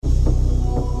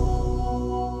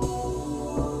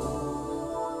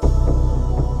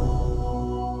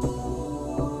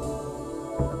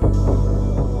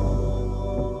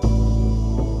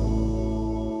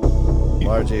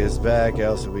RJ is back.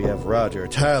 Also, we have Roger,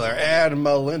 Tyler, and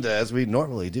Melinda, as we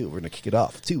normally do. We're going to kick it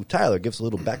off. Tyler, give us a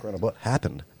little background of what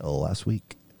happened last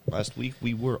week. Last week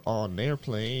we were on an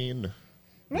airplane.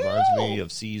 Reminds me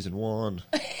of season 1.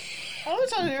 I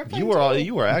was on an airplane.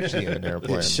 You were actually in an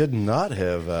airplane. It should not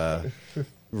have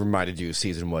reminded you of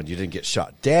season 1. You didn't get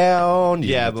shot down. You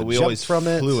Yeah, didn't but have to we jump always from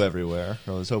it. flew everywhere.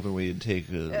 I was hoping we'd take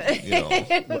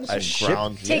a ship?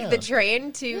 ground. Take yeah. the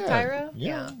train to Yeah. Cairo?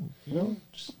 Yeah. You know,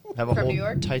 just have a From whole New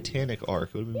York? Titanic arc.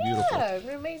 It would have been beautiful. Yeah, it'd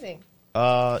be amazing.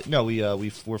 No,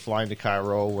 we were flying to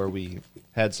Cairo where we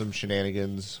had some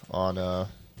shenanigans on a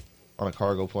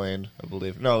cargo plane, I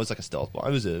believe. No, it was like a stealth bomb.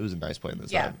 It was a nice plane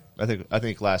this Yeah. time. I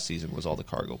think last season was all the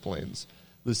cargo planes.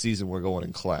 This season we're going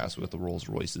in class with the Rolls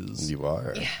Royces. You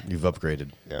are. Yeah. You've upgraded.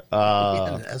 Yeah.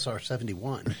 And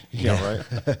SR-71. Yeah,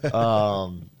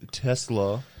 right.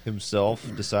 Tesla himself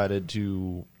decided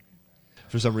to,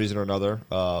 for some reason or another,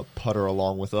 putter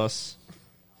along with us.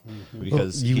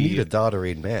 Because you he- need a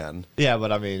doddering man. Yeah,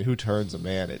 but I mean, who turns a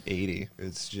man at 80?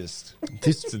 It's just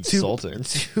it's insulting.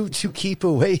 To keep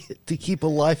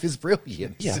alive is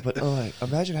brilliant. Yeah, but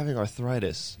imagine having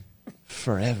arthritis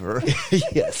forever.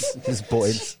 Yes, his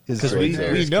points. Because we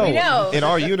know, We know. in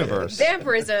our universe.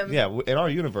 Vampirism. Yeah, in our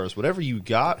universe, whatever you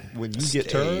got when you get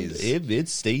turned, Stays. it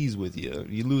stays with you.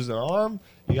 You lose an arm,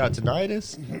 you got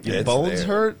tinnitus, your It's bones there.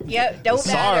 hurt. Yep, don't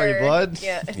Sorry, matter. bud.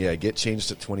 Yeah. Yeah, get changed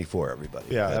at 24, everybody.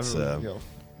 Yeah, That's, everyone,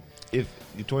 if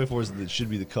your 24 should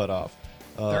be the cutoff.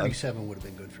 37 would have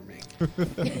been good for me.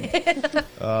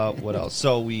 What else?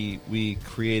 So we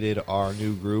created our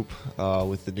new group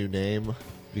with the new name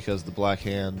because the Black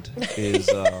Hand is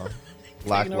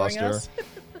lackluster. us?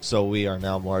 So we are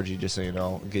now Margie, just so you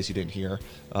know, in case you didn't hear.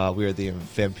 We are the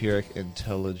Vampiric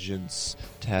Intelligence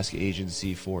Task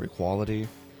Agency for Equality,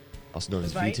 also known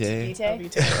as Vite? Vitae.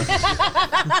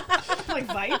 Vitae. Like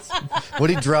bites? when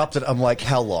he dropped it, I'm like,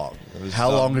 how long? was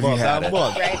How long have you about had a it?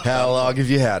 month. Right. How long have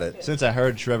you had it? Since I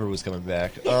heard Trevor was coming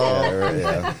back.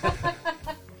 Yeah.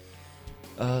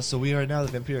 So we are now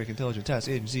the Vampiric Intelligence Task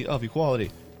Agency of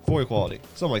Equality. For equality.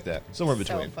 Something like that. Somewhere in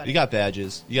So between. funny. You got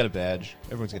badges. You got a badge.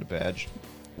 Everyone's got a badge.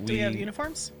 Do we have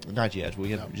uniforms? Not yet.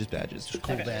 We have just badges.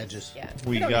 Cool Okay. badges. Yeah.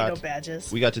 We don't got need no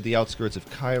badges. We got to the outskirts of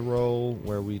Cairo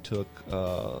where we took,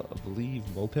 I believe,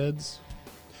 mopeds.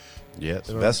 Yes,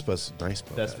 Vespa's nice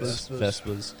mopeds.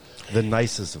 Vespas. The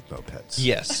nicest of mopeds.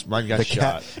 Yes, mine got The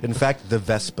shot. in fact, the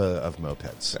Vespa of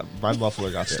mopeds. Yeah, my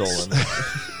muffler got stolen.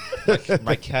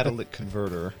 my catalytic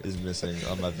converter is missing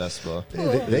on my Vespa. They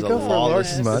It's go for large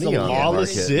lawless- money it's a on the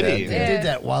lawless market, city. man. They did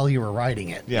that while you were riding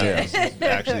it. Yeah, it's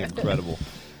actually incredible.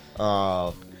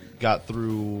 Got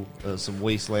through some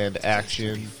wasteland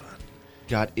action.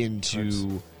 Got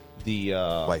into the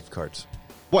Wife cards.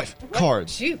 wife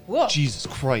cards. Gee, whoa. Jesus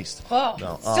Christ! Oh,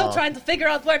 No, still trying to figure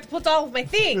out where to put all of my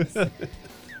things.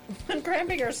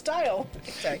 Cramping our style.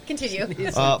 Sorry, continue.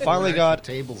 Finally got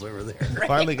tables over there.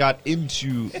 finally got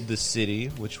into the city,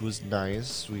 which was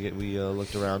nice. We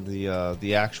looked around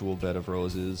the actual bed of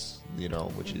roses,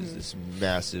 which is this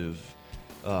massive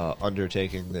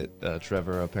undertaking that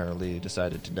Trevor apparently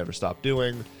decided to never stop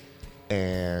doing,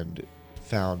 and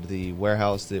found the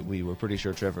warehouse that we were pretty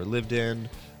sure Trevor lived in.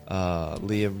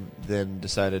 Liam then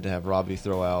decided to have Robbie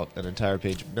throw out an entire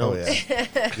page of Oh, notes yeah.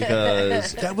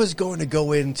 because That was going to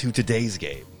go into today's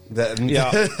game.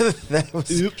 Yeah. That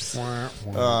was, oops.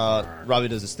 Robbie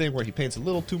does this thing where he paints a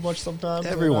little too much sometimes.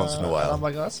 Every once in a while. I'm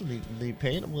like, oh, that's a neat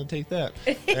paint. I'm going to take that.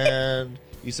 And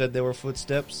you said there were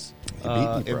footsteps You beat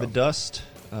me, in bro. the dust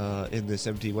in this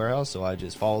empty warehouse, so I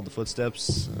just followed the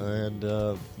footsteps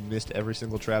and missed every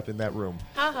single trap in that room,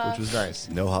 which was nice.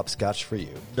 no hopscotch for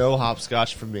you. No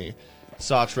hopscotch for me.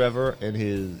 Saw Trevor, and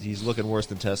he's looking worse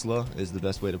than Tesla, is the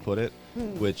best way to put it,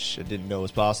 which I didn't know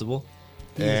was possible.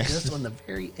 He And- was just on the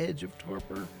very edge of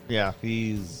torpor. Yeah,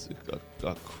 he's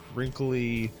a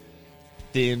crinkly,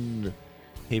 thin,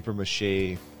 paper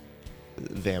mache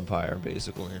vampire,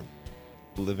 basically,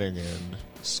 living in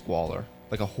squalor,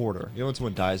 like a hoarder. You know when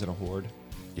someone dies in a hoard?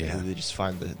 Yeah. And they just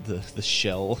find the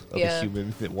shell of Yeah. a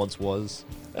human that once was.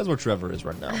 That's where Trevor is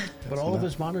right now. But all of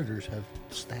his monitors have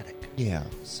static. Yeah,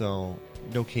 so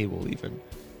no cable even.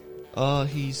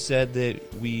 He said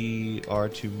that we are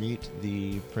to meet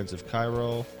the Prince of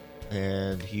Cairo,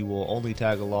 and he will only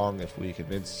tag along if we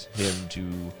convince him to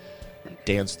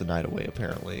dance the night away,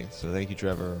 apparently. So thank you,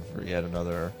 Trevor, for yet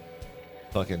another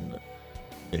fucking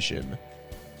mission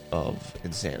of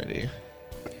insanity.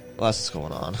 Lots is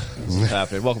going on. This is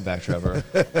happening. Welcome back, Trevor.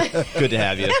 Good to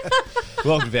have you.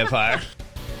 Welcome, Vampire.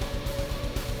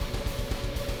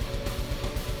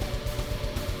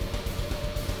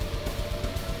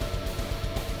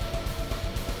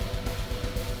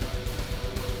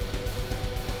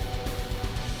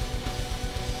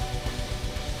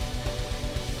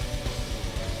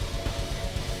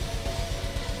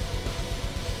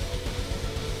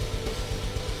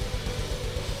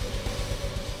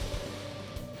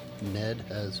 Ned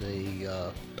has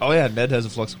a Oh yeah, Ned has a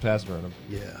flux capacitor in him.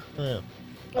 Oh, yeah.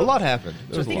 A lot happened.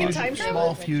 There was a Thinking lot. time small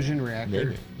travel. fusion reactor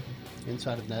Maybe.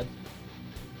 inside of Ned.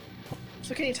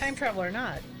 So can you time travel or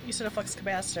not? You said a flux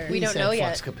capacitor. We He don't said know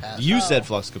flux yet. capacitor. You said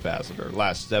flux capacitor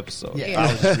last episode. Yeah.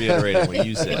 I was just reiterating what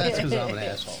you That's said. because I'm an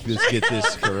asshole. Let's get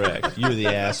this correct. You're the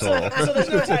asshole. So there's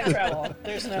no time travel.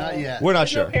 There's no. Not yet. We're not There's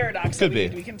sure. no paradox Could that be. we need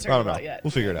to be concerned I don't know. about yet.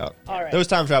 We'll figure it out. All right. There was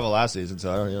time travel last season,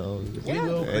 so I don't know. We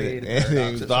will create a paradox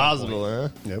Anything's at some possible,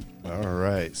 point. huh? Yep. All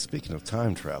right. Speaking of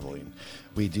time traveling,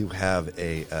 we do have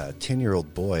a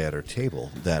 10-year-old boy at our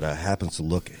table that happens to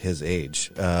look his age.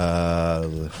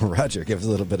 Roger, give us a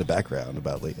little bit of background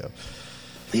about Leo.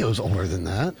 Leo's older than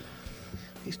that.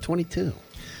 He's 22.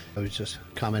 I was just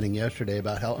commenting yesterday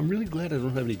about how I'm really glad I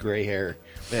don't have any gray hair.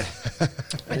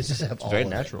 I just have all Very of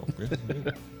it. natural.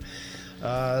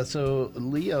 So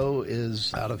Leo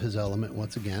is out of his element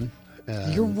once again.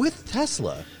 You're with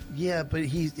Tesla. Yeah, but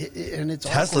it's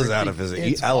Tesla's awkward out of his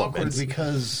it's element. awkward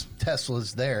because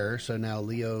Tesla's there, so now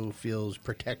Leo feels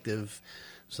protective.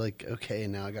 It's like, okay,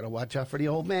 now I got to watch out for the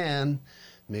old man,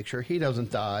 make sure he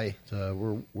doesn't die.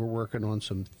 So we're working on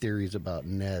some theories about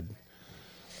Ned.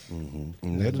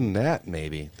 Ned and Nat,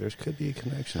 maybe. There could be a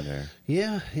connection there.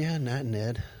 Yeah, not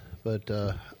Ned, but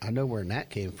I know where Nat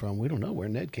came from. We don't know where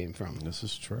Ned came from. This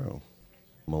is true.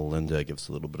 Melinda gives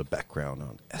a little bit of background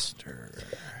on Esther.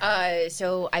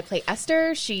 So I play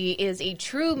Esther. She is a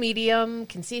true medium,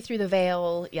 can see through the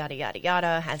veil, yada, yada,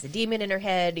 yada, has a demon in her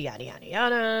head, yada, yada,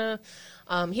 yada.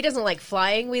 He doesn't like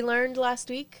flying, we learned last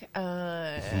week. He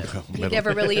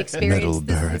never really metal experienced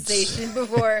this birds. sensation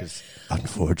before.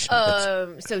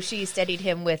 Unfortunate. So she steadied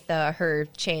him with her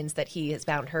chains that he has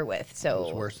bound her with. It's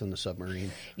So, worse than the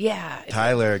submarine. yeah.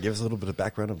 Tyler, give us a little bit of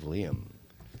background of Liam.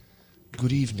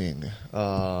 Good evening.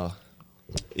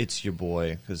 It's your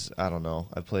boy, because I don't know.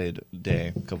 I played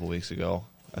Day a couple weeks ago.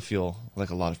 I feel like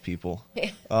a lot of people.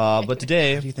 But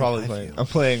today, do you think probably I playing, feel? I'm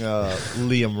playing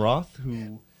Liam Roth,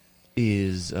 who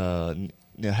is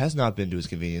has not been to his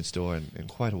convenience store in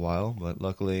quite a while, but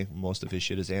luckily most of his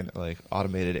shit is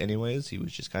automated anyways. He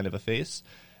was just kind of a face.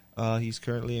 He's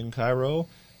currently in Cairo.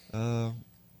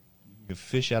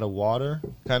 Fish out of water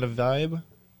kind of vibe.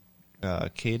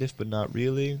 Caitiff, but not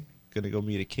really. Gonna go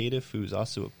meet a caitiff who's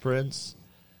also a prince.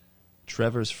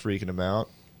 Trevor's freaking him out.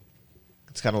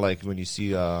 It's kind of like when you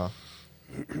see, what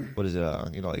is it?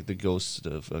 Like the ghost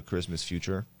of Christmas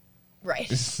Future. Right.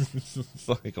 It's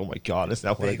like, oh my god, is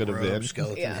that what I Big could have robe, been?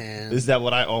 skeleton Yeah. hand. Is that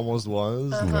what I almost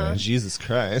was? Uh-huh. Jesus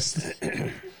Christ.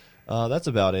 That's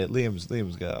about it.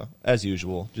 Liam's got, as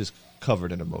usual, just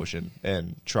covered in emotion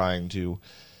and trying to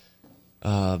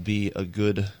be a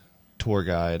good tour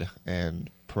guide and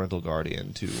parental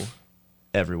guardian to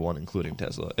everyone, including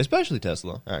Tesla, especially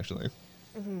Tesla. Actually,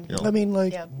 You know? I mean,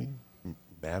 like, Yeah.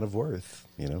 man of worth,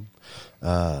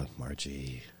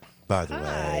 Margie. By the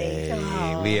way,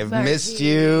 Oh, we have Margie. missed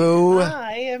you.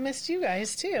 I have missed you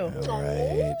guys too. All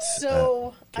right.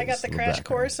 So I give got us the a little crash background.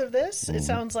 course of this. It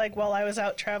sounds like while I was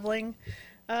out traveling,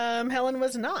 Helen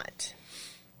was not.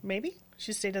 Maybe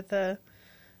she stayed at the.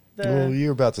 Well,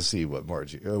 you're about to see what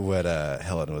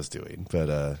Helen was doing,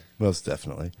 but most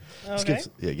definitely. Just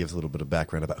Okay. gives a little bit of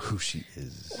background about who she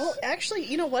is. Well, actually,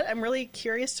 you know what? I'm really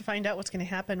curious to find out what's going to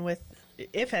happen with,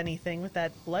 if anything, with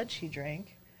that blood she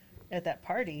drank at that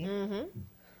party. Mm-hmm.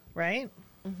 Right?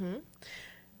 Mm-hmm.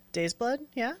 Day's blood?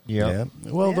 Yeah. Yeah.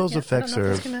 Well, Yeah, those yeah. effects I don't know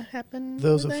are if it's going to happen.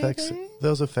 those with effects. anything.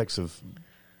 Those effects have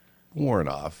worn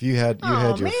off. You had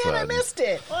Oh your man, fun. I missed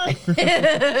it.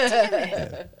 Damn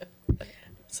it.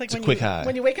 It's like when quick you, high.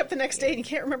 when you wake up the next day and you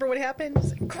can't remember what happened. It's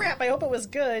like, crap, I hope it was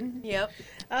good. Yep.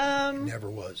 Never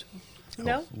was.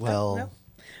 No? well. No?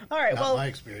 All right, Not well, my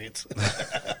experience.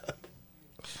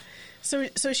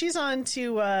 so she's on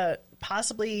to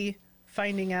possibly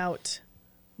finding out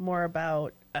more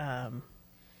about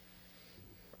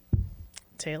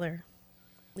Taylor.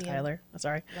 Liam. Tyler.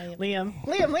 Sorry. Liam.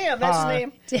 Liam, that's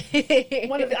Hi. his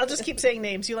name. I'll just keep saying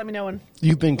names. You let me know when.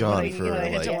 You've been gone You for wanna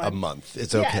hit like to a one. month.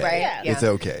 It's Yeah, okay. right, yeah. It's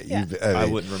okay. Yeah. I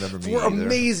wouldn't remember me for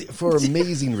either. for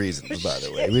amazing reasons. By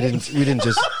the way, we didn't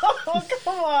just. Oh,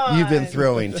 come on. You've been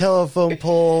throwing telephone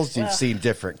poles. You've seen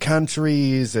different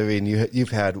countries. I mean,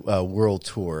 you've had a world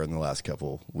tour in the last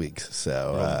couple weeks.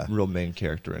 So Real main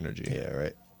character energy. yeah,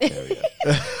 right. There we go.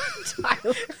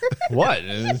 Tyler. What?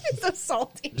 He's so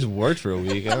salty. Just worked for a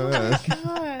week. I don't know.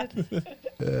 God.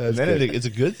 And then it's a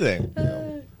good thing.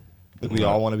 Like, we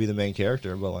all want to be the main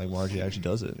character, but like Margie actually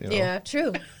does it. Yeah,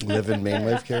 true. Live in main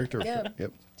life character. Yeah.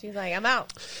 Yep. She's like, I'm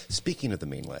out. Speaking of the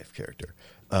main life character,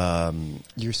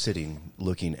 you're sitting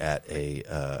looking at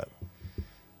a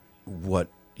what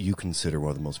you consider one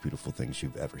of the most beautiful things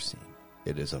you've ever seen.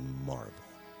 It is a marvel.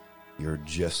 you're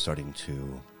just starting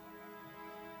to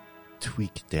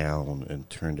tweak down and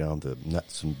turn down the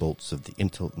nuts and bolts of the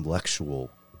intellectual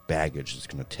baggage it's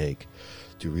going to take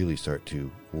to really start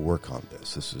to work on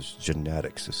this. This is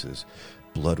genetics. This is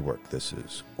blood work. This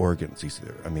is organs. These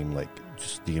are, I mean, like,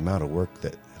 just the amount of work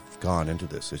that have gone into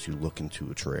this as you look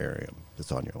into a terrarium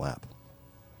that's on your lap.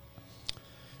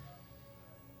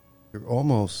 You're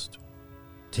almost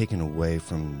taken away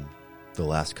from the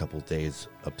last couple days'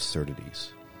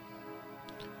 absurdities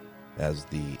as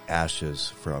the ashes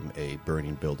from a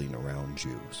burning building around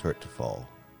you start to fall.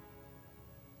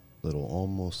 Little,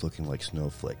 almost looking like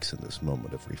snowflakes in this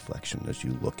moment of reflection as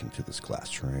you look into this glass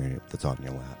terrarium that's on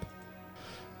your lap.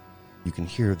 You can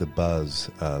hear the buzz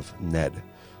of Ned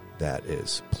that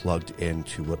is plugged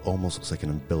into what almost looks like an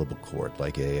umbilical cord,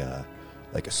 like a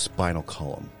spinal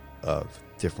column of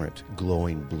different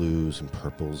glowing blues and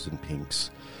purples and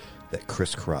pinks that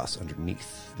crisscross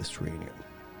underneath this terrarium,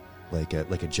 like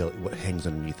a jelly, what hangs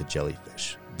underneath a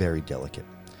jellyfish, very delicate.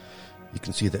 You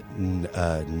can see that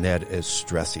Ned is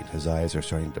stressing. His eyes are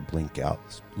starting to blink out,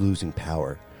 losing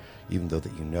power, even though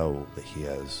that you know that he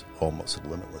has almost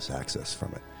limitless access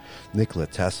from it. Nikola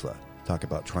Tesla, talk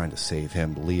about trying to save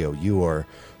him. Leo, you are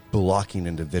blocking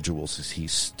individuals as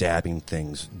he's stabbing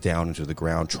things down into the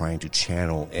ground, trying to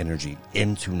channel energy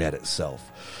into Ned itself.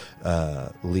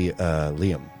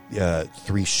 Liam,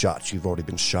 3 shots. You've already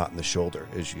been shot in the shoulder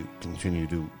as you continue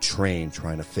to train,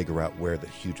 trying to figure out where the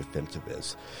huge offensive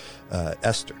is.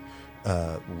 Esther,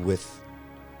 with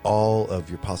all of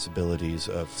your possibilities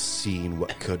of seeing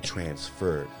what could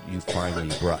transfer, you finally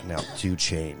brought out 2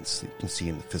 chains that you can see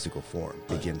in the physical form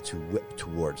begin to whip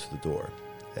towards the door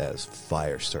as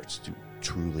fire starts to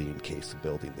truly encase the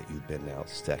building that you've been now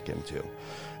stuck into.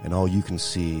 And all you can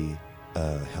see,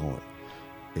 Helen,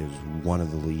 is one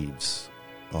of the leaves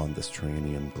on this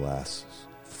terrarium glass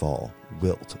fall,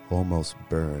 wilt, almost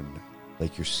burn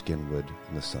like your skin would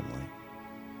in the sunlight.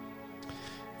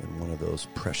 And one of those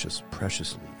precious,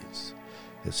 precious leaves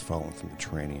has fallen from the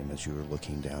terrarium as you are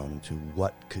looking down into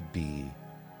what could be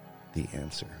the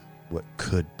answer, what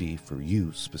could be for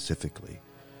you specifically,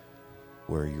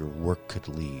 where your work could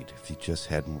lead if you just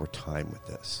had more time with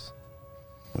this.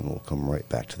 And we'll come right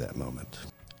back to that moment.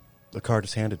 The card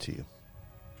is handed to you,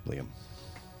 Liam.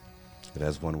 It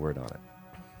has 1 word on it.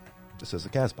 It says the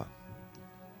Casbah.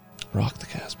 Rock the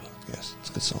Casbah. Yes,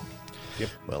 it's a good song. Yep.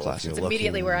 Well, Classic. if It's you're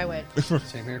immediately where I went.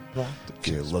 Same here. If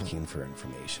you're looking for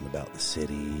information about the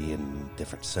city and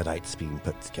different setites being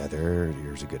put together,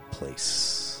 here's a good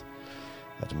place.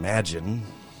 I'd imagine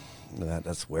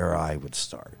that's where I would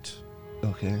start.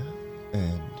 Okay,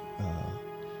 and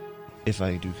if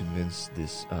I do convince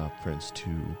this prince to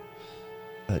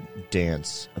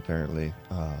dance, apparently,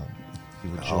 he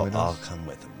would join I'll us. come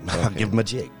with him. Okay. I'll give him a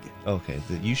jig. Okay,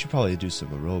 you should probably do some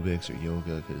aerobics or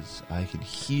yoga because I can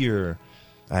hear.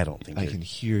 I don't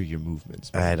think your movements.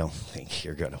 I don't think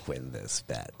you're going to win this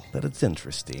bet, but it's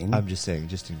interesting. I'm just saying,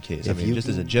 just in case. If I mean, you just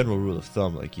as a can- general rule of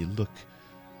thumb, like you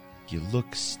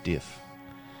look stiff.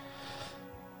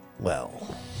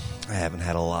 Well, I haven't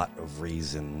had a lot of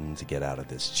reason to get out of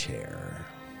this chair.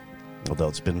 Although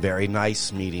it's been very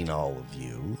nice meeting all of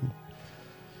you.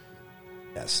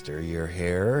 Esther, your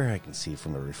hair, I can see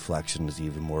from a reflection, is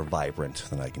even more vibrant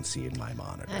than I can see in my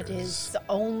monitors. That is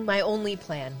my only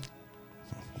plan.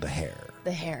 The hair.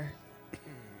 The hair.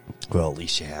 Well, at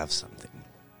least you have something.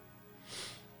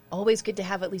 Always good to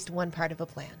have at least one part of a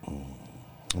plan.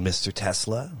 Mr.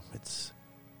 Tesla, it's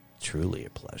truly a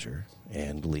pleasure.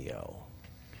 And Leo,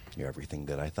 you're everything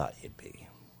that I thought you'd be.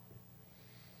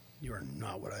 You are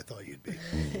not what I thought you'd be.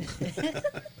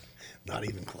 Not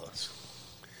even close.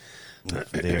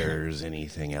 If there's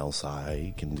anything else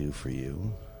I can do for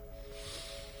you.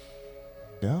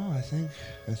 No, I think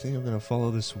I'm gonna follow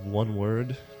this 1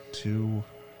 word to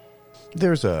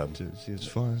There's a... see as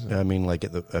far as. I mean, like,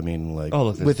 Oh,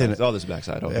 look, within this, it. this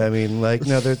backside. Okay. I mean, like,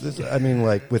 no, there's this, I mean,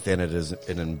 like, within it is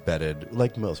an embedded,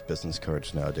 like most business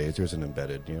cards nowadays, there's an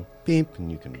embedded, beep,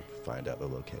 and you can find out the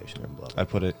location and blah, blah. I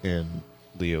put it in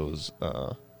Leo's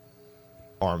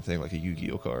arm thing, like a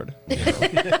Yu-Gi-Oh card. Creates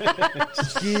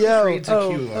a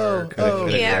QR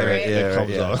code. Yeah, right. It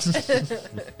comes yeah. off.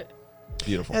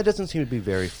 Beautiful. It doesn't seem to be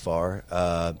very far.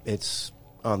 It's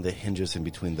on the hinges in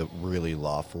between the really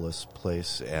lawfulest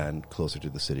place and closer to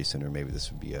the city center. Maybe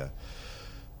this would be a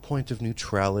point of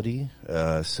neutrality.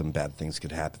 Some bad things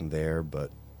could happen there, but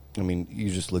I mean,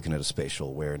 you're just looking at a spatial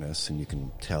awareness, and you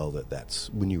can tell that that's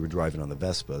when you were driving on the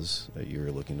Vespas. You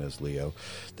were looking as Leo.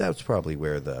 That's probably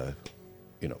where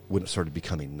when it started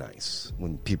becoming nice,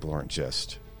 when people aren't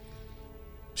just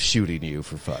shooting you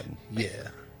for fun. Yeah.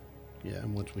 Yeah,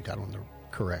 and once we got on the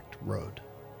correct road.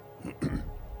 All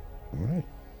right.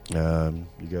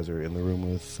 You guys are in the room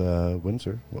with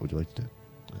Windsor. What would you like to do?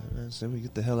 So we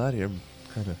get the hell out of here. I'm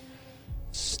kind of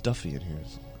stuffy in here.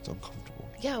 It's uncomfortable.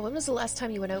 Yeah, when was the last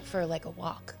time you went out for like a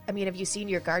walk? I mean, have you seen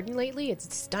your garden lately?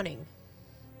 It's stunning.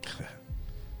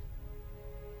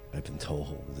 I've been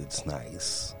told it's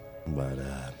nice, but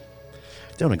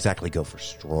don't exactly go for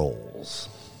strolls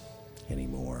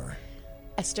anymore.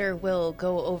 Esther will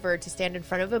go over to stand in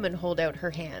front of him and hold out her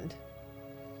hand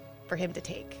for him to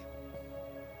take.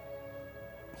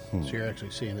 So you're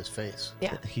actually seeing his face.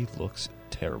 Yeah, He looks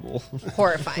terrible.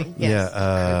 horrifying. Yes.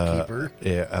 Keeper.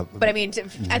 But I mean,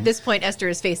 at this point, Esther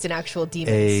has faced an actual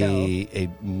demon. a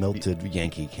melted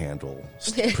Yankee candle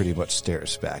pretty much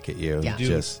stares back at you. Yeah. I do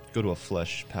Just go to a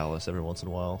flesh palace every once in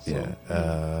a while. So.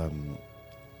 yeah.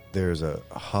 There's a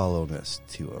hollowness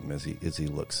to him as he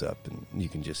looks up, and you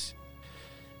can just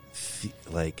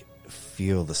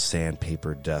feel the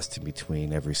sandpaper dust in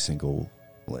between every single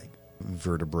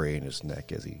vertebrae in his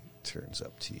neck as he turns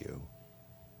up to you.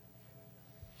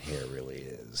 Hair really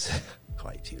is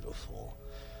quite beautiful.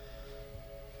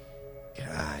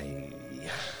 I've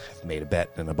made a bet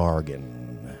and a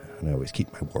bargain, and I always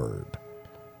keep my word.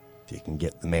 If you can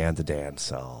get the man to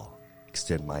dance, I'll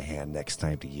extend my hand next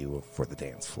time to you for the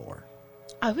dance floor.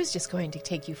 I was just going to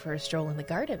take you for a stroll in the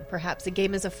garden. Perhaps a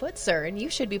game is afoot, sir, and you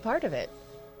should be part of it.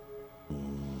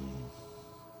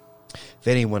 If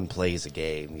anyone plays a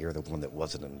game, you're the one that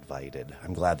wasn't invited.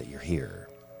 I'm glad that you're here.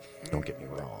 Don't get me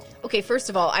wrong. Okay, first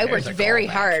of all, I worked very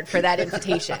hard for that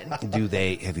invitation.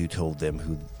 Have you told them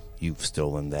who you've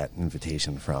stolen that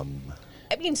invitation from?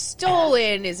 I mean,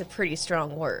 stolen is a pretty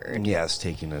strong word. Yes,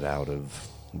 taking it out of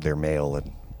their mail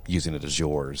and using it as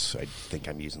yours. I think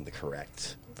I'm using the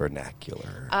correct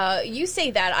vernacular. You say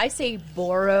that. I say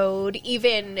borrowed,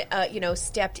 even,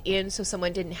 stepped in so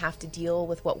someone didn't have to deal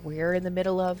with what we're in the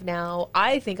middle of now.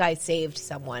 I think I saved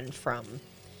someone from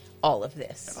all of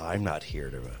this. I'm not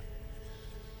here to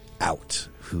out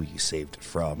who you saved it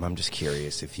from. I'm just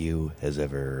curious if you has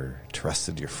ever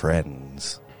trusted your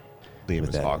friends. Liam with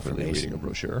is that awkwardly information. reading a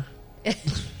brochure.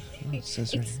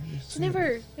 It's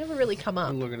never really come up.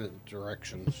 I'm looking at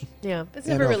directions. Yeah, it's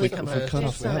never really come If we up. cut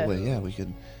off It's not that a- way, yeah, we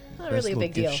could. Not really a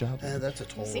big deal. That's a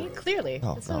toll. See, road. clearly,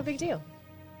 Oh, it's not oh. a big deal.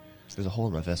 There's a hole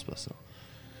in my Vespa, so.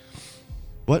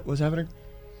 What was happening?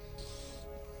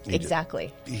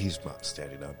 Exactly. He's not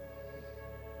standing up.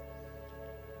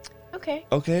 Okay.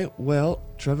 Okay, well,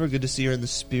 Trevor, good to see you're in the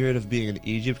spirit of being in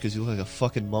Egypt because you look like a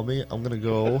fucking mummy. I'm gonna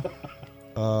go.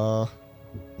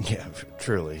 Yeah,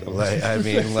 truly.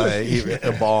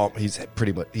 Embalmed. He's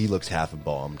pretty much. He looks half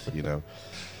embalmed.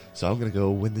 So I'm gonna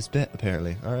go win this bet.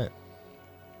 Apparently, all right.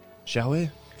 Shall we,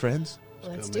 friends?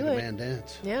 Let's Go do make a it. man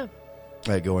dance. Yeah.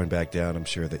 Going back down. I'm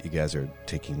sure that you guys are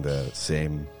taking the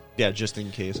same. Yeah, just in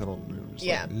case I don't. Just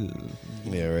Yeah. Like,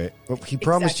 ugh. Yeah, right. Well, he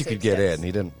promised you Exact could get same in. steps.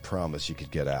 He didn't promise you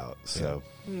could get out. So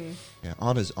Yeah,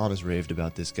 Anna's raved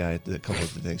about this guy at a couple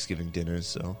of the Thanksgiving dinners.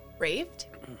 So, Raved?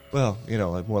 well,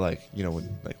 more like when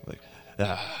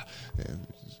and,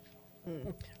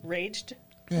 Raged.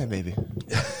 yeah, maybe.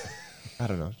 I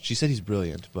don't know. She said he's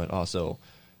brilliant, but also,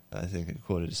 I think I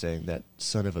quoted as saying that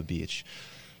son of a bitch.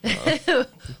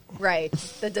 Right.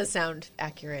 That does sound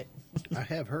accurate. I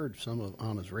have heard some of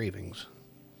Anna's ravings.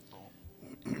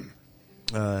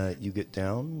 you get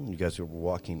down. You guys are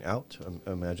walking out.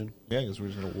 I imagine. Yeah, because we're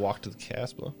just gonna walk to the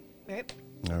Casbah. Right.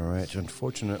 All right.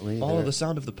 Unfortunately, Follow there- the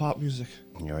sound of the pop music.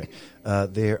 All right.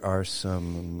 There are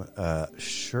some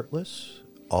shirtless,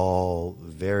 all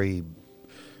very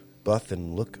buff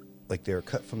and look like they're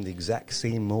cut from the exact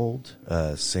same mold,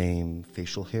 same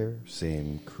facial hair,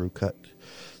 same crew cut,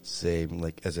 same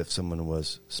like as if someone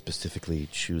was specifically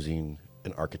choosing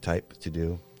an archetype to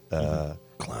do.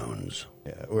 Clowns.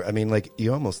 Yeah, or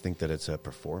you almost think that it's a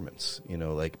performance.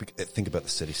 Think about the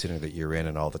city center that you're in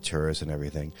and all the tourists and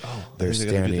everything. They're They're gonna do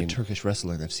standing. the Turkish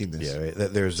wrestling. I've seen this. Yeah,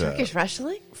 right. There's Turkish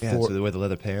wrestling? Yeah, so they wear the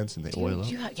leather pants and they oil up.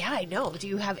 Yeah, I know. Do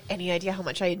you have any idea how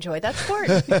much I enjoy that sport?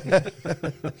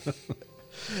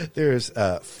 There's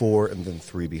 4 and then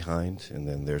 3 behind, and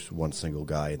then there's one single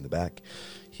guy in the back.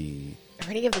 Are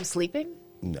any of them sleeping?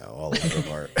 No, all of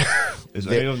them are Is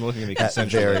any of them looking at me consensually?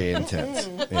 very intense.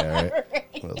 Yeah,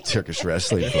 right. Well, Turkish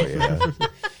wrestling for you. Huh?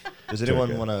 Does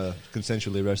anyone want to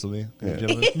consensually wrestle me, Yeah.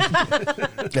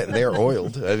 gentlemen? They're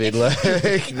oiled. I mean,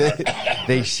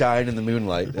 they shine in the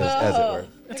moonlight, as it were.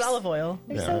 It's olive oil.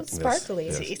 They're Yeah, so yes, sparkly.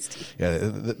 yes. Tasty. Yeah,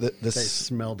 They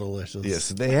smell delicious.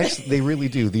 yes, they really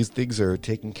do. These things are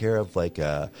taken care of like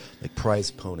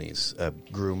prize ponies,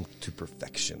 groomed to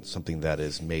perfection. Something that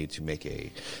is made to make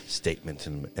a statement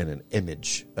and an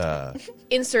image.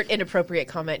 Insert inappropriate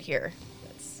comment here.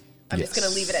 I'm just going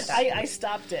to leave it at that. I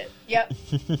stopped it. Yep.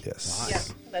 Yes.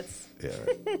 Yep. That's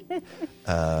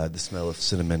Yeah. The smell of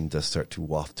cinnamon does start to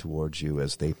waft towards you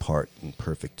as they part in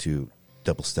perfect two.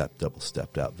 Double stepped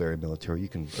out. Very military. You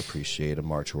can appreciate a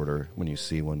march order when you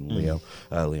see one,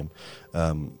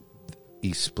 Liam.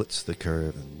 He splits the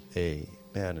curve, and a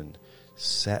man in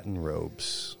satin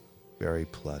robes, very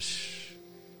plush,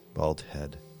 bald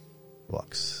head,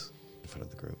 walks in front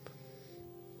of the group.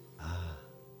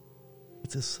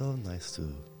 It is so nice to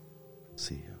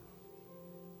see you.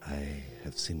 I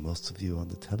have seen most of you on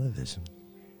the television.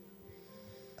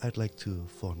 I'd like to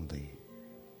formally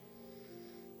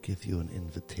give you an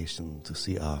invitation to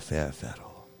see our fair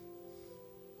Pharaoh.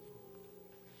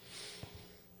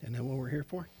 Isn't that what we're here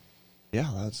for? Yeah,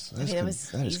 that is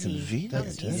easy. convenient. That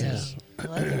was easy. Yeah. I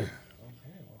love it.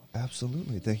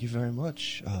 Absolutely. Thank you very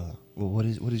much. Well, what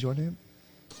is your name?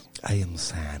 I am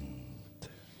Sand.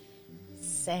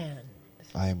 Sand.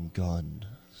 I am Gun.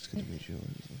 It's good to meet you.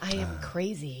 I am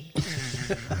crazy.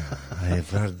 I have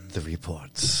heard the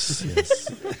reports. Yes.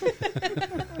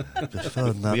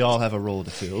 Prefer not. We all have a role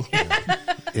to fill.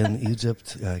 In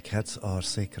Egypt, cats are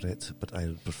sacred, but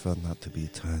I prefer not to be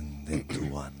turned into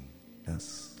one.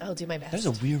 Yes. I'll do my best. There's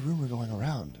a weird rumor going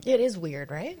around. It is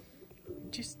weird, right?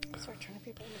 Just start turning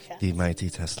people into cats. The mighty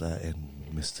Tesla and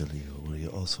Mr. Leo, will you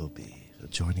also be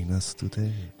joining us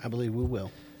today? I believe we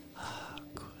will.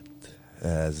 Good.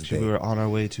 As Actually, we're on our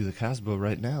way to the Casbah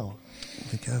right now.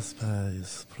 the Casbah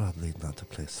is probably not a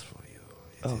place for you.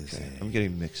 It is Okay, a- I'm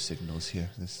getting mixed signals here.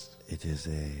 It is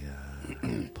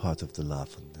a part of the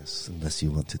lawfulness, unless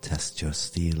you want to test your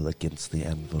steel against the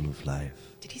anvil of life.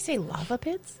 Did he say lava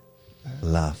pits?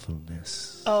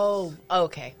 Lawfulness. Oh,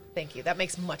 okay. Thank you. That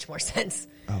makes much more sense.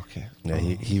 Okay. Yeah,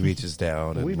 he reaches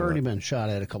down. And We've already been shot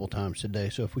at a couple times today,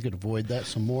 so if we could avoid that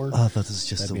some more. Oh, that is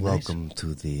just That'd a be nice. welcome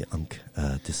to the Ankh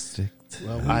district.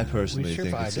 Well, I we personally think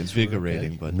survived it's it, so we're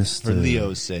invigorating, okay. but Mr. for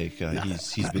Leo's sake,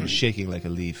 he's been shaking like a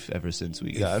leaf ever since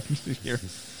we got here.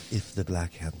 If the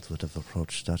Black Hand would have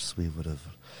approached us, we would have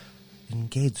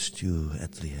engaged you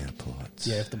at the airport.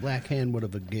 Yeah, if the Black Hand would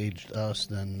have engaged us,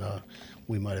 then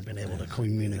we might have been able to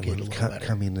communicate a Well, little better.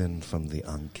 coming in from the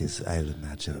Ankh is, I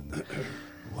imagine,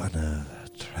 one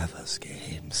of Trevor's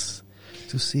games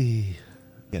to see.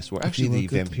 Yes, we're actually You are the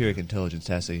good. Vampiric Intelligence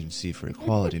Task Agency for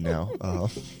Equality now.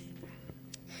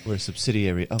 We're a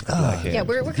subsidiary of the Ah, Black Hand. Yeah,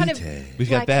 we're kind of. Vitae. We've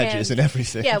got Black badges Hand- and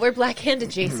everything. Yeah, we're Black Hand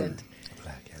adjacent.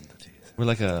 Black Hand, jeez. We're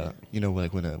like a,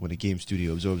 like when a game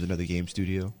studio absorbs another game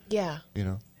studio, Yeah.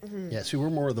 Yeah, see, we're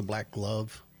more of the Black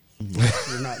Glove.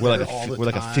 Mm-hmm. We're not We're there like all the we're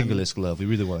like a time. fingerless glove. We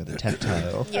really wanted the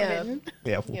tactile. Yeah.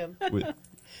 Yeah, Yeah. we're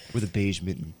the beige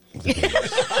mitten.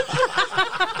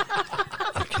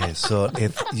 Okay, so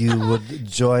if you would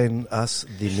join us,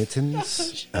 the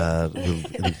Mittens,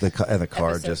 the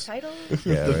car Episode just title?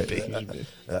 yeah, right. Beige mitten.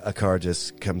 A car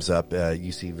just comes up.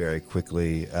 You see very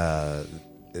quickly.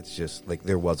 It's just like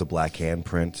there was a black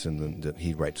handprint, and then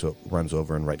he runs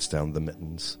over and writes down the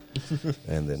Mittens,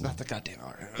 and then Not the goddamn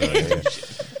R.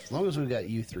 As long as we got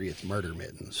you three, it's murder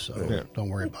mittens, so Yeah. don't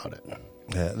worry about it.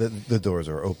 the doors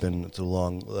are open. It's a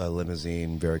long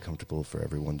limousine, very comfortable for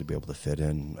everyone to be able to fit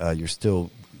in. You're still,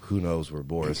 who knows where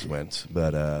Boris went,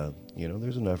 but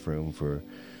there's enough room for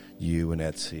you and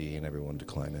Etsy and everyone to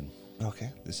climb in.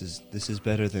 Okay, this is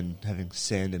better than having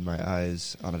sand in my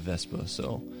eyes on a Vespa.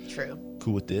 So True.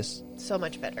 cool with this. So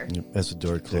much better. As the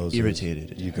door closes,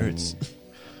 irritated. It you hurts.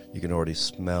 You can already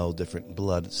smell different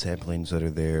blood samplings that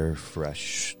are there,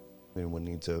 fresh. Anyone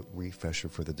needs a refresher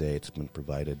for the day, it's been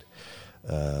provided.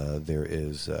 There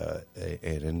is an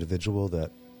individual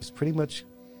that is pretty much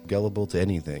gullible to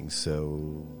anything,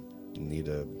 so you need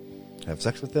to have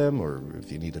sex with them, or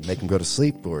if you need to make them go to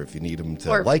sleep, or if you need them to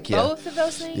Or like you. both of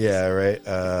those things? Yeah, right.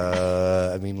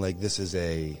 This is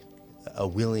a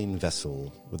willing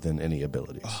vessel within any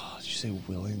abilities. Oh, did you say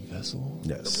willing vessel?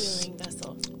 Yes. Wheeling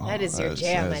vessel. Oh, That is your that's-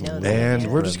 jam, that's I know a that. And yeah.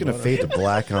 we're just going to fade to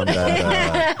black on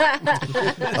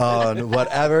that. On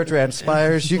whatever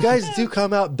transpires. You guys do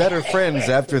come out better friends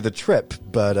after the trip,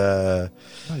 but Oh,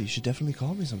 you should definitely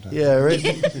call me sometime. yeah,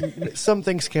 right. Some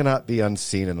things cannot be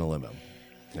unseen in a limo.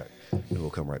 All right. And we'll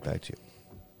come right back to you.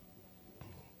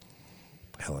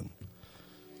 Helen,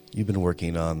 you've been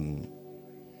working on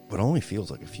what only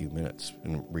feels like a few minutes.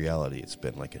 In reality, it's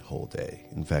been like a whole day.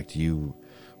 In fact, you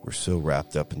were so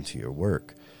wrapped up into your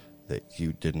work that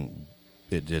it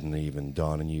didn't even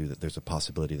dawn on you that there's a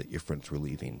possibility that your friends were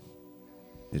leaving.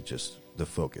 It's just the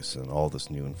focus and all this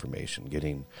new information,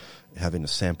 having a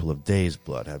sample of Day's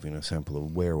blood, having a sample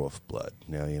of werewolf blood.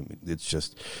 Now it's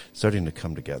just starting to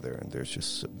come together, and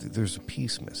there's a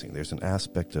piece missing. There's an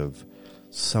aspect of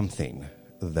something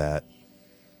that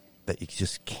that you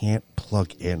just can't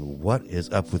plug in. What is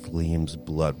up with Liam's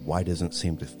blood? Why doesn't it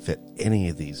seem to fit any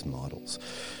of these models?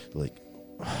 Like,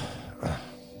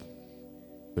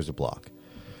 there's a block.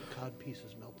 Cod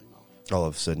pieces melting off. All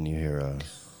of a sudden you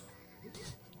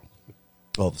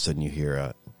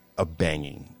hear a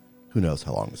banging. Who knows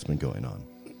how long it's been going on?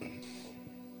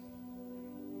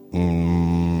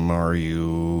 Are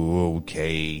you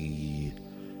okay?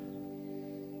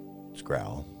 It's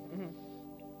Growl.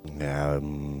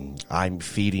 I'm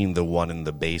feeding the one in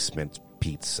the basement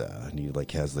pizza. And he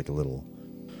has a little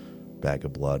bag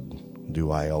of blood.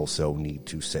 Do I also need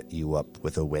to set you up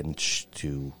with a winch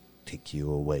to take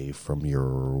you away from your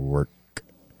work?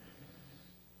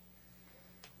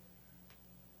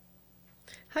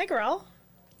 Hi, Growl.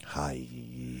 Hi.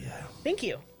 Thank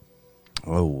you.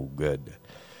 Oh, good.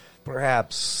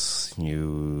 Perhaps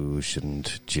you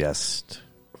shouldn't just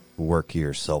work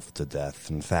yourself to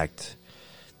death. In fact,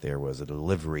 there was a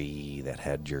delivery that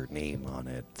had your name on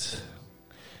it.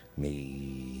 Maybe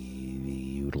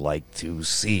you'd like to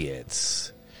see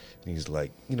it. And he's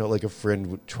like, like a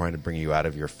friend trying to bring you out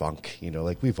of your funk.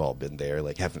 We've all been there.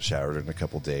 Haven't showered in a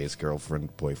couple days.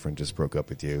 Girlfriend, boyfriend just broke up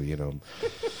with you.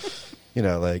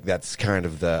 That's kind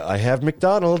of the, I have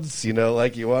McDonald's, you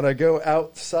want to go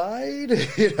outside?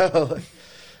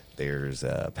 There's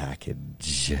a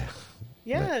package.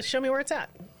 Yeah, show me where it's at.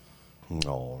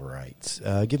 All right.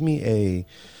 Give me a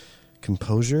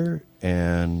composure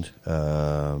and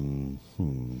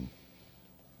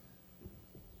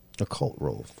occult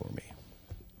roll for me.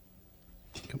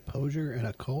 Composure and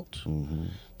occult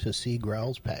to see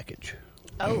Growl's package.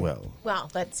 Oh, Well,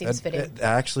 that seems fitting.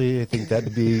 Actually, I think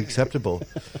that'd be acceptable.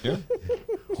 Yeah.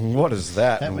 What is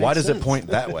that? That And why makes does it sense. point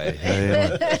that way?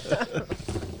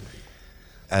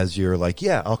 As you're like,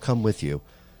 yeah, I'll come with you,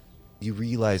 you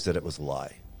realize that it was a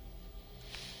lie.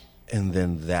 And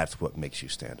then that's what makes you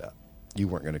stand up. You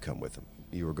weren't going to come with him.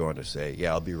 You were going to say,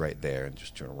 yeah, I'll be right there, and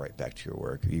just turn right back to your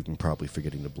work, even probably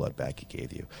forgetting the blood bag he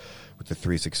gave you. With the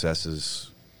 3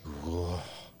 successes, oh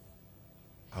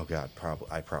God,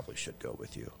 I probably should go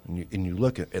with you. And you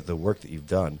look at the work that you've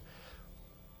done.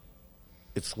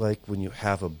 It's like when you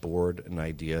have a board and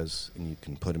ideas and you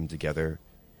can put them together,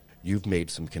 you've made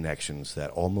some connections that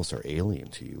almost are alien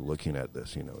to you looking at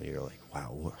this. You're like,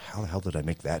 wow, how the hell did I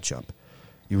make that jump?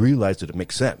 You realize that it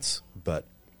makes sense, but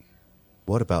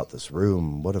what about this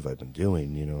room? What have I been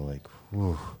doing?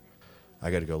 Whew,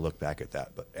 I got to go look back at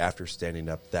that. But after standing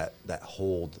up, that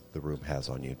hold the room has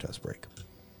on you does break.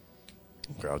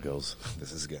 Growl goes,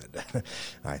 this is good.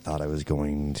 I thought I was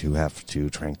going to have to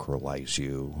tranquilize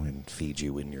you and feed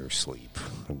you in your sleep.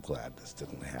 I'm glad this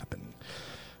didn't happen.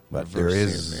 But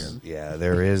Reverse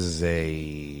there is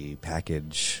a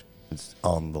package. It's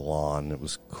on the lawn. It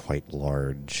was quite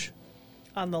large.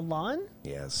 On the lawn?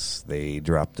 Yes, they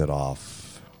dropped it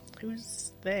off.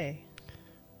 Who's they?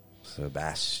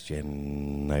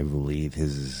 Sebastian, I believe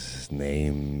his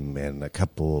name, and a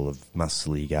couple of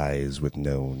muscly guys with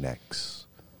no necks.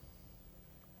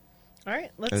 All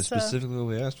right, That's let's specifically what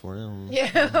we asked for. Yeah.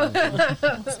 Yeah.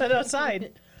 let's head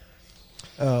outside.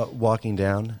 Walking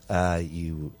down,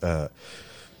 you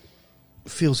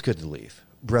feels good to leave.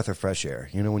 Breath of fresh air.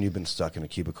 When you've been stuck in a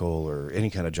cubicle or any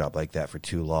kind of job like that for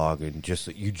too long, and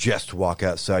you just walk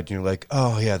outside and you're like,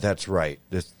 oh yeah, that's right.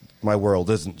 My world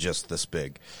isn't just this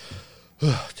big.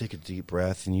 Take a deep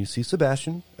breath, and you see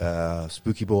Sebastian,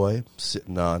 spooky boy,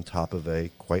 sitting on top of a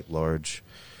quite large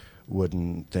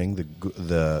wooden thing.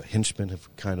 The henchmen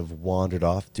have kind of wandered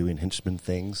off doing henchman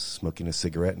things, smoking a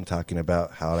cigarette and talking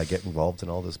about how I get involved in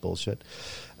all this bullshit.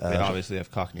 They obviously have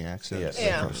Cockney accents. Yes,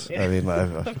 Yeah. of course. Yeah. I mean,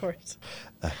 Of course.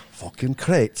 fucking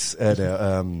crates.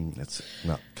 It's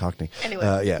not Cockney. Anyway.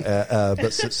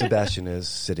 But Sebastian is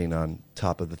sitting on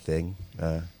top of the thing,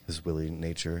 his willing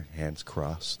nature, hands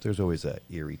crossed. There's always a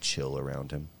eerie chill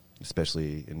around him,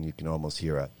 especially, and you can almost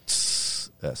hear a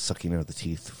sucking of the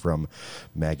teeth from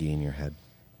Maggie in your head.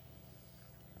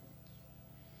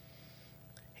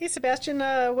 Hey, Sebastian,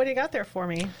 what do you got there for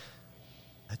me?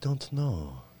 I don't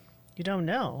know. You don't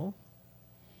know?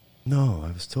 No,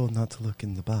 I was told not to look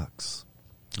in the box.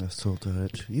 I was told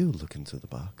that you look into the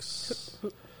box.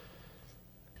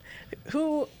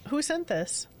 Who sent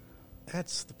this?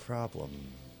 That's the problem.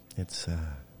 It's,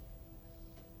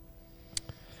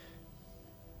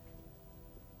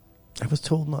 I was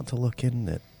told not to look in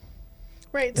it.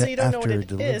 Right, so you don't know what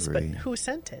After it is, but delivery. who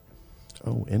sent it?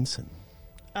 Oh, ensign.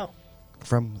 Oh,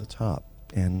 From the top.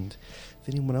 And if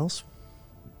anyone else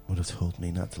would have told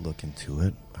me not to look into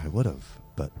it, I would have.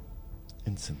 But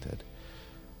ensign did.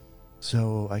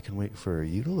 So I can wait for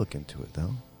you to look into it,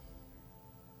 though.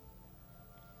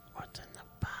 What's in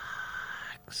the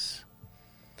box?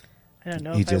 I don't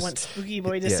know He if I just- want Spooky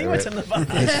Boy to yeah, see what's right. in the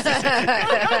box.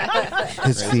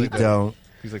 His feet don't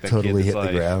He's like that totally kid hit that's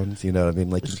the like- ground. You know what I mean?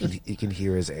 Like you can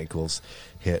hear his ankles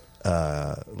hit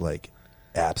like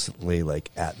absently, like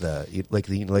at the like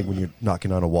when you're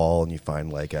knocking on a wall and you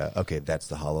find like okay, that's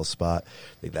the hollow spot.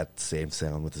 Like that same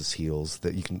sound with his heels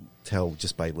that you can tell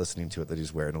just by listening to it that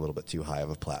he's wearing a little bit too high of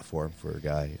a platform for a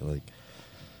guy. Like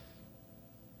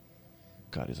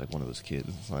God, he's like one of those kids.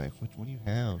 It's like, what do you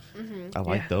have? I like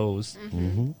Mm-hmm. Yeah. those.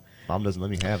 Mom doesn't let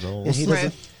me have those. and he Right.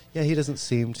 doesn't. Yeah, he doesn't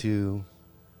seem to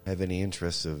have any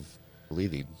interest of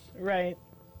leaving. Right.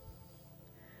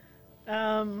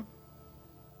 Well,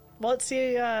 let's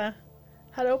see how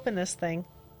to open this thing.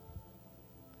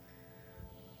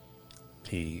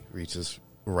 He reaches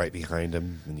right behind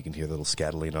him, and you can hear the little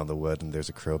scattling on the wood, and there's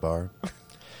a crowbar.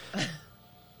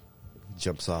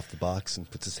 Jumps off the box and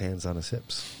puts his hands on his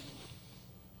hips.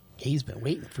 He's been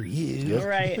waiting for you.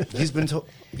 Right. He's been told.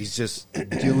 He's just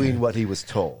doing what he was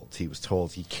told. He was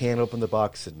told he can't open the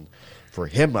box, and for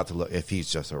him not to look if he's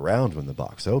just around when the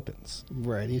box opens.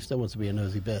 Right, he still wants to be a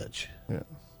nosy bitch. Yeah.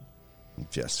 He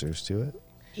gestures to it.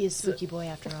 He is Spooky Boy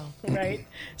after all. Right.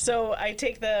 So I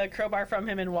take the crowbar from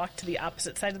him and walk to the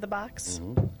opposite side of the box.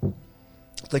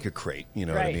 It's like a crate, you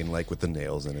know what I Right. mean, like with the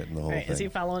nails in it and the whole Right. thing. Is he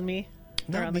following me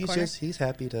No, around the he's corner? he's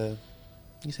happy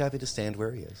to stand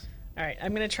where he is. All right.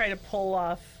 I'm going to try to pull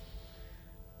off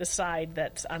the side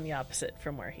that's on the opposite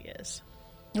from where he is.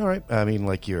 All right. I mean,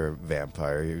 like you're a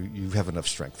vampire. You have enough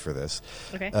strength for this.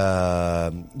 Okay.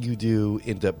 You do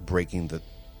end up breaking the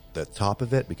top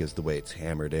of it because the way it's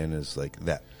hammered in is like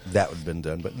that would have been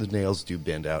done. But the nails do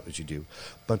bend out as you do.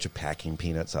 A bunch of packing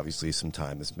peanuts. Obviously, some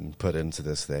time has been put into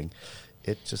this thing.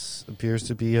 It just appears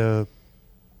to be a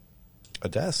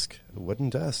desk, a wooden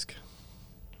desk.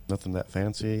 Nothing that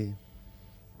fancy.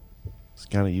 It's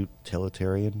kind of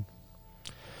utilitarian.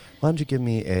 Why don't you give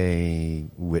me a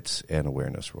wits and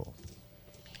awareness roll?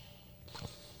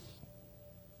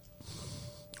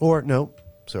 Or, no,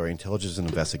 sorry, intelligence and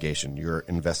investigation. You're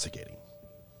investigating.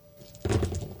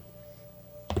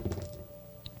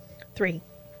 3.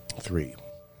 3.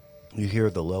 You hear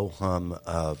the low hum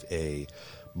of a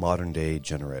modern-day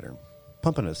generator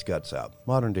pumping its guts out.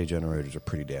 Modern-day generators are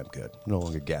pretty damn good. No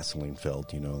longer gasoline-filled,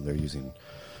 they're using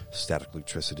static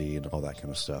electricity and all that kind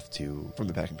of stuff to... From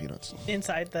the packing peanuts.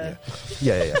 Inside the...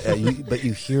 Yeah. But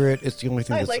you hear it. It's the only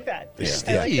thing I that's... like that. Yeah.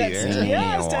 I like that. Yeah.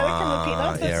 Yeah, static from the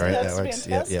peanuts. That's, Yeah, right. that's That works.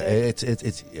 fantastic.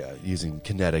 It's using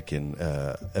kinetic and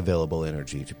available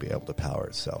energy to be able to power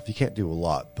itself. You can't do a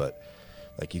lot, but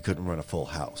like you couldn't run a full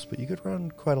house, but you could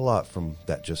run quite a lot from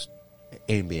that just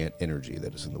ambient energy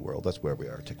that is in the world. That's where we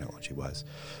are technology-wise.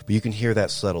 But you can hear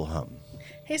that subtle hum.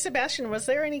 Hey, Sebastian, was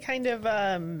there any kind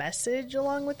of message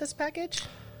along with this package?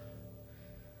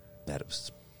 That it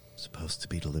was supposed to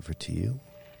be delivered to you,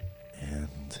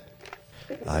 and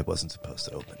I wasn't supposed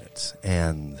to open it.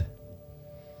 And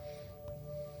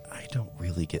I don't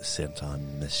really get sent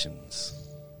on missions.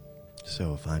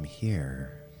 So if I'm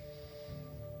here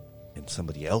and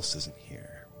somebody else isn't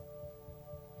here,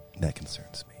 that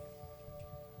concerns me.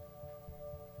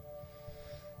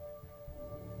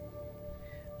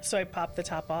 So I pop the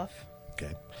top off.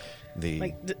 Okay.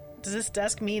 Does this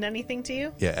desk mean anything to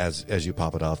you? Yeah, as you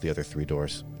pop it off, the other 3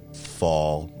 doors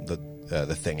fall.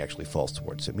 The thing actually falls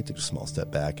towards it. We take a small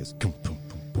step back as boom, boom,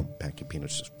 boom, boom, packing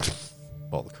peanuts just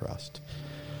fall across.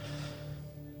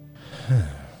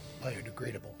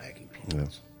 Biodegradable packing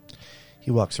peanuts. Yeah.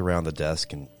 He walks around the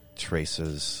desk and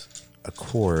traces a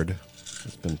cord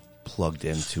that's been plugged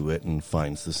into it and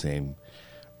finds the same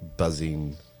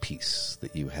buzzing piece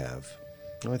that you have.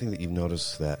 The only thing that you've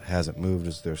noticed that hasn't moved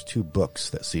is there's 2 books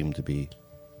that seem to be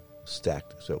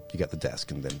stacked. So you got the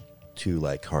desk and then 2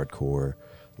 like hardcore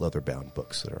leather-bound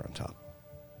books that are on top.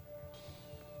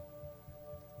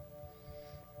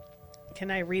 Can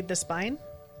I read the spine?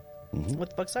 What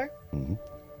the books are?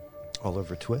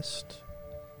 Oliver Twist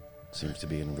seems to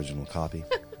be an original copy.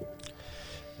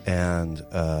 And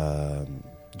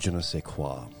Je ne sais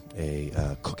quoi,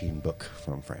 a cooking book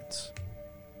from France.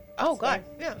 Oh, God.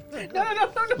 Yeah.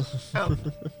 No.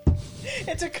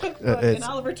 It's a cookbook, it's- an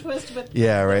Oliver Twist with...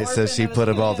 Yeah, right. the So orphan she and put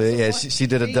them all. his Yeah, she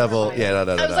did a double. Yeah,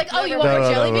 no. I was like, oh, you want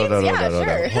more jelly beans? Yeah,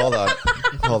 sure.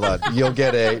 Hold on. You'll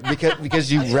get a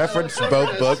because you referenced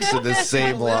both books in the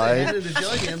same line.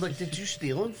 I'm like, did you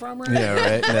steal them from her? Yeah,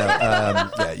 right.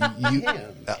 No, you.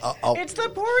 I'll, It's the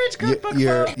porridge cookbook.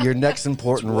 your next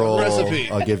important role. Recipe.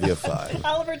 I'll give you a 5.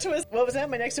 Oliver Twist. What was that?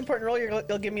 My next important role?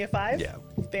 You'll give me a 5? Yeah.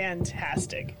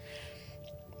 Fantastic.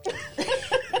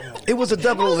 It was a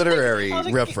double literary I was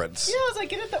like, reference. Yeah, I was like,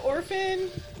 get it the orphan.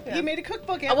 He made a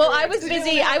cookbook. Well, I afterwards was to do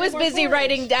busy. it I was more busy porridge.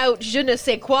 writing out je ne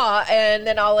sais quoi, and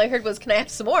then all I heard was, "Can I have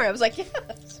some more?" I was like,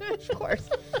 "Yes, of course."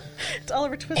 It's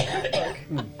Oliver Twist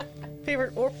cookbook.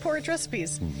 Favorite porridge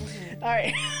recipes. All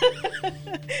right.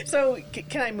 So,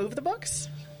 can I move the books?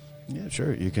 Yeah,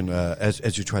 sure. You can,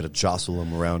 as you try to jostle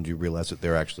them around, you realize that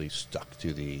they're actually stuck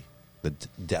to the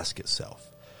desk itself.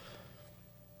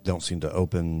 Don't seem to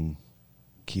open.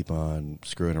 Keep on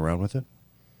screwing around with it.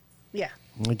 Yeah.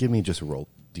 Well, give me just a roll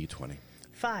d20.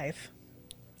 5.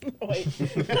 Wait.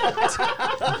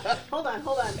 hold on.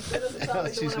 That doesn't sound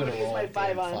like the She's one I'm gonna going to use roll my a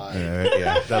 5 on. All right,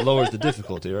 yeah. That lowers the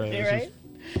difficulty, right? You right?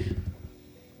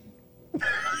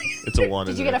 It's a 1.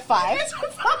 Did you isn't get a it? 5?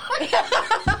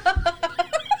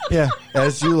 Yeah,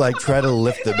 as you like try to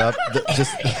lift them up,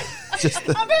 just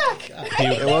I'm back.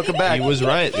 welcome back. He was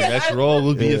right. The next roll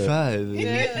will be Yeah. a 5.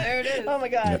 There it is. Oh my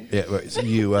god. Yeah, right, so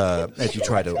you as you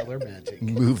try to Color magic.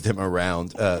 move them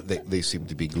around, they seem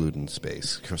to be glued in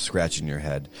space, scratching your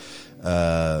head.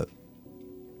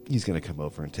 He's going to come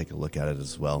over and take a look at it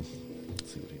as well.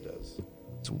 Let's see what he does.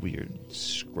 It's weird,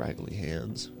 scraggly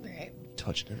hands, Right.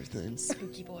 touching everything.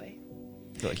 Spooky boy.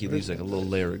 I feel like he leaves like a little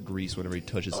layer of grease whenever he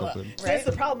touches something. That's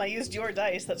the problem. I used your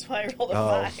dice. That's why I rolled a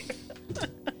Oh. 5.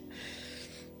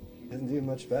 Doesn't do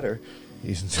much better.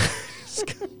 He's I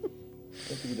don't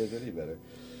think he does any better.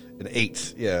 An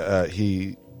 8. Yeah,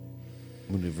 he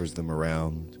maneuvers them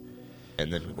around.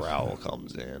 And then Growl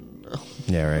comes in.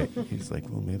 Yeah, right. He's like,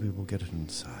 well, maybe we'll get it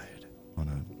inside. Want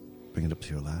to bring it up to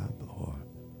your lab, or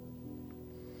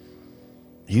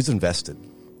he's invested.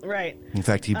 Right. In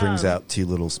fact, he brings out 2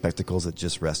 little spectacles that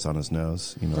just rest on his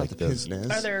nose. You know, Not like the those. pince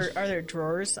nez. Are there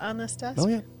drawers on this desk? Oh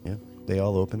yeah, yeah. They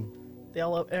all open. They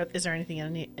all. Is there anything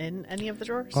in any of the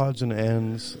drawers? Odds and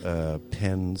ends,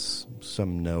 pens,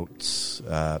 some notes,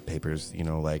 papers. You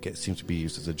know, like it seems to be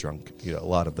used as a junk. You know, a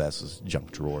lot of this is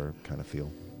junk drawer kind of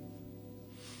feel.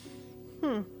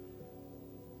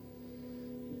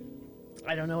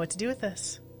 I don't know what to do with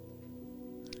this.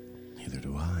 Neither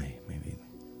do I. Maybe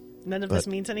None of this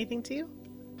But- means anything to you?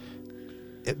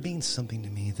 it means something to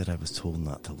me that I was told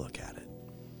not to look at it.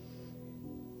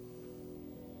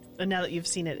 And now that you've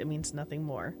seen it, it means nothing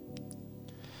more.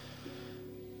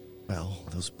 Well,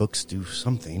 those books do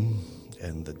something,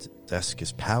 and the desk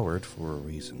is powered for a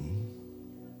reason.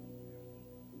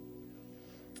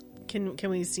 Can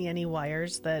we see any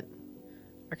wires that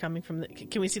are coming from the?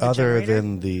 Can we see the Other generator?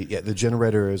 than the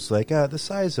generator is like the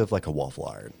size of like a waffle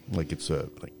iron, like it's a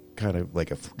like kind of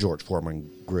like a George Foreman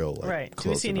grill. Like, Right. Do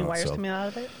we see closing any on wires itself. coming out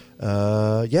of it?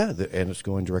 Yeah, and it's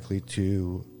going directly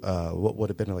to what would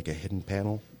have been like a hidden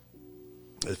panel.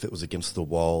 If it was against the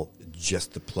wall,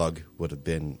 just the plug would have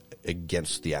been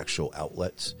against the actual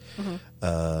outlets.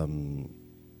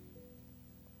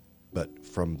 But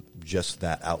from just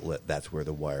that outlet, that's where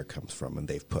the wire comes from, and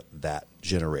they've put that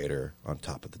generator on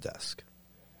top of the desk.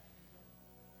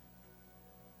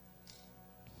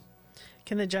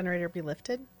 Can the generator be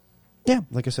lifted? Yeah,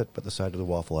 like I said, but the side of the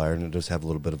waffle iron, it does have a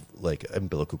little bit of like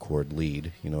umbilical cord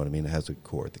lead. You know what I mean? It has a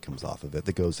cord that comes off of it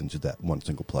that goes into that one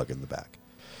single plug in the back.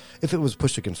 If it was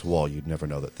pushed against the wall, you'd never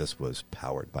know that this was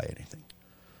powered by anything.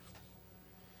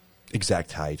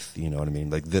 Exact height, you know what I mean?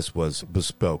 Like this was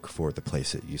bespoke for the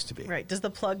place it used to be. Right. Does the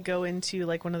plug go into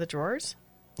like one of the drawers?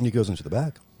 It goes into the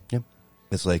back. Yeah,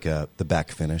 it's like the back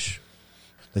finish.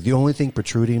 Like the only thing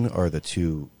protruding are the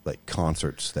 2 like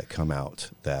concerts that come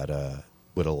out that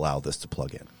would allow this to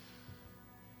plug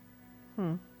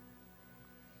in.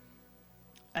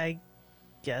 I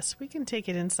guess we can take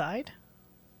it inside.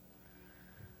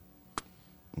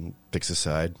 Picks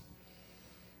aside.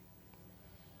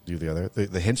 Do the other.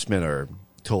 The henchmen are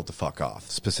told to fuck off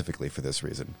specifically for this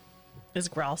reason. Is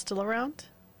Growl still around?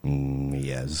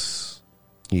 Yes,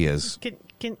 he is.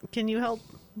 Can you help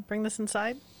bring this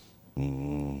inside?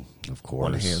 Of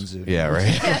course. One hand's it. Yeah,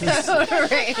 right.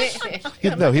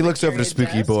 No, he looks over to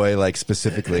Spooky desk. Boy like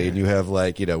specifically, and you have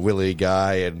like Willie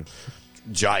Guy and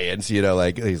Giants.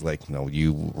 Like he's like, no,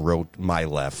 you wrote my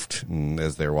left, and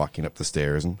as they're walking up the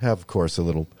stairs, and have of course a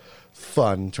little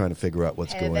fun trying to figure out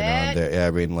what's going on Pivot. there. Yeah,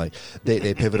 I mean, like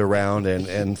they pivot around,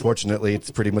 and fortunately, it's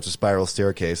pretty much a spiral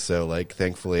staircase. So, like,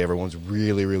 thankfully, everyone's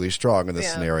really, really strong in this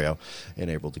Yeah. scenario and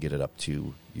able to get it up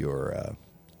to your,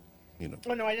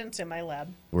 Oh no, I didn't say my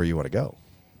lab. where you want to go.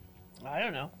 I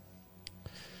don't know.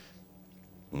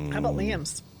 How about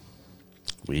Liam's?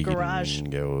 We Garage.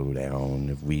 can go down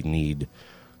if we need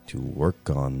to work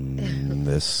on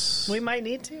this. We might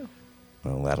need to.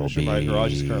 Well, that'll Sure, be my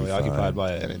garage is currently fun. occupied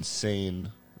by an insane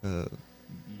New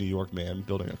York man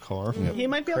building a car. He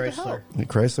might be able to help. Chrysler.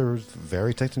 Chrysler is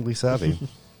very technically savvy.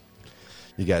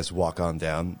 You guys walk on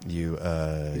down. You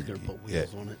He's gonna put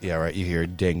wheels on it. Yeah, right. You hear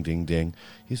ding, ding, ding.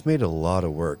 He's made a lot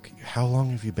of work. How long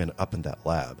have you been up in that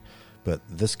lab? But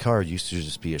this car used to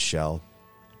just be a shell.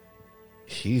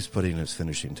 He's putting his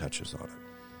finishing touches on it.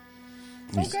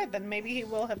 Oh, good. Then maybe he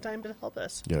will have time to help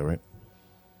us. Yeah, right.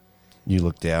 You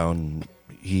look down.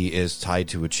 He is tied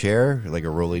to a chair, like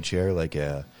a rolly chair, like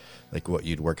what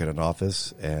you'd work in an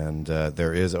office, and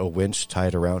there is a winch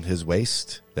tied around his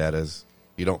waist. That is,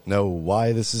 you don't know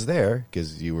why this is there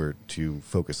because you were too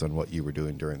focused on what you were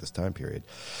doing during this time period.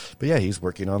 But yeah, he's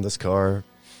working on this car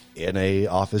in a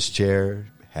office chair,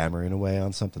 hammering away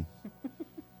on something.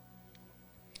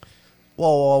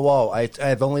 Whoa!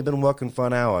 I've only been working for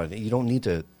an hour. You don't need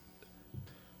to.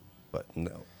 But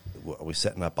no, are we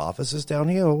setting up offices down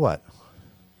here or what?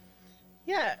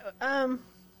 Yeah.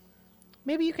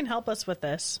 Maybe you can help us with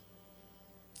this.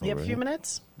 You have a few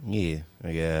minutes?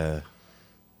 Yeah.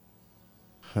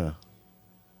 Huh.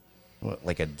 What,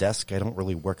 like a desk? I don't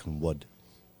really work on wood.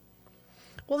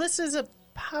 Well, this is a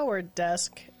powered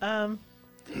desk.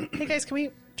 Hey, guys, can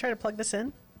we try to plug this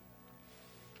in?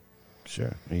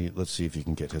 Sure. Let's see if you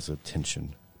can get his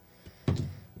attention.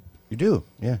 You do,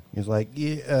 yeah. He's like,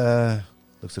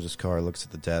 looks at his car, looks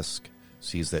at the desk,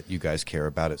 sees that you guys care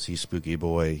about it, sees Spooky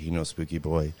Boy, he knows Spooky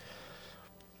Boy.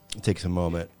 Takes a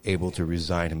moment, able to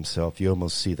resign himself. You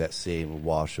almost see that same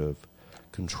wash of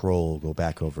control go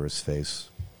back over his face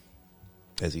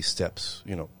as he steps,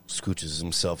 scooches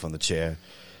himself on the chair.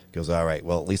 Goes, all right,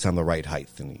 well, at least I'm the right height.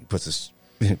 And he puts his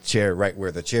chair right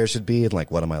where the chair should be, and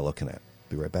like, what am I looking at?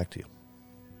 Be right back to you.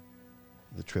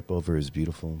 The trip over is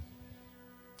beautiful.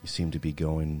 You seem to be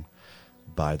going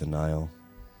by the Nile.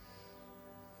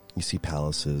 You see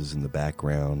palaces in the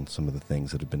background, some of the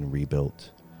things that have been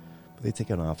rebuilt. But they take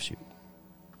an offshoot.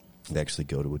 They actually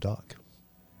go to a dock.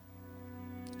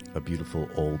 A beautiful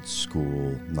old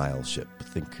school Nile ship.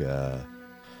 Think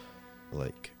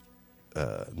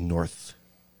North,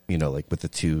 like with the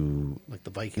two, Like the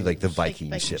Vikings. like the Viking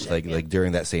Viking ship, ship, like yeah. like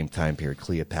during that same time period,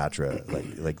 Cleopatra,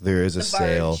 like there is a The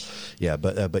sail, barge. yeah,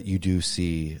 but you do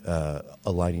see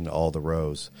aligning all the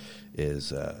rows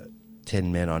is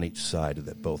 10 men on each side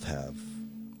that both have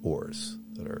oars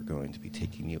that are going to be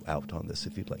taking you out on this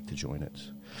if you'd like to join it.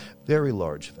 Very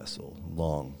large vessel,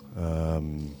 long,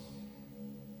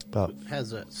 about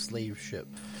Has a slave ship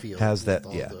feel. has that,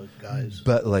 with all yeah. the guys.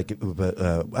 But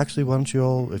actually, why don't you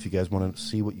all, if you guys want to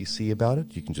see what you see about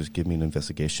it, you can just give me an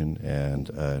investigation and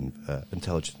an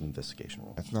intelligence investigation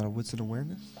roll. That's not a wits and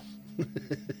awareness?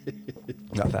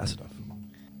 Not fast enough.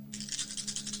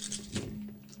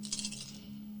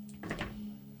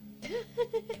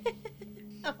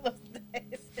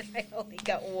 I only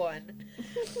got one.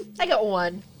 I got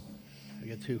one. I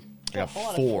got 2. I got A lot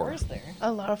of 4. fours there.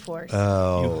 A lot of force.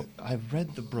 Oh, I've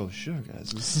read the brochure,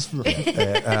 guys. This is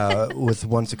not... with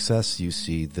one success, you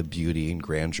see the beauty and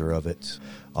grandeur of it.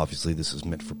 Obviously, this is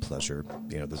meant for pleasure.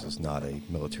 This is not a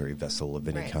military vessel of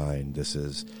any Right. kind. This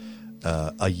is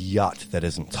a yacht that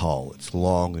isn't tall. It's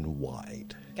long and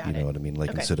wide. Got you know it. what I mean? Like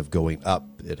Okay. instead of going up,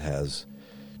 it's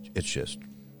just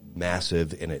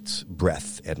massive in its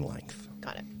breadth and length.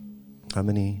 Got it. How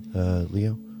many,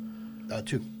 Leo?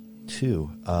 2.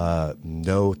 2.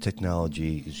 No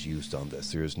technology is used on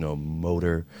this. There is no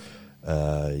motor.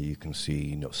 You can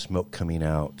see no smoke coming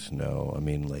out. No,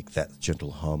 like that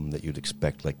gentle hum that you'd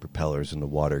expect, like propellers in the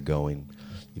water going.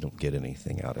 You don't get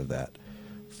anything out of that.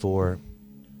 4,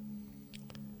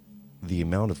 the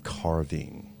amount of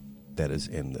carving that is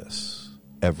in this.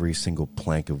 Every single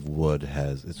plank of wood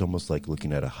it's almost like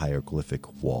looking at a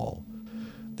hieroglyphic wall.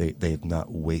 They've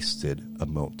not wasted a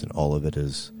mote, and all of it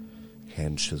is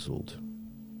hand chiseled.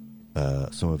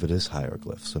 Some of it is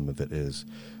hieroglyph. Some of it is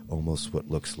almost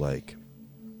what looks like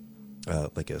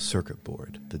a circuit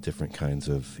board. The different kinds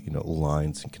of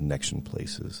lines and connection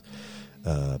places,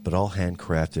 but all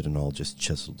handcrafted and all just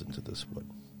chiseled into this wood.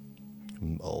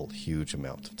 A huge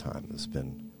amount of time has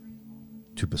been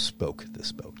to bespoke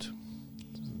this boat.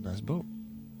 This is a nice boat.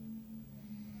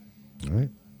 All right,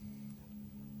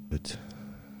 but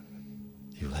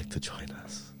you like to join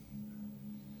us?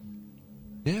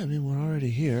 Yeah, we're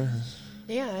already here.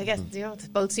 Yeah, I guess the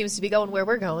boat seems to be going where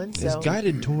we're going. Is So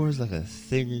guided tours like a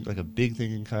thing, like a big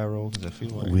thing in Cairo? Because I feel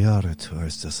like... We are a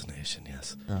tourist destination,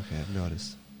 yes. Okay, I've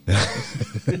noticed.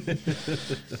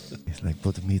 It's like,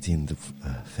 but meeting the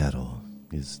pharaoh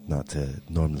is not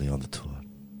normally on the tour.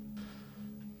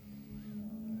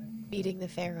 meeting the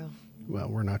pharaoh. Well,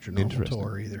 we're not your normal Interesting.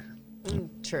 tour either.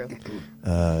 True.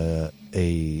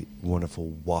 A wonderful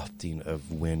wafting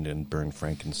of wind and burned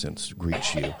frankincense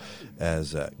greets you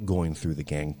as going through the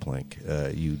gangplank.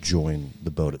 You join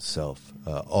the boat itself.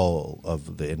 All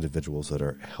of the individuals that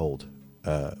are held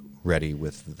ready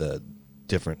with the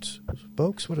different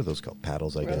spokes. What are those called?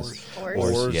 Paddles, I guess.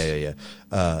 Oars. Yeah.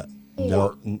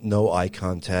 No eye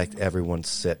contact. Everyone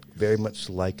sit very much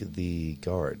like the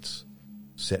guards.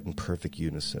 Sit in perfect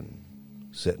unison.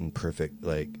 Sit in perfect,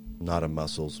 like, not a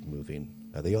muscles moving.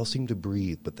 They all seem to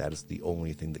breathe, but that is the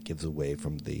only thing that gives away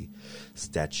from the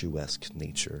statuesque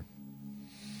nature.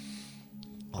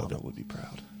 Anna would be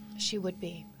proud. She would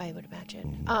be, I would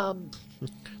imagine.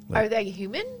 Mm-hmm. Are they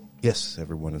human? Yes,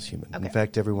 everyone is human. Okay. In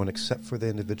fact, everyone except for the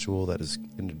individual that has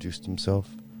introduced himself.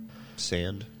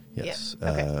 Sand. Yes. Yeah,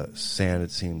 okay. Sand,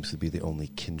 it seems to be the only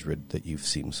kindred that you've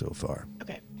seen so far.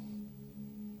 Okay.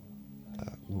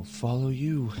 We'll follow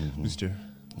you, Mr.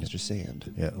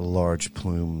 Sand. Yeah, large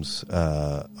plumes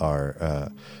are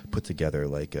put together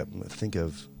like think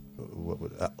of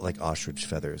like ostrich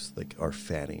feathers, like are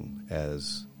fanning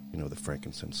as the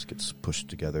frankincense gets pushed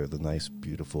together. The nice,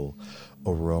 beautiful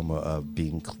aroma of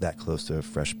being that close to a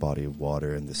fresh body of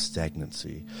water, and the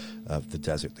stagnancy of the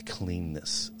desert, the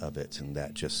cleanness of it, and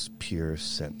that just pure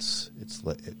sense.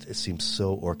 It seems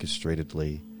so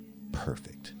orchestratedly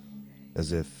perfect,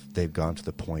 as if they've gone to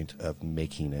the point of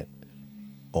making it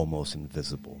almost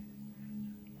invisible.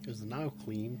 Is the Nile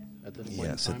clean at this point?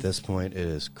 Yes, in at time? this point it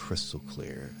is crystal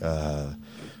clear.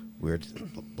 We're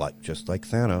just like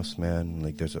Thanos, man.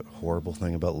 Like, there's a horrible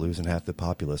thing about losing half the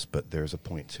populace, but there's a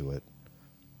point to it.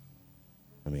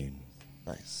 I mean,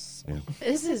 Nice. yeah.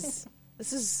 This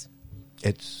is.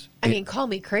 It's. I mean, call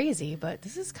me crazy, but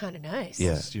this is kind of nice.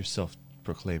 Yeah. It's yourself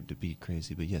proclaimed to be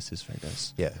crazy, but yes, it's very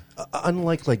nice. Yeah.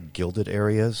 Unlike like gilded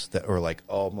areas that are like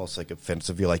almost like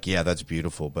offensive, you're like, yeah, that's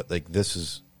beautiful, but like this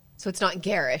is. So it's not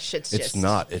garish. It's It's just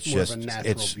not. It's more of just. a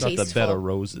natural It's beauty. Not the bed Tasteful. of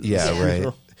roses. yeah, Yeah.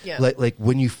 right. Yeah. Like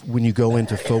when you go in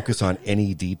to focus on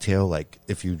any detail, like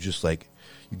if you just like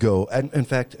you go, and in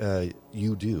fact,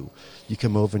 you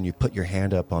come over and you put your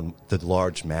hand up on the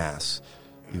large mass,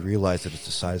 you realize that it's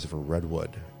the size of a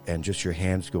redwood, and just your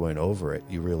hands going over it,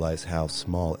 you realize how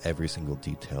small every single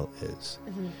detail is.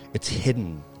 Mm-hmm. It's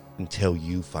hidden until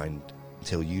you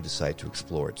decide to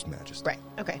explore its majesty. right.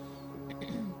 Okay.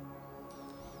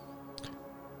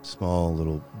 Small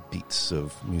little beats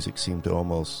of music seem to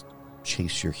almost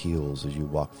chase your heels as you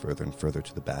walk further and further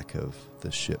to the back of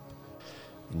the ship.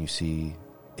 And you see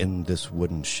in this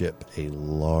wooden ship a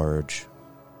large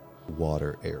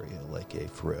water area, like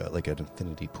an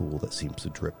infinity pool that seems to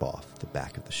drip off the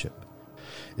back of the ship.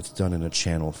 It's done in a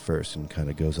channel first and kind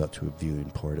of goes out to a viewing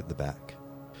port at the back.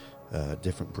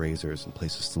 Different braziers and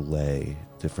places to lay,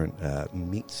 different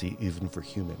meats even for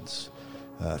humans.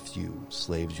 A few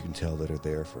slaves you can tell that are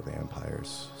there for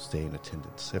vampires stay in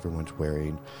attendance. Everyone's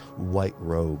wearing white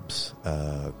robes,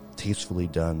 tastefully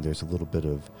done. There's a little bit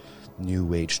of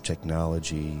new age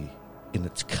technology in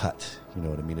its cut. You know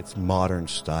what I mean? It's modern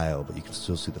style, but you can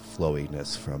still see the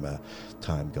flowiness from a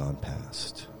time gone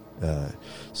past.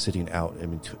 Sitting out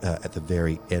at the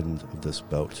very end of this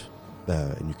boat,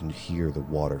 and you can hear the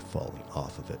water falling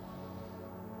off of it.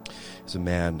 There's a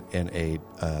man in a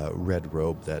red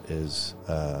robe that is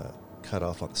cut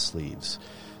off on the sleeves.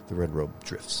 The red robe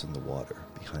drifts in the water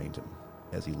behind him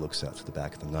as he looks out to the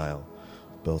back of the Nile,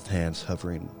 both hands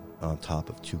hovering on top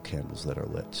of two candles that are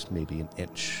lit, maybe an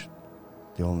inch.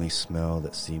 The only smell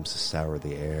that seems to sour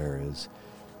the air is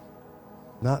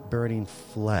not burning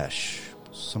flesh,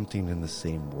 something in the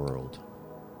same world.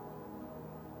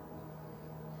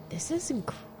 This is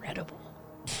incredible.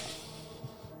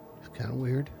 It's kind of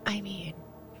weird, I mean,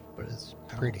 but it's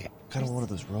pretty. Kind of one of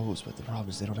those robes, but the problem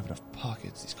is they don't have enough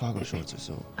pockets. These cargo shorts are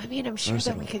so. I'm sure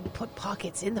that we Versatile. could put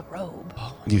pockets in the robe.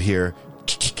 You hear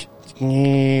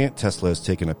Tesla is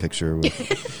taking a picture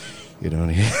with,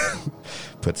 and he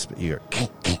puts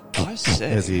I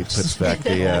say. as he puts back the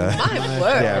My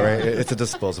word. yeah, right. It's a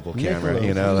disposable camera,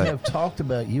 Nicholas, we like, have talked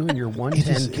about you and your it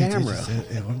 110 is camera.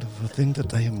 a wonderful thing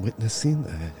that I am witnessing.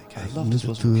 I love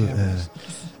disposable cameras.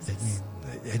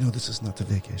 I know this is not a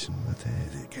vacation, but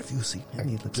have you seen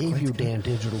any? It looks Gave quite you good. damn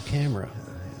digital camera.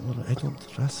 Well, I don't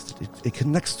trust it. It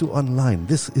connects to online.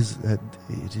 This is it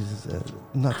is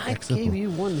not I acceptable. gave you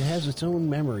one that has its own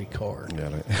memory card. Yeah,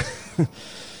 right.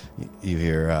 You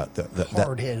hear that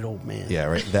Hard-headed old man. yeah,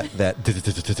 right. That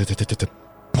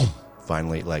boom.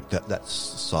 Finally, like that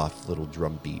soft little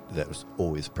drum beat that was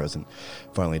always present,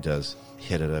 finally does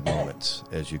hit at a moment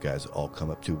as you guys all come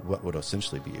up to what would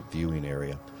essentially be a viewing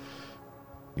area.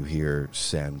 You hear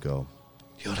Sam go,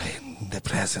 "You're in the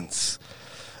presence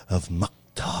of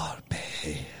Maktar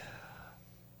Bey."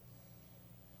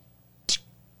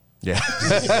 Yeah.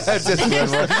 Just one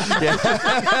more. Yeah.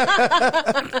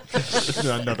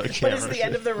 Another But camera. it's the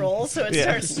end of the roll, so it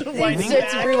Yeah. starts winding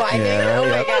It's back. rewinding. Yeah, Oh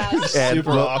yeah. my gosh.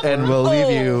 Super awkward. And we'll leave Oh,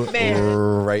 you man.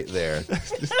 right there.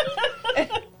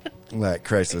 Like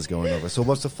Chrysler's going over. So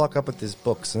what's the fuck up with this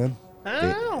book, son? I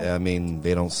don't know. I mean,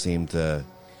 they don't seem to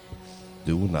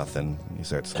do nothing. He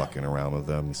starts fucking around with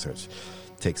them. He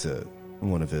takes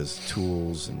one of his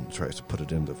tools and tries to put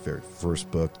it in the very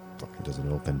first book. Fucking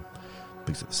doesn't open.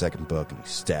 Picks up the second book and he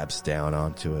stabs down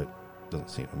onto it.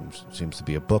 Seems to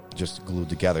be a book just glued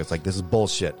together. It's like, this is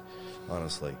bullshit,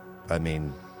 honestly. I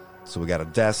mean, so we got a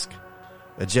desk,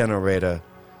 a generator,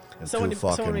 and So two when,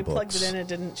 fucking so when we books. plugged it in, it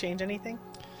didn't change anything?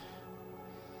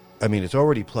 I mean, it's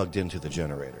already plugged into the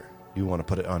generator. You want to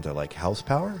put it onto like house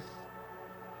power?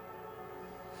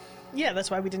 Yeah,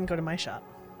 that's why we didn't go to my shop.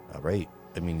 All right.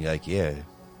 I mean, like, yeah.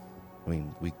 I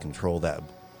mean, we control that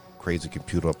crazy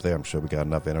computer up there. I'm sure we got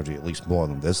enough energy, at least more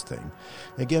than this thing.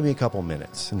 And give me a couple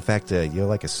minutes. In fact, you're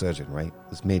like a surgeon, right?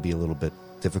 This may be a little bit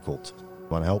difficult.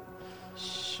 Want to help?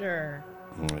 Sure.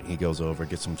 He goes over,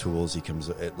 gets some tools. He comes,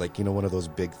 like, you know, one of those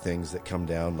big things that come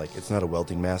down. Like, it's not a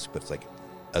welding mask, but it's like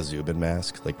a Zubin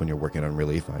mask, like when you're working on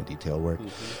really fine detail work.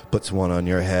 Puts one on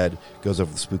your head, goes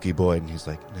over the spooky boy, and he's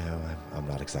like, no, I'm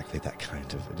not exactly that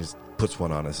kind of. And just puts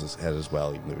one on his head as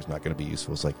well, even though he's not going to be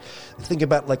useful. It's like, think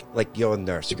about like you're a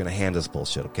nurse. You're going to hand this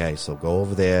bullshit, okay? So go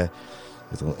over there,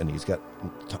 and he's got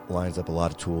lines up a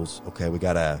lot of tools. Okay, we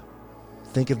got to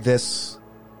think of this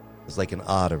as like an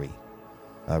artery,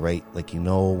 all right? Like, you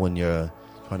know, when you're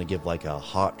trying to give like a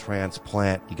heart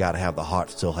transplant, you got to have the heart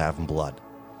still having blood.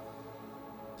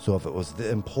 So if it was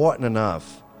important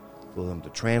enough for them to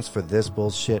transfer this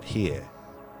bullshit here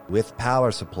with power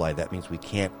supply, that means we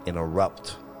can't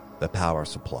interrupt the power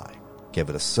supply. Give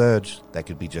it a surge, that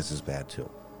could be just as bad too.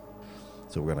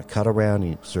 So we're going to cut around.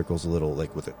 He circles a little,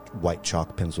 like with a white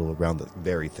chalk pencil around the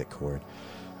very thick cord.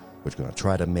 We're going to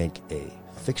try to make a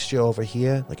fixture over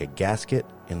here, like a gasket,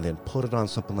 and then put it on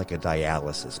something like a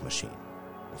dialysis machine.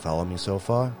 You follow me so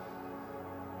far?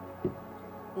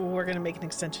 We're going to make an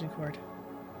extension cord.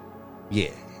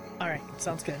 Yeah. All right,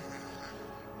 sounds good.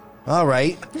 All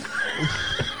right.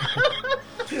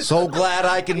 So glad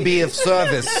I can be of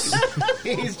service.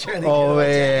 He's trying to Oh, get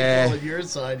yeah. all on your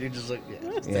side. You're just like,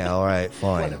 yeah. Yeah, all right,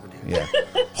 fine. Whatever, dude. Yeah.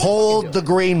 Hold the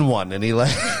green one. And he and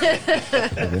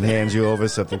then hands you over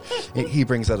something. He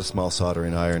brings out a small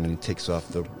soldering iron and he takes off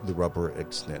the rubber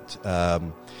extent.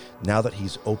 Now that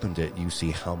he's opened it, you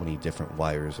see how many different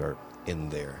wires are in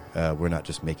there. We're not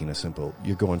just making a simple,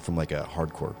 you're going from like a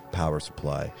hardcore power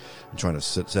supply and trying to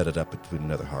set it up between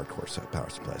another hardcore power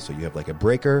supply. So you have like a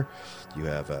breaker, you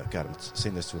have God, I'm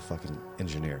saying this to a fucking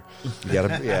engineer. You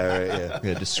got a, yeah, right, yeah.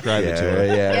 Yeah, describe it Yeah, to her. right,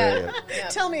 yeah, Yeah. right, yeah.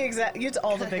 Tell me exactly. Use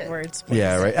all the big words. Please.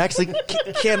 Yeah, right. Actually,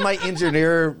 can my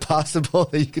engineer possible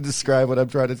that you can describe what I'm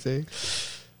trying to say?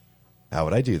 How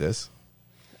would I do this?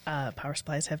 Power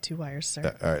supplies have 2 wires,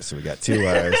 sir. All right, so we got 2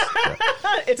 wires.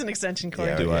 It's an extension cord.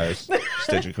 Yeah, Do wires.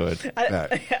 Extension cord. All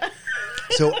right.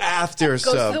 So after to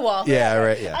the wall. yeah,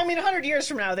 right, yeah. I mean, 100 years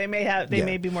from now, they may have. They Yeah.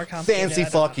 may be more complicated. Fancy I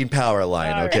don't know. fucking power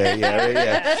line, All okay? Yeah, right,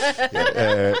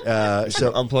 yeah.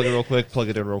 So unplug it real quick, plug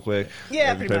it in real quick.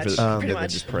 Yeah, and pretty prepare for much. the- Pretty and then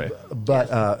much. just pray.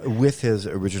 But with his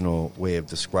original way of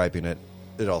describing it,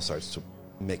 it all starts to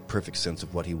make perfect sense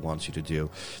of what he wants you to do.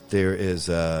 There is,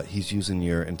 he's using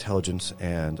your intelligence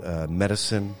and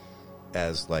medicine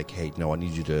as like, hey, no, I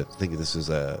need you to think of this as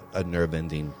a nerve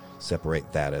ending.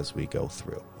 Separate that as we go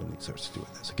through. And he starts to do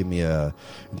that. So give me a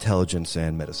intelligence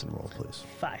and medicine roll, please.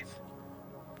 5.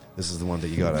 This is the one that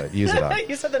you gotta use it on.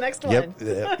 You said the next one.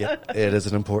 Yep, yep. It is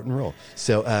an important role.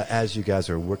 So as you guys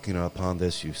are working upon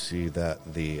this, you see that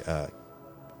the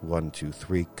 1, 2,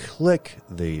 3 click,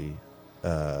 the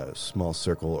small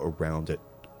circle around it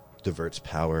diverts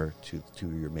power to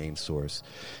your main source,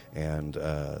 and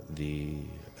the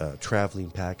traveling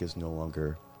pack is no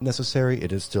longer necessary.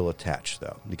 It is still attached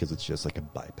though, because it's just like a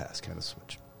bypass kind of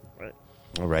switch. Right.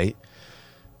 All right.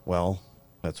 Well,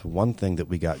 that's one thing that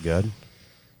we got good.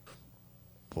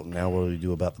 Well, now what do we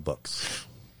do about the books?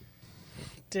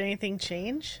 Did anything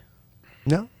change?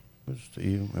 No.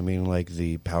 I mean, like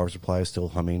the power supply is still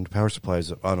humming. The power supply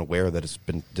is unaware that it's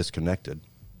been disconnected.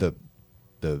 The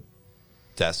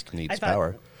desk needs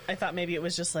power. I thought maybe it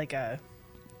was just like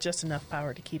just enough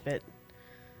power to keep it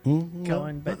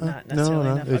going, but not necessarily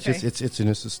no. enough. It's Okay. just it's in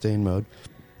a sustained mode,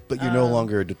 but you're no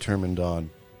longer determined on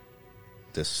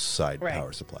this side Right.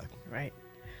 power supply. Right.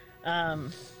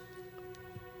 And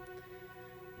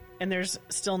there's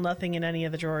still nothing in any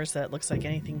of the drawers that looks like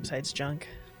anything besides junk.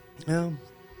 No,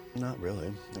 not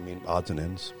really. I mean, odds and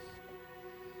ends.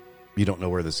 You don't know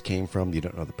where this came from. You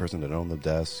don't know the person that owned the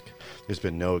desk. There's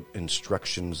been no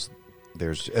instructions.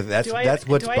 That's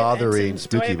what's bothering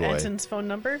Spooky Do I Boy. have Ensign's phone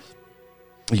number?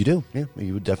 You do, yeah.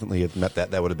 You would definitely have met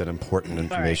that. That would have been important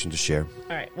information to share.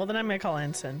 All right. Well, then I'm going to call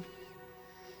Ensign.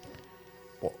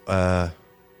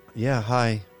 Yeah.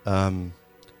 Hi,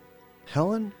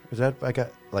 Helen. Is that I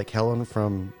got like Helen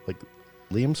from like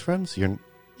Liam's friends? What's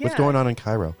Yeah. going on in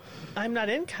Cairo? I'm not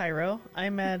in Cairo.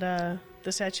 I'm at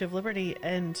the Statue of Liberty,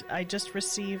 and I just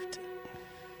received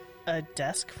a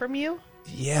desk from you.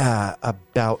 Yeah,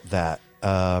 about that.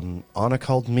 Anna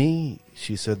called me.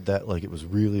 She said that like it was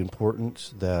really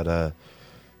important that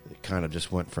it kind of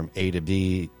just went from A to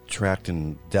B, tracked,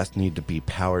 and desk needed to be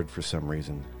powered for some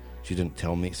reason. She didn't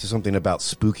tell me. It's something about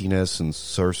spookiness and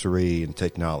sorcery and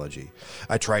technology.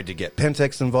 I tried to get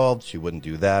Pentex involved. She wouldn't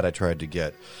do that. I tried to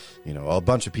get, a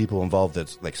bunch of people involved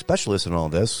that's like specialists in all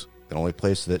this. The only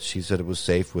place that she said it was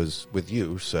safe was with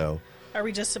you, so... Are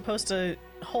we just supposed to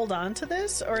hold on to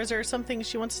this, or is there something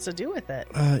she wants us to do with it?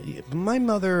 My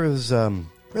mother is a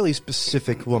really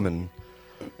specific woman.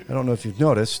 I don't know if you've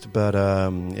noticed, but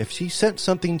if she sent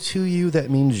something to you, that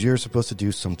means you're supposed to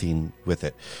do something with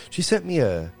it. She sent me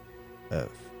a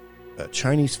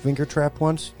Chinese finger trap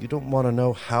once. You don't want to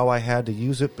know how I had to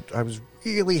use it, but I was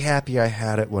really happy I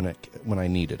had it when I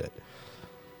needed it.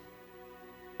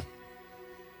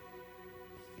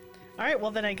 All right,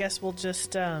 well, then I guess we'll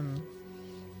just...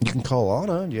 You can call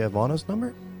Anna. Do you have Anna's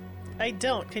number? I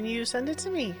don't. Can you send it to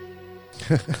me?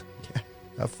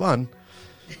 Have fun.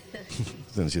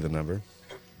 Sends you the number.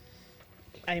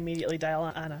 I immediately dial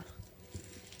on Anna.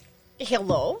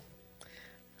 Hello?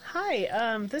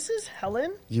 Hi, this is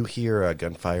Helen. You hear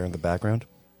gunfire in the background?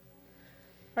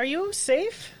 Are you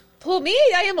safe? Who, me?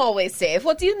 I am always safe.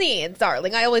 What do you need,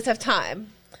 darling? I always have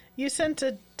time. You sent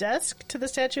a desk to the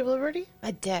Statue of Liberty?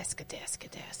 A desk.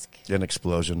 An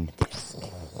explosion.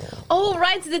 Oh,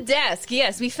 right, the desk.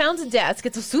 Yes, we found the desk.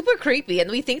 It's super creepy,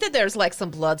 and we think that there's like some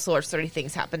blood sorcery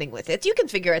things happening with it. You can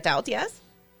figure it out, yes?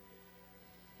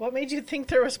 What made you think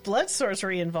there was blood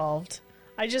sorcery involved?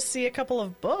 I just see a couple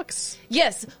of books.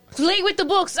 Yes, play with the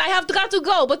books. I have got to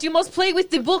go, but you must play with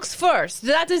the books first.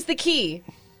 That is the key.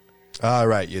 All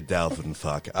right, you Delphin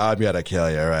fuck. I'm gonna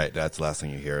kill you. All right, that's the last thing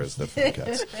you hear is the phone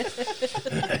cuts.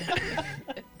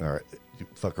 All right, you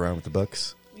fuck around with the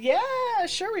books? Yeah,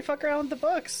 sure, we fuck around with the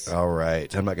books. All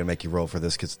right, I'm not gonna make you roll for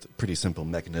this because it's a pretty simple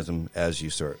mechanism. As you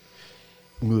start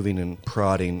moving and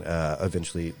prodding,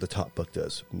 eventually the top book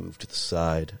does move to the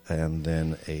side, and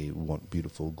then one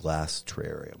beautiful glass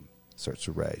terrarium starts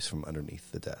to rise from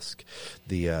underneath the desk.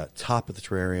 The top of the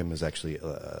terrarium is actually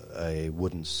a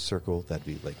wooden circle. That'd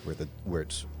be like where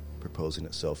it's proposing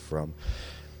itself from.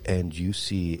 And you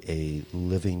see a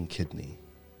living kidney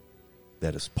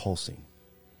that is pulsing,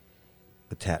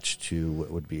 attached to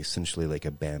what would be essentially like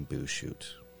a bamboo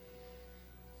shoot.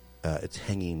 It's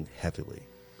hanging heavily,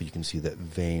 but you can see that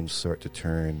veins start to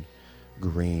turn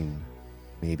green.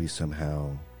 Maybe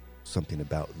somehow something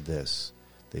about this.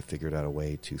 They figured out a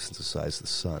way to synthesize the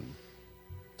sun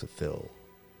to fill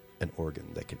an organ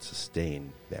that could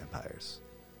sustain vampires.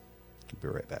 I'll be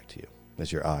right back to you.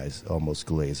 As your eyes almost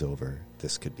glaze over,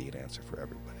 this could be an answer for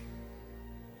everybody.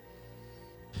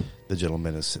 The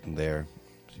gentleman is sitting there.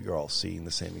 You're all seeing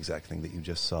the same exact thing that you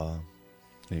just saw.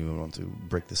 Anyone want to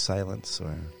break the silence?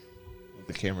 Or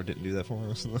The camera didn't do that for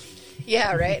us.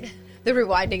 Yeah, right? The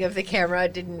rewinding of the camera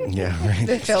didn't... Yeah, right.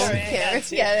 The film Sorry, camera.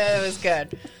 yes, Yeah, that was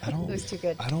good. It was too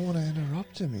good. I don't want to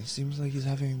interrupt him. He seems like he's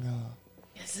having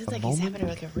It seems like he's having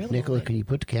like a real Nicola, moment. can you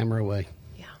put the camera away?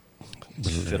 Yeah.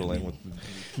 fiddling with.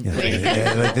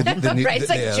 Yeah, like the Right, it's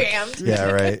like yeah. jammed.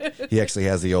 Yeah, right. He actually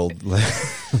has the old.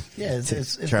 Yeah,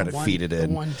 it's Trying the to feed it the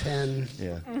in. 110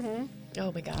 Yeah.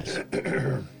 Oh my gosh. So,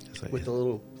 with yeah. the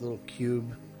little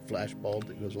cube flash bulb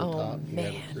that goes on Oh, top. You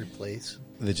gotta man. replace.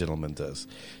 The gentleman does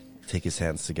take his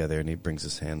hands together and he brings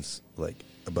his hands like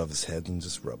above his head and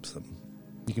just rubs them.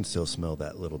 You can still smell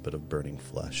that little bit of burning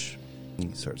flesh. And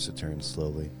he starts to turn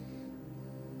slowly.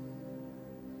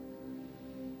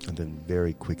 And then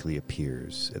very quickly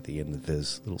appears at the end of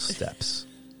his little steps.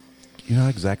 You're not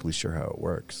exactly sure how it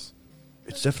works.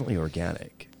 It's definitely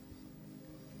organic.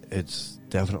 It's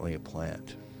definitely a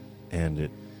plant. And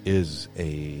it is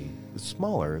it's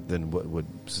smaller than what would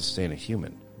sustain a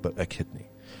human, but a kidney.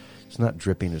 It's not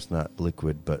dripping, it's not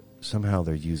liquid, but somehow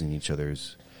they're using each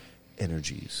other's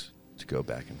energies to go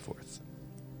back and forth.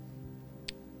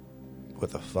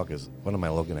 What am I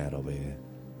looking at over here?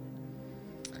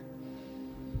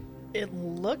 It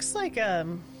looks like a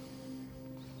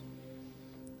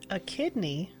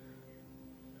kidney.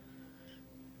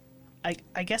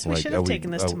 I guess we should have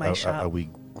taken this to my shop. Are we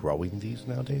growing these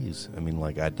nowadays? I mean,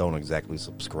 like, I don't exactly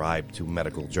subscribe to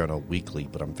Medical Journal Weekly,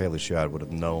 but I'm fairly sure I would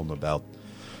have known about,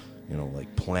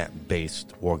 like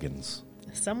plant-based organs.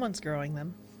 Someone's growing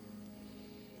them.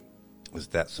 Is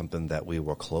that something that we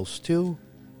were close to?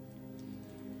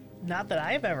 Not that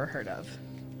I've ever heard of.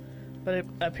 But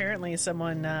apparently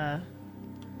someone has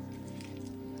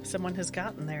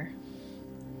gotten there.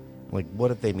 Like,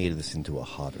 what if they made this into a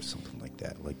hut or something like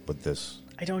that? Like, but this...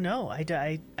 I don't know. I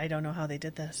don't know how they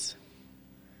did this.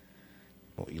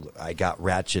 Well, I got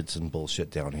ratchets and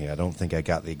bullshit down here. I don't think I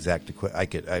got the exact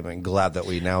equipment. I'm glad that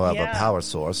we now have a power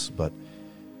source, but...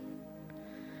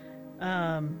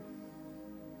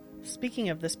 Speaking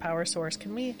of this power source,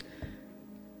 can we...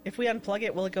 If we unplug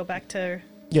it, will it go back to...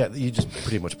 Yeah, you just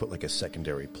pretty much put like a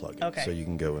secondary plug in. Okay. So you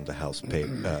can go into house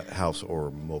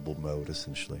or mobile mode,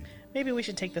 essentially. Maybe we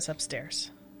should take this upstairs.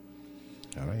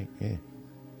 All right, yeah.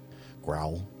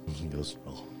 Growl. He goes,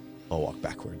 I'll walk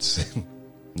backwards.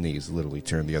 Knees literally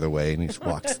turn the other way, and he just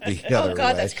walks the other way. Oh,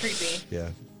 God, that's creepy.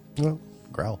 Yeah. Well,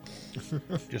 growl.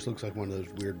 Just looks like one of those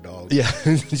weird dogs. Yeah,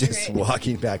 just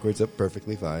walking backwards up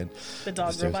perfectly fine. The dog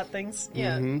Upstairs. robot things?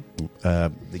 Yeah.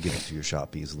 They get into your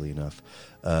shop easily enough.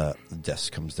 The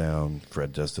desk comes down.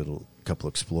 Fred does a couple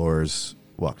explores,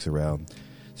 walks around,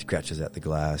 scratches at the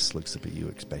glass, looks up at you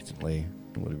expectantly.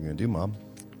 What are we going to do, Mom?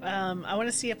 I want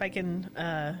to see if I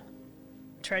can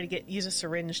try to use a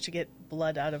syringe to get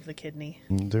blood out of the kidney.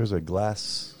 There's a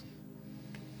glass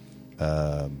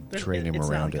training it's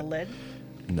around not like it. a lid?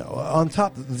 No, on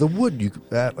top the wood.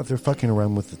 If they're fucking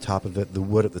around with the top of it, the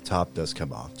wood at the top does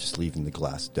come off, just leaving the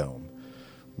glass dome.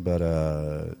 But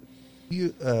why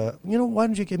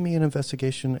don't you give me an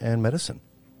investigation and medicine?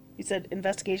 You said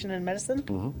investigation and medicine?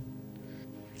 Mm-hmm.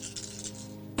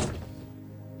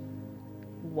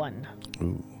 1.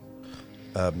 Ooh,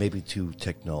 maybe too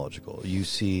technological. You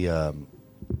see,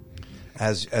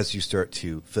 as you start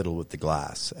to fiddle with the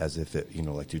glass, as if it,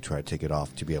 like to try to take it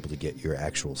off to be able to get your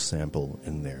actual sample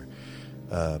in there.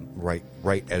 Right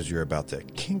as you're about to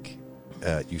kink,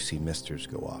 you see misters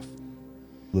go off,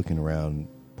 looking around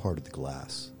part of the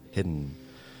glass, hidden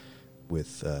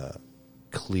with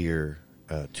clear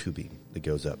tubing that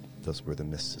goes up. That's where the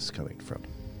mist is coming from.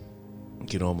 You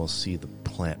can almost see the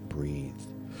plant breathe.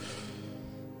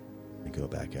 You go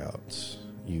back out.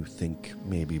 You think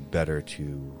maybe better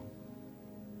to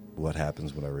what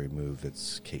happens when I remove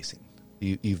its casing.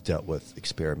 You've dealt with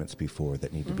experiments before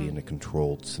that need to be in a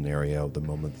controlled scenario. The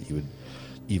moment that you would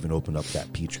even open up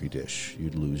that petri dish,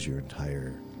 you'd lose your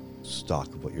entire stock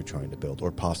of what you're trying to build,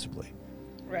 or possibly.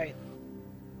 Right.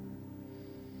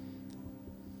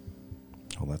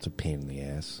 Oh, that's a pain in the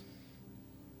ass.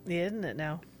 Yeah, isn't it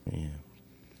now? Yeah.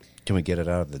 Can we get it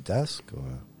out of the desk,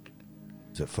 or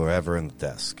is it forever in the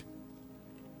desk?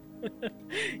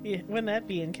 Yeah, wouldn't that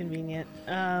be inconvenient?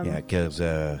 Yeah, because,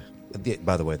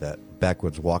 by the way, that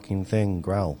backwards walking thing,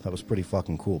 Growl, that was pretty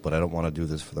fucking cool, but I don't want to do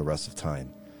this for the rest of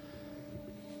time.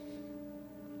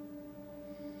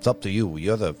 It's up to you.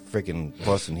 You're the freaking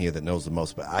person here that knows the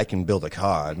most, but I can build a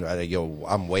car.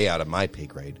 I'm way out of my pay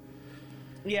grade.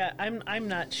 Yeah, I'm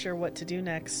not sure what to do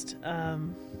next.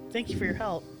 Thank you for your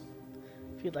help.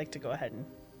 If you'd like to go ahead and...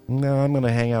 No, I'm going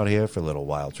to hang out here for a little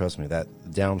while. Trust me, that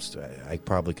downstairs, I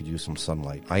probably could use some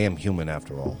sunlight. I am human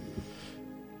after all.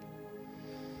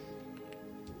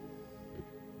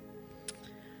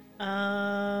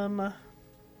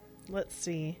 Let's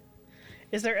see.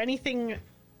 Is there anything...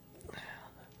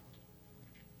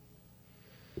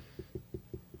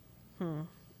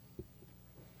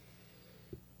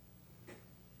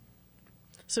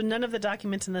 So none of the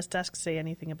documents in this desk say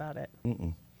anything about it?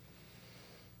 Mm-mm.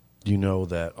 You know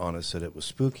that Anna said it was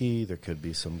spooky. There could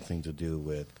be something to do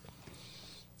with...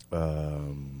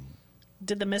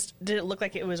 Did it look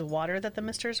like it was water that the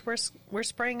misters were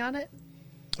spraying on it?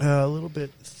 A little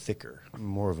bit thicker,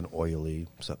 more of an oily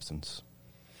substance.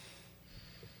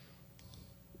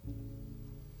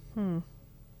 Well,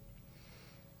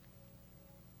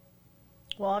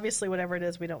 obviously, whatever it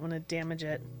is, we don't want to damage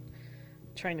it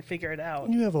trying to figure it out.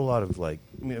 You have a lot of,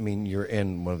 you're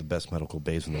in one of the best medical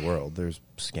bays in the world. There's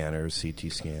scanners,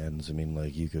 CT scans.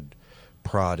 You could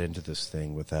prod into this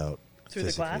thing without... Through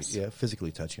the glass? Yeah,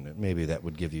 physically touching it. Maybe that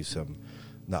would give you some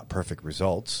not perfect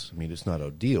results. It's not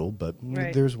ideal, but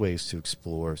Right. there's ways to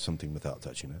explore something without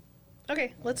touching it.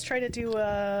 Okay, let's try to do,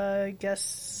 I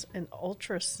guess, an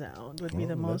ultrasound would be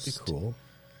the most... That'd be cool.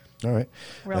 All right.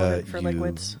 relevant for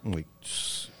liquids. We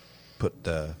just put,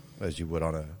 as you would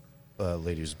on a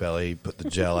lady's belly, put the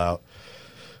gel out,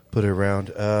 put it around.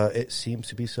 It seems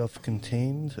to be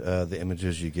self-contained. The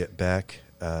images you get back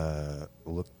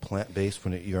look plant-based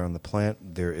when you're on the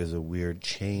plant. There is a weird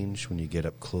change when you get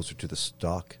up closer to the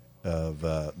stalk of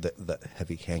the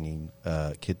heavy-hanging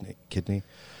kidney.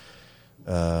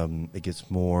 It gets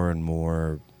more and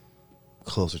more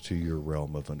closer to your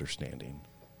realm of understanding.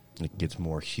 It gets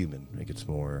more human. It gets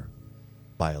more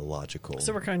biological.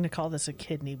 So we're going to call this a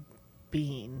kidney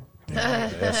bean,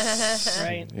 Yes.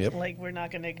 right? Yep. Like we're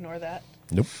not going to ignore that.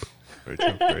 Nope. Very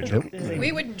true. Very true. Nope.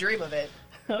 We wouldn't dream of it.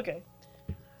 Okay.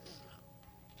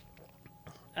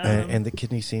 And the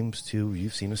kidney seems to,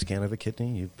 you've seen a scan of a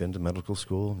kidney, you've been to medical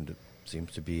school, and it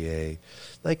seems to be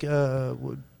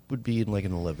would be like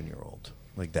an 11-year-old,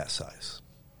 like that size.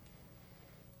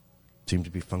 Seems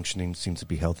to be functioning, seems to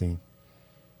be healthy.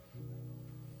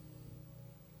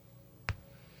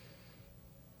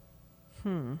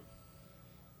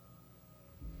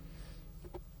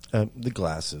 The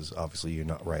glasses, obviously, you're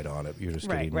not right on it. You're just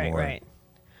getting more. Right.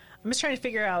 I'm just trying to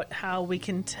figure out how we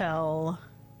can tell,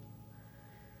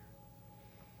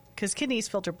 because kidneys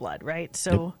filter blood, right?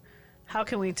 So Yep. how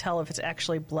can we tell if it's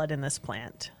actually blood in this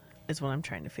plant is what I'm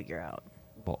trying to figure out.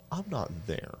 Well, I'm not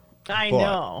there. I But,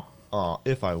 know.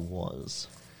 If I was,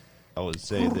 I would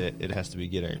say that it has to be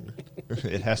getting,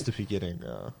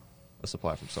 a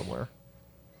supply from somewhere.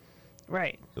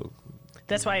 Right. So,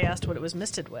 That's why I asked what it was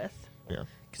misted with. yeah.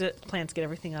 Because plants get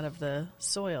everything out of the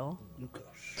soil.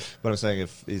 But I'm saying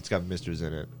if it's got misters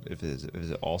in it, is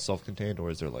it all self-contained, or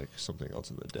is there like something else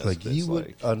in the desk? Like that's you would,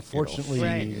 like, unfortunately,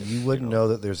 Right. you wouldn't know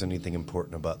that there's anything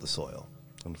important about the soil.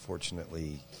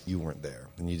 Unfortunately, you weren't there,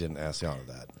 and you didn't ask Yana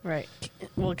that. Right.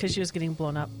 Well, because she was getting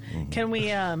blown up. Can we?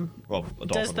 well, a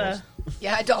Does dolphin the?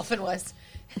 Yeah, a dolphin was.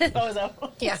 Oh, is that?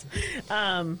 Yeah.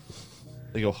 was.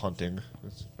 They go hunting.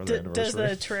 It's for their Does the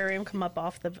anniversary. terrarium come up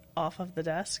off of the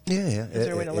desk? Yeah. Is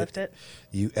there a way to lift it?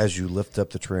 As you lift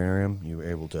up the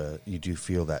terrarium, you do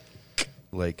feel that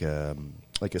like a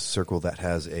circle that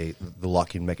has the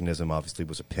locking mechanism. Obviously,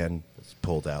 was a pin that's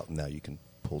pulled out, and now you can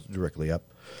pull directly up.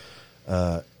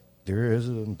 There is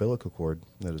an umbilical cord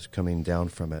that is coming down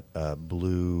from it.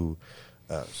 Blue,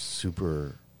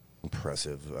 super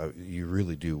impressive. You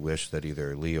really do wish that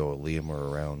either Leo or Liam were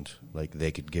around. Like they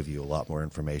could give you a lot more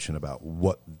information about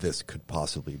what this could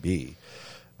possibly be.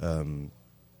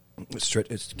 It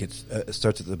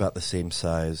starts at about the same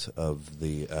size of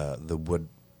the wood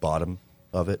bottom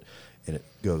of it, and it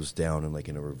goes down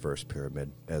in a reverse pyramid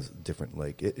as different.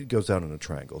 Like it goes down in a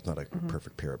triangle. It's not a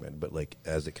perfect pyramid, but like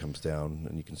as it comes down,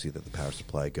 and you can see that the power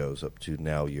supply goes up to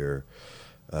now your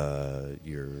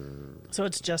So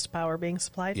it's just power being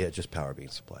supplied? yeah, just power being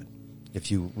supplied.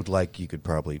 If you would like, you could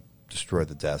probably destroy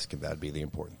the desk, and that'd be the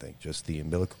important thing. Just the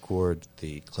umbilical cord,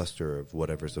 the cluster of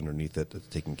whatever's underneath it that's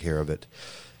taking care of it,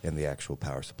 and the actual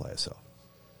power supply itself.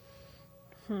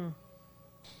 All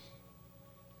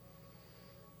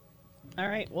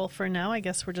right. Well, for now, I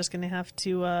guess we're just going to have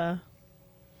to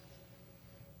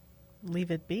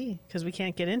leave it be because we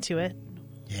can't get into it.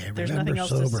 Yeah, There's nothing else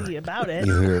to see about it.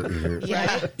 You hear,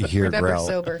 Yeah. you hear Remember Growl.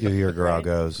 sober. You hear Growl Right.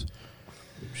 goes,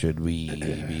 "Should we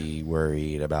be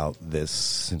worried about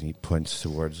this?" And he points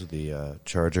towards the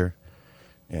charger,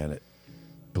 and it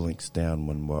blinks down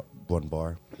one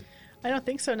bar. I don't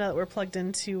think so now that we're plugged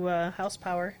into house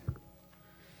power.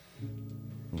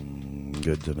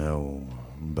 Good to know,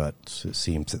 but it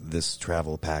seems that this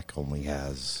travel pack only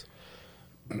has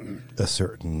a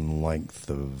certain length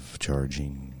of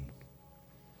charging.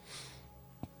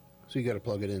 So you got to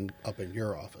plug it in up in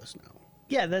your office now.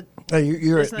 Yeah, that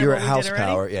You're Isn't that at what we house did already?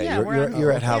 power. Yeah, Yeah, we're on-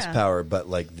 you're at house yeah. power, but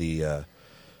like the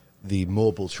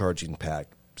mobile charging pack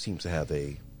seems to have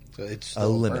a So it's a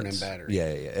still limit. burning battery. Yeah.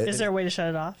 is there a way to shut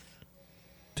it off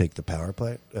Take the power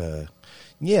plant?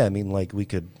 Yeah, I mean, like we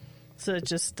could. so it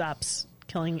just stops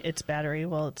killing its battery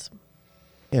while it's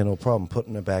Yeah, no problem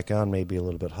putting it back on. Maybe a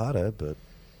little bit hotter, but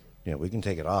we can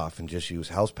take it off and just use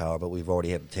house power. But we've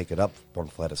already had to take it up one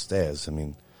flight of stairs. I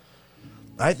mean,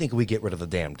 I think we get rid of the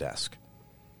damn desk.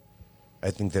 I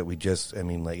think that we just. I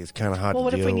mean, like it's kind of hard well. to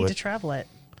What deal if we need with. to travel it?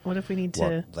 What if we need What,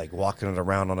 to? like walking it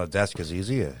around on a desk is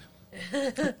easier.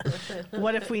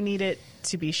 What if we need it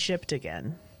to be shipped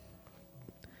again?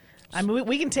 I mean,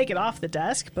 we can take it off the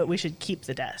desk, but we should keep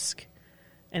the desk.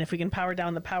 And if we can power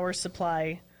down the power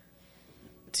supply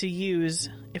to use,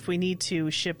 if we need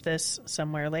to ship this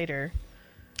somewhere later.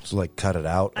 So like cut it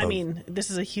out. I mean, this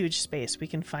is a huge space. We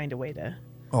can find a way to.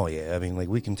 Oh yeah, I mean, like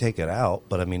we can take it out,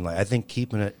 but I mean, like I think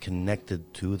keeping it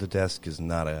connected to the desk is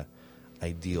not a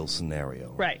ideal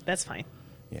scenario. Right, that's fine.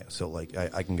 Yeah. So like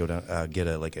I can go down, get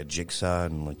a jigsaw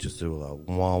and like just do a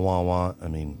wah wah wah. I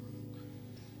mean,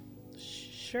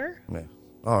 Sure. yeah.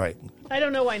 All right. I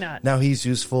don't know why not. Now he's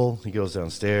useful. He goes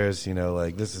downstairs.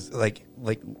 This is like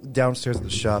downstairs at the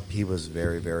shop. He was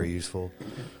very, very useful.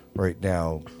 Right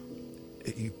now,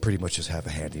 you pretty much just have a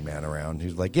handyman around.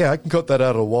 He's like, yeah, I can cut that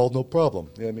out of the wall, no problem.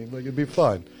 Yeah, I mean, like it'd be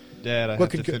fine. Dad, I What have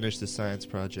to could go- finish the science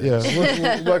project.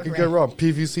 Yeah, what could go wrong?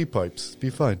 PVC pipes, be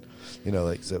fine.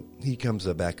 So he comes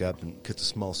back up and cuts a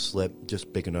small slit,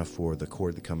 just big enough for the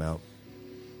cord to come out.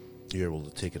 You're able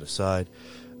to take it aside.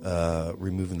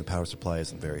 Removing the power supply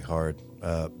isn't very hard.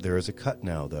 There is a cut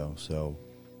now, though, so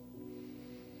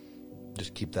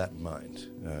just keep that in mind.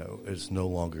 It's no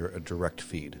longer a direct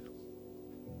feed,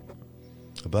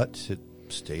 but it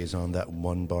stays on that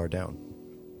one bar down.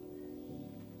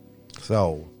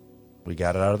 So we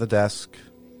got it out of the desk.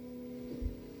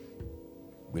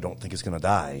 We don't think it's going to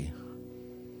die.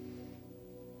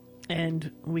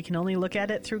 And we can only look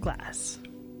at it through glass.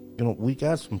 We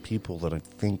got some people that I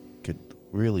think could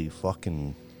really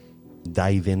fucking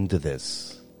dive into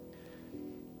this.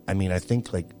 I mean, I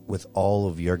think like with all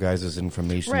of your guys'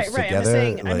 information Right.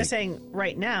 together, I'm just saying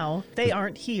right now, they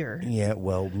aren't here. yeah.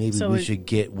 Well, maybe So we it- should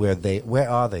get where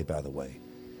are they, by the way?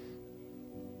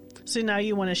 So now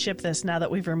you want to ship this now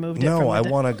that we've removed it from No, the I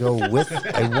want to go with.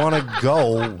 I want to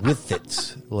go with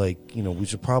it. Like we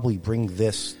should probably bring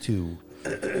this to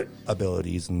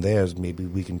abilities and theirs. Maybe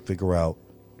we can figure out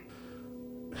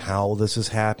how this is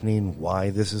happening, why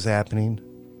this is happening.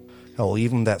 Hell,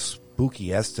 even that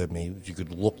spooky Esther, maybe you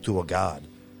could look to a god.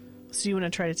 So you want to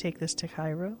try to take this to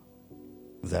Cairo?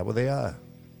 Is that where they are?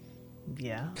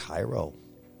 Yeah. Cairo.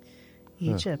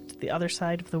 Egypt, the other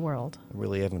side of the world. I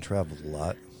really haven't traveled a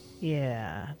lot.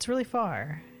 Yeah, it's really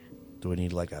far. Do I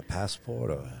need like a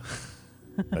passport or?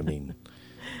 I mean,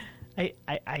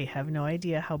 I have no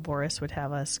idea how Boris would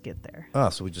have us get there.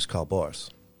 so we just call Boris.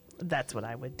 That's what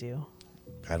I would do.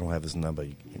 I don't have his number.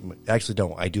 Actually,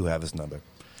 don't. I do have his number.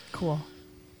 Cool.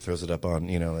 Throws it up on,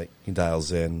 like he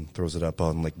dials in, throws it up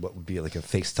on like what would be like a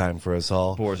FaceTime for us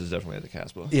all. Boris is definitely at the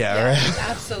Casbah. Yeah, right.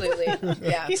 Absolutely.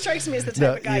 Yeah. He strikes me as the type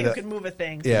No, of guy you know- who can move a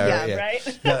thing. Yeah, Yeah,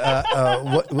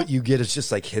 right? What you get is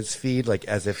just like his feed, like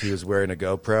as if he was wearing a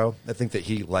GoPro. I think that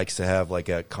he likes to have like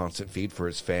a constant feed for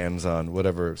his fans on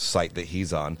whatever site that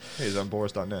he's on. He's on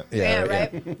Boris.net. Yeah,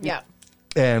 right? Yeah.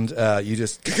 And you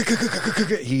just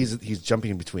he's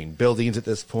jumping between buildings at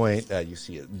this point. You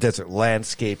see a desert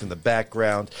landscape in the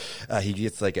background. He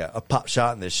gets like a pop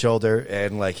shot in the shoulder,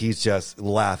 and like he's just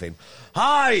laughing.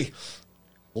 Hi,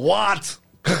 what?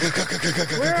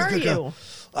 Where are you?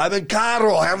 I'm in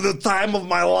Cairo. I have the time of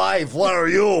my life. What are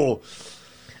you?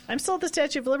 I'm still at the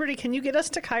Statue of Liberty. Can you get us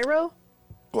to Cairo?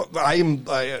 Well,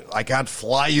 I can't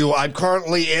fly you. I'm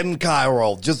currently in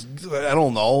Cairo. Just I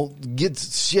don't know. Get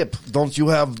ship. Don't you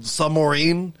have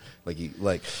submarine? Like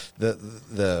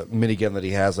the minigun that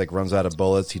he has runs out of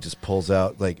bullets. He just pulls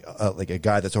out like a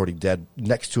guy that's already dead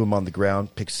next to him on the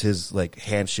ground. Picks his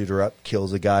hand shooter up,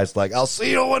 kills the guy's like I'll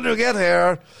see you when you get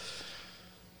here.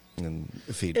 And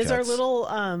feed Is cuts. our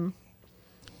little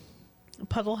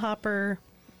puddle hopper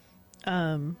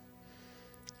thing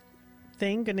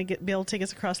going to be able to take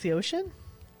us across the ocean?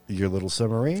 Your little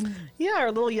submarine? Yeah,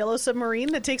 our little yellow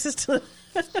submarine that takes us to.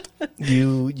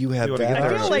 You have You wanna that. get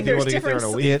there I feel like you there's wanna get there in a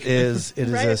different- week. It is Right? a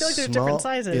I feel like there's small. different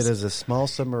sizes. It is a small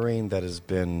submarine that has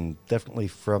been definitely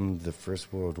from the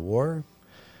First World War.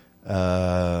 You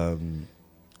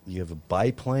have a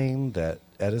biplane that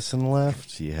Edison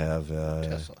left. You have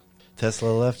Tesla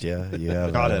left. Yeah, you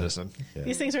have Not Edison. yeah.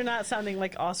 These things are not sounding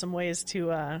like awesome ways to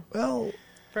Well,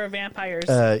 for vampires.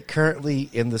 currently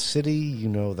in the city, you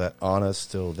know that Anna's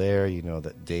still there. You know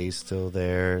that Day's still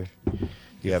there.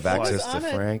 You have access to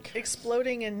Anna Frank.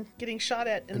 exploding and getting shot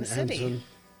at in the city. Ensign.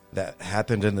 That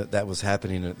happened that was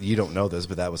happening. You don't know this,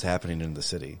 but that was happening in the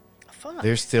city. Fuck.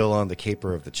 They're still on the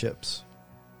caper of the chips.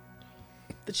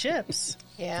 The chips.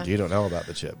 Yeah. You don't know about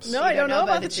the chips. No, I don't know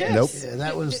about the chips. Nope. Yeah,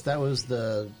 that was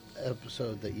the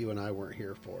episode that you and I weren't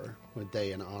here for with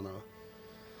Day and Anna.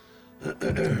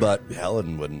 But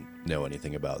Helen wouldn't know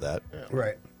anything about that.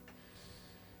 Right.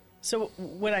 So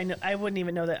would I know? I wouldn't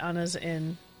even know that Anna's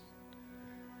in.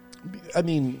 I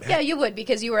mean, Yeah, you would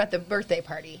because you were at the birthday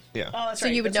party. Yeah. Oh, that's So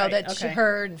right. you would that's know right. that Okay.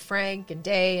 her and Frank and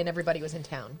Day and everybody was in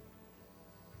town.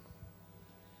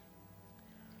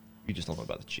 You just don't know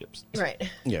about the chips. Right.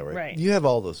 yeah, right. Right. You have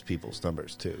all those people's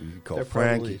numbers too. You could call They're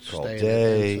Frank. probably You could call staying at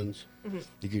Day. Ensign's.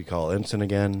 You could call Ensign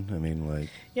again. I mean,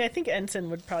 Yeah, I think Ensign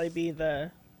would probably be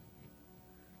the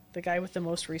guy with the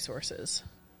most resources.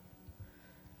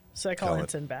 So I call Call it.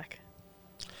 Ensign back.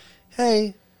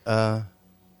 hey,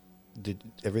 did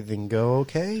everything go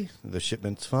okay? The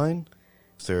shipment's fine.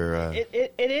 Is there?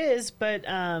 It is, but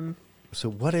So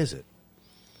what is it?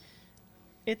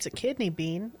 It's a kidney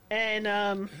bean,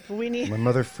 and we need. My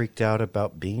mother freaked out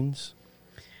about beans.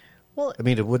 Well, I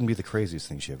mean, it wouldn't be the craziest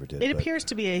thing she ever did. it but appears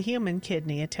to be a human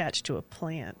kidney attached to a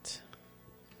plant.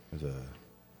 There's a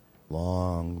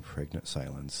long, pregnant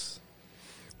silence.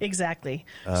 Exactly.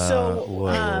 whoa,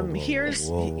 whoa, Here's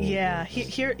whoa, whoa, yeah.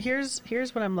 whoa.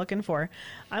 Here's what I'm looking for.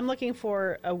 I'm looking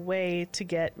for a way to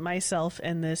get myself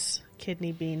and this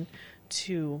kidney bean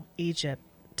to Egypt,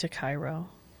 to Cairo.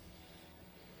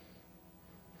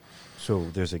 So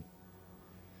there's a.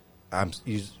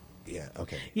 Yeah.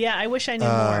 Okay. Yeah, I wish I knew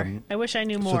more. I wish I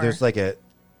knew more. So there's like a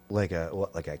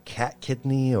cat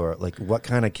kidney, or like what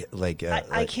kind of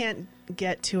I can't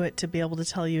get to it to be able to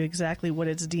tell you exactly what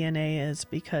its DNA is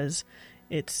because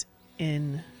it's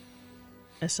in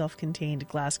a self-contained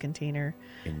glass container.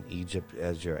 in Egypt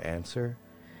as your answer.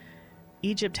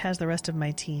 Egypt has the rest of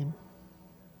my team.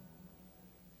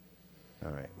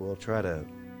 All right, we'll try to.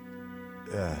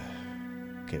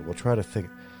 Okay, we'll try to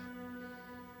figure.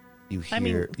 You hear? I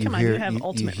mean, you come on, hear? you have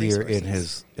ultimate hear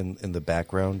resources. in the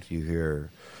background. You hear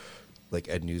like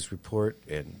a news report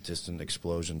and distant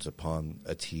explosions upon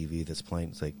a TV that's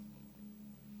playing. It's like,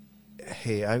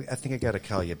 hey, I think I got to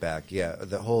call you back. Yeah,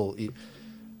 the whole.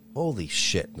 Holy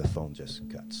shit! And the phone just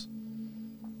cuts.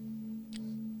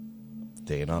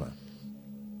 Dayanana.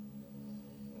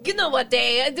 You know what,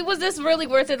 Day? Was this really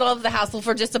worth it, all of the hassle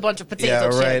for just a bunch of potato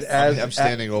chips? I'm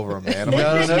standing over him, man. I'm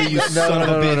like, No, you son of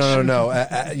a bitch.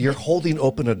 no. You're holding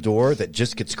open a door that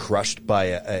just gets crushed by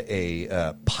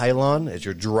a pylon as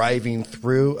you're driving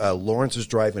through. Lawrence is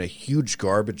driving a huge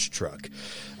garbage truck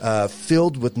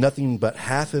filled with nothing but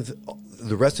half of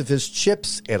the rest of his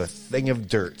chips and a thing of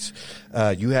dirt.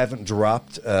 You haven't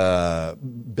dropped Bub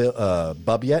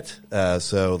yet,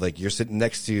 so like you're sitting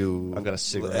next to. I've got a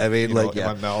cigarette, I mean, you know, like in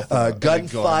my mouth,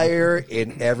 gunfire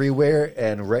in everywhere,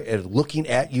 and looking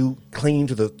at you, clinging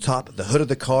to the top, the hood of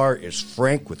the car is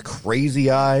Frank with crazy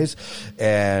eyes,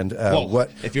 and Whoa, what?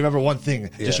 If you remember one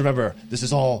thing, just remember this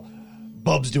is all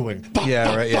Bub's doing.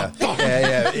 Yeah, right. Yeah,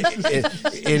 yeah.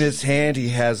 In his hand, he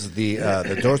has the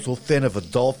dorsal fin of a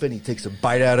dolphin. He takes a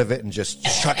bite out of it and just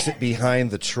chucks it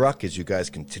behind the truck as you guys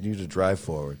continue to drive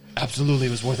forward. Absolutely, it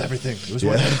was worth everything. It was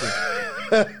worth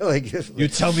everything. Like You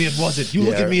tell me it wasn't. You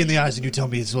look Yeah. at me in the eyes and you tell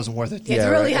me this wasn't worth it. It Yeah,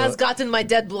 really right. has gotten my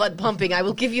dead blood pumping. I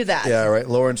will give you that. Yeah, right.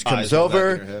 Lawrence comes Eyes on the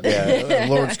over. back of your head. Yeah,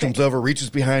 Lawrence comes over, reaches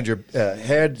behind your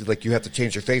head, like you have to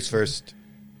change your face first.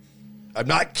 I'm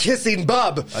not kissing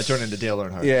Bub. I turn into Dale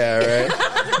Earnhardt. Yeah, right.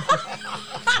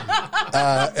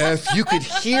 If you could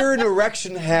hear an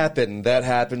erection happen, that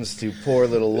happens to poor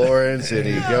little Lawrence, and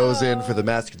he goes in for the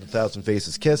Mask of the Thousand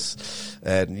Faces kiss,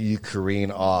 and you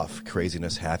careen off.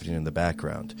 Craziness happening in the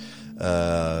background.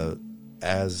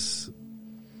 As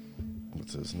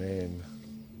what's his name?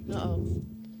 Uh-oh.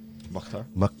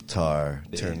 Mukhtar.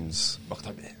 Turns,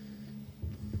 Mukhtar Bey.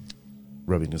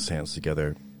 rubbing his hands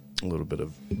together. A little bit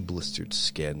of blistered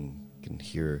skin. You can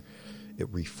hear it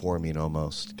reforming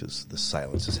almost because the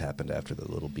silence has happened after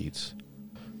the little beats.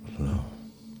 Hello.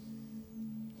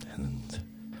 And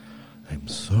I'm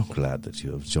so glad that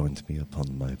you have joined me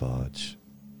upon my barge.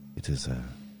 It is a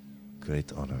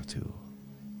great honor to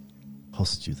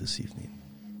host you this evening.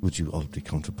 Would you all be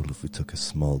comfortable if we took a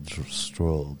small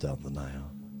stroll down the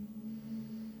Nile?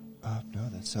 No,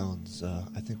 that sounds.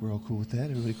 I think we're all cool with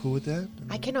that. Everybody cool with that?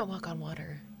 I cannot walk on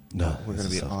water. No, We're going to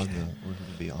this be is on okay. the. We're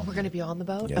going to be on. We're going to be on the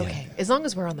boat? Yeah. Okay. As long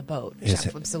as we're on the boat. Yes,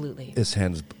 Chef, absolutely. His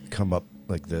hands come up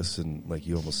like this, and like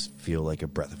you almost feel like a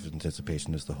breath of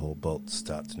anticipation as the whole boat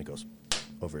stops and it goes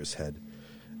over his head.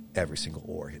 Every single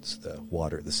oar hits the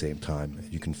water at the same time.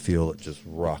 You can feel it just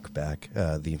rock back.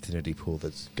 The infinity pool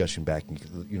that's gushing back,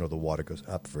 and you know the water goes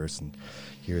up first, and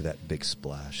hear that big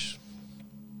splash.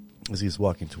 As he's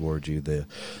walking towards you, the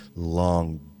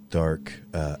long, dark,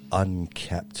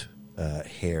 unkept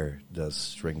hair does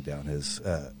string down his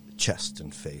chest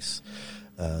and face.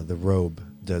 The robe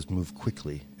does move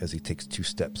quickly as he takes 2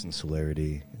 steps in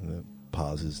celerity, and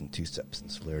pauses, and 2 steps in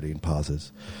celerity, and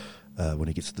pauses. When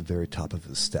he gets to the very top of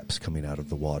the steps coming out of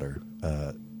the water,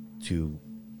 2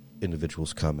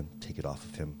 individuals come and take it off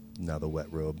of him. Now the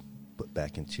wet robe put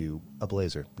back into a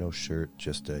blazer. No shirt,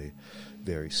 just a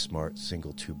very smart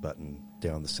single 2-button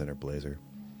down the center blazer.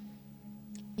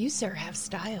 You, sir, have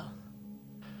style.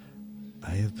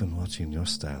 I have been watching your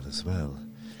style as well.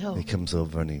 Oh. He comes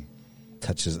over and he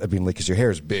touches. I mean, like, because your hair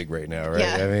is big right now, right?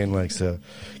 Yeah. I mean, like, so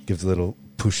gives a little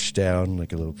push down,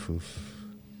 like a little poof.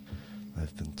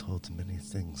 I've been told many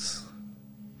things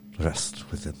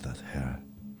rest within that hair.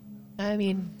 I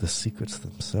mean, The secrets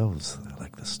themselves are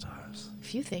like the stars. a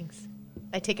few things.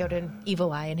 I take out an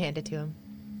evil eye and hand it to him.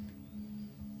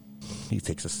 He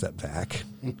takes a step back.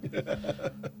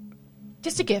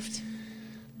 Just a gift.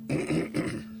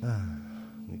 Kind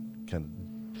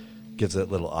of gives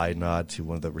that little eye nod to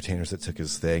one of the retainers that took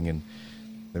his thing, and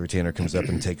the retainer comes up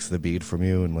and takes the bead from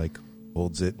you and like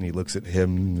holds it, and he looks at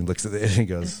him and looks at it and he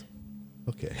goes,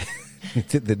 okay.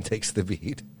 Then takes the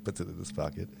bead, puts it in his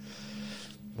pocket.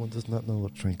 One does not know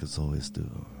what trinkets always do.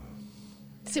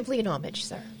 Simply an homage,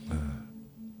 sir.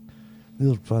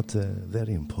 You brought a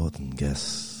very important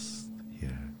guest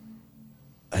here.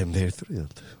 I'm very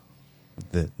thrilled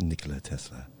that Nikola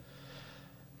Tesla.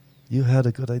 You had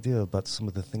a good idea about some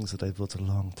of the things that I built a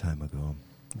long time ago.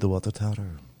 The water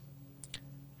tower.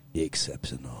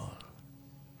 Exceptional.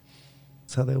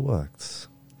 That's how they worked.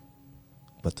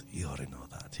 But you already know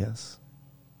that, yes?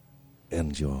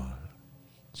 And your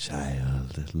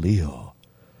child, Leo.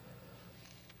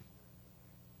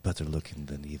 Better looking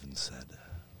than even said.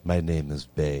 My name is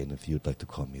Bay, and if you'd like to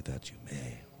call me that, you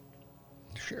may.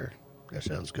 Sure. That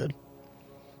sounds good.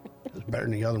 It's better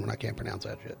than the other one. I can't pronounce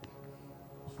that shit.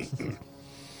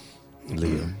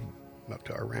 Leo, Up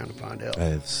to our round to find out. I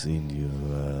have seen you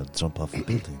jump off a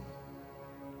building.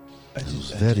 It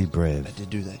was very brave. I did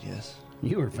do that, yes.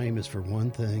 You were famous for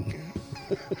one thing.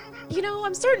 You know,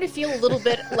 I'm starting to feel a little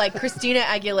bit like Christina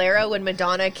Aguilera when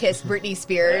Madonna kissed Britney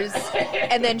Spears,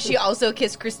 and then she also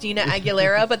kissed Christina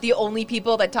Aguilera, but the only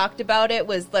people that talked about it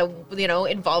was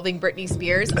involving Britney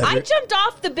Spears. I jumped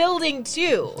off the building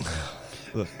too.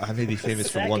 Look, I may be famous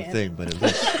for one Second. thing, but at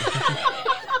least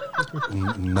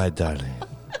My darling,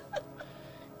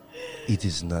 it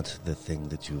is not the thing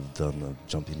that you've done of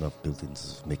jumping off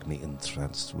buildings make me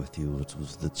entranced with you. It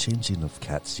was the changing of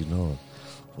cats, you know.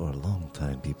 For a long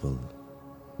time, people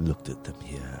looked at them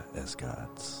here as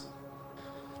gods.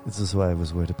 This is why I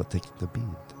was worried about taking the bead.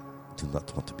 I do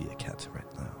not want to be a cat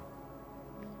right now.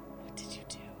 What did you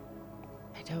do?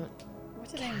 I don't. What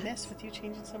did I miss with you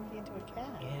changing somebody into a cat?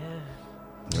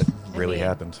 Yeah. It really mean-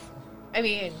 happened. I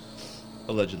mean,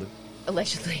 allegedly.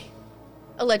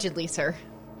 allegedly, sir.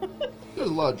 There's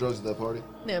a lot of drugs at that party.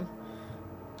 Yeah.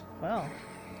 Well,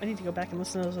 I need to go back and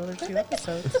listen to those other 2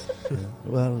 episodes.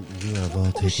 Well, you have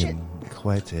all taken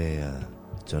quite a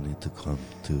journey to come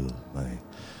to my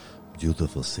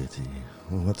beautiful city.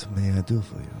 What may I do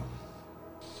for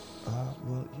you?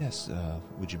 Well, yes.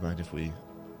 Would you mind if we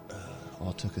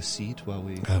all took a seat while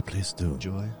we Please do.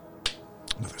 enjoy?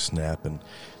 Another snap, and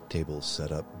tables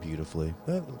set up beautifully.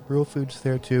 Real food's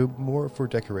there too. More for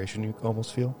decoration, you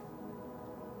almost feel.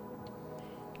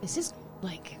 This is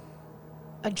like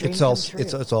a dream It's all come true.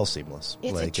 it's all seamless.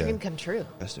 It's like, a dream come true.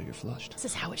 Esther, you're flushed. This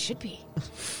is how it should be.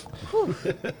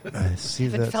 I see I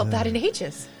haven't that. felt that in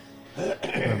ages. From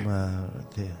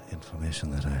the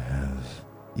information that I have,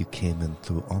 you came in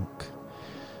through Ankh,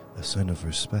 a sign of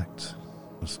respect.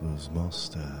 This was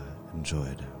most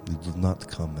enjoyed. You did not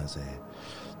come as a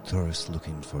tourist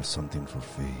looking for something for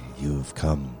free. You have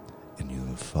come and you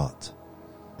have fought,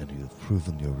 and you have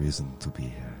proven your reason to be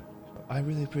here. I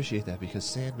really appreciate that because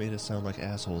Sand made us sound like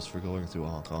assholes for going through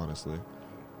Ankh, honestly.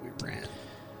 We ran.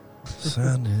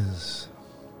 San is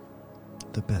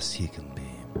the best he can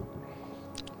be.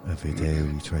 Every day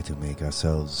we try to make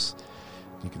ourselves,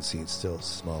 you can see it's still a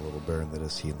small little burn that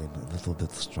is healing, a little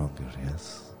bit stronger,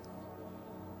 yes?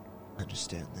 I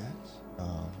understand that.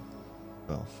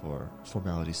 Well, for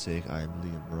formality's sake, I am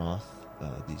Liam Roth.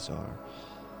 These are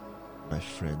my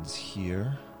friends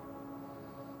here.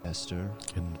 Esther.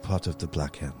 And part of the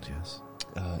Black Hand, yes?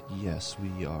 Yes,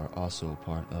 we are also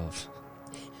part of...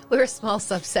 We're a small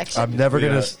subsection. I'm never We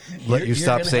going are- to let you you're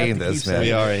stop gonna saying have to this, keep man.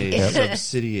 We are a Yep.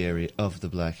 subsidiary of the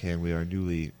Black Hand. We are a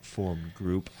newly formed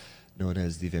group known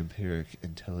as the Vampiric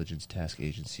Intelligence Task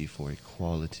Agency for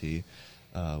Equality.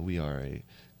 We are a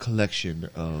collection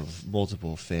of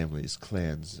multiple families,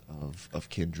 clans of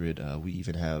kindred. We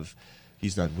even have,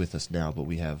 he's not with us now, but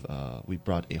we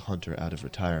brought a hunter out of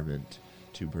retirement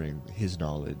to bring his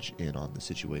knowledge in on the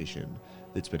situation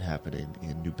that's been happening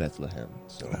in New Bethlehem.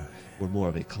 So we're more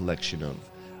of a collection of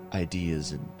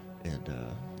ideas and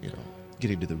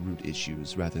getting to the root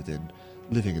issues rather than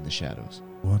living in the shadows.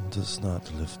 One does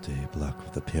not lift a block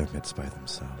of the pyramids by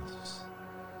themselves.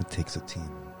 It takes a team.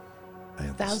 I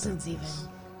understand Thousands even. this.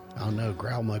 I don't know.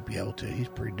 Growl might be able to. He's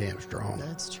pretty damn strong.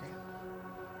 That's true.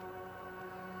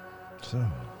 So,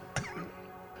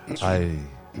 I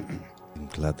am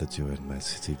glad that you're in my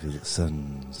city. It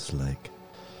sounds like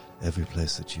every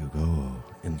place that you go,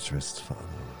 interest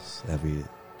follows.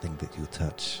 Everything that you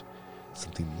touch,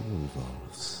 something new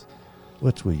evolves.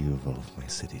 What will you evolve my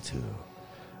city to?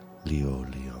 Leo,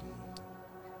 Liam,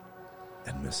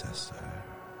 and Miss Esther.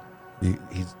 He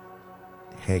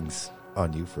hangs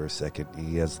on you for a second.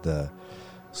 He has the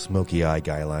smoky eye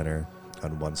guy liner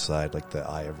on one side, like the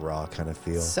Eye of Ra kind of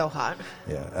feel. So hot.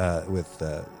 Yeah, with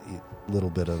a little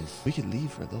bit of We could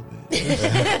leave for a little bit.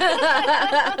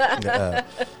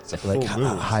 It's a full like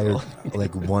moon. higher,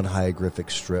 like one hieroglyphic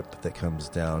strip that comes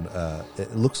down.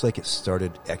 It looks like it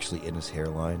started actually in his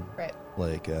hairline. Right.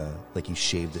 Like he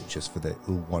shaved it just for the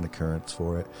one occurrence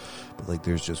for it, but like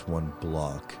there's just one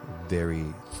block, very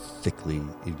thickly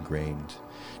ingrained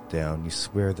down. You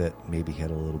swear that maybe he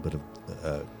had a little bit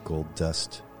of gold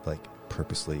dust, like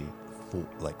purposely,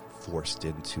 forced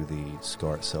into the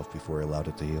scar itself before he allowed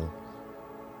it to heal.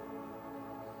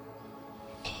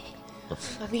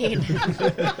 I mean,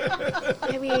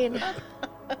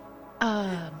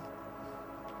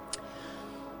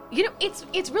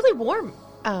 it's really warm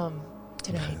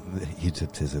tonight.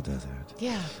 Egypt is a desert.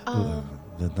 Yeah.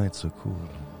 The nights are cool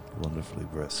and wonderfully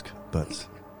brisk, but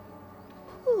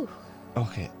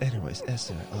Okay, anyways,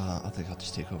 Esther, I think I'll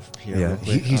just take over from here. yeah, real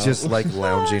quick. he's just like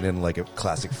lounging in like a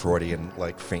classic Freudian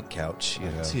like faint couch. You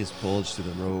know, See his bulge through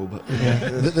the robe.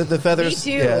 the feathers.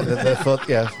 Me too. Yeah,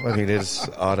 yeah. I mean, it's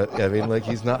on it. I mean, like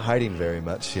he's not hiding very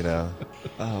much. You know.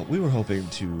 We were hoping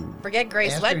to Forget gray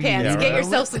After you- sweatpants. Yeah, Get right.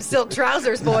 yourself some silk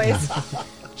trousers, boys.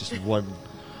 just one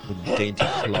dainty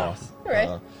cloth.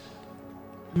 Right.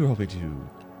 We were hoping to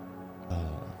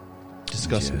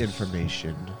discuss Yes.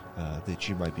 information that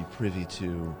you might be privy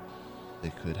to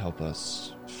that could help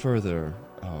us further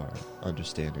our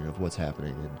understanding of what's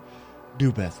happening in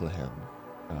New Bethlehem,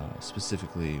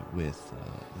 specifically with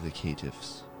the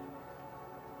caitiffs.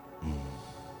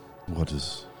 What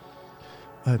is?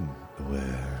 I'm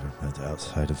aware that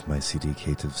outside of my city,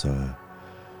 caitiffs are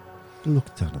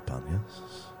looked down upon.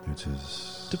 Yes, it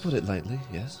is. To put it lightly,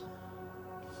 yes.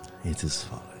 It is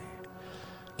folly.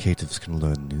 Caitiffs can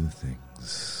learn new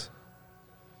things.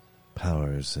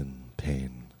 Powers in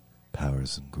pain,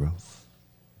 powers in growth.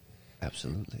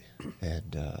 Absolutely.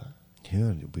 And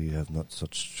Here we have not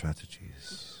such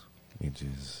strategies. It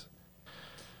is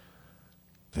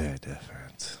very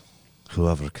different.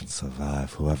 Whoever can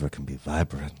survive, whoever can be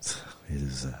vibrant,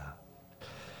 is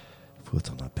put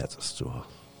on a pedestal.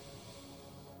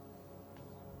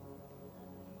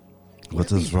 What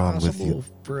Would it is be wrong with possible you?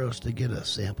 for us to get a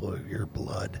sample of your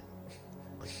blood?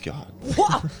 God.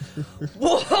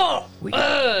 We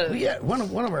got one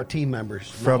of our team members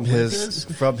From not with his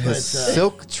us, from his but,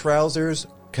 silk trousers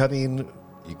coming.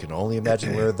 You can only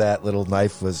imagine where that little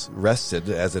knife was rested,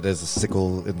 as it is a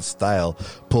sickle in style.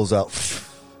 Pulls out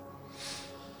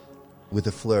with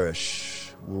a flourish.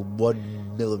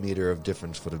 1 millimeter of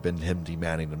difference would have been him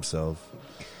demanning himself.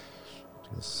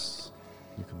 Just,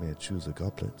 you can maybe choose a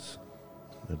goblet.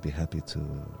 I'd be happy to.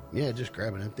 yeah, just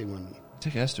grab an empty one.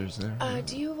 Take Esther's there.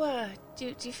 Do you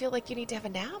feel like you need to have a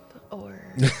nap or?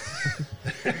 No,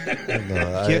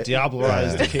 Can't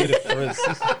diablerize the caitiff for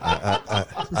instance.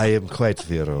 I am quite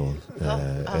virile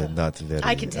and not very.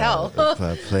 I can tell.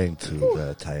 Playing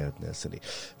to tiredness, and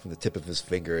from the tip of his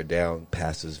finger down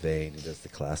past his vein, he does the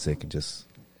classic and just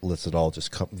lets it all just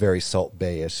come very Salt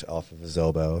Bay-ish off of his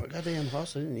elbow. Goddamn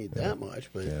hustle didn't need that much,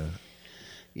 but Yeah.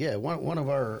 yeah, one of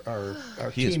our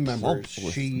He is team plump members,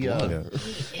 with she blood.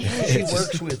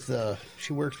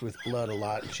 she works with blood a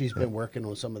lot. She's been working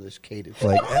on some of this caitiff.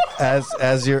 Like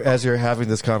as you're having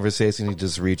this conversation, he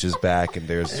just reaches back and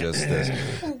there's just this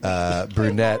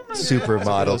brunette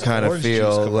supermodel those kind of orange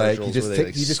feel. juice Like commercials where they,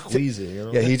 like, squeeze it, you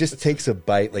know? Yeah, he just takes a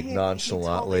bite like He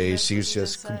nonchalantly. told me She's this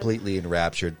just was completely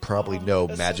enraptured. Probably no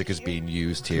that's magic so is cute. being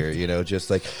used here. You know, just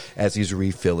like as he's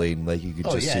refilling, like you could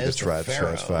Oh, just yeah, see the it's the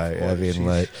Pharaoh, transfire. of I mean,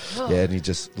 course. like yeah, and he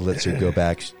just lets her go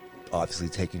back. Obviously,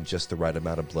 taking just the right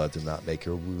amount of blood to not make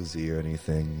her woozy or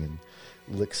anything,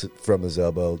 and licks it from his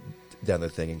elbow down the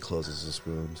thing and closes his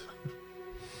wound.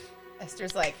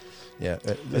 Esther's like, Yeah,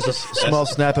 there's a small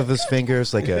snap of his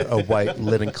fingers, like a white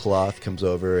linen cloth comes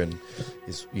over, and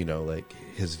his, like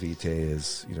his vitae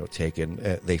is,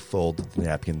 taken. They fold the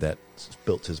napkin that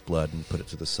spilt his blood and put it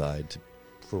to the side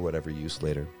for whatever use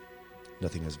later.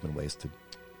 Nothing has been wasted.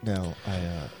 Now,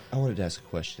 I wanted to ask a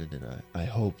question, and I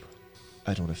hope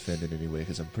I don't offend in any way,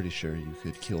 because I'm pretty sure you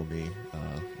could kill me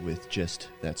with just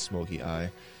that smoky eye.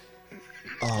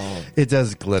 It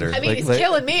does glitter. I mean, he's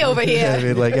killing me over here. I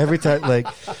mean, like every time, like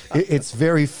it's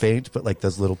very faint, but like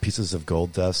those little pieces of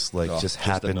gold dust, like just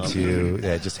happen enough.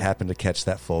 to catch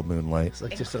that full moonlight. It's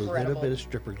like just a Incredible. little bit of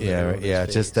stripper glitter. Yeah, on his yeah,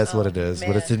 face. just that's what it Oh, is.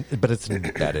 man. But it's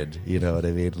embedded. You know what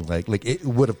I mean? Like it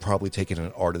would have probably taken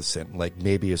an artisan, like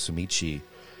maybe a Sumichi,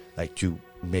 like to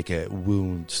make a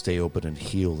wound stay open and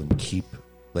heal and keep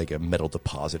like a metal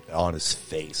deposit on his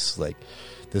face. Like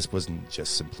this wasn't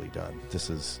just simply done. This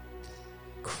is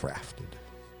crafted.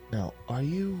 Now, are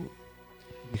you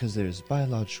Because there's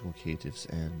biological caitiffs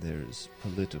and there's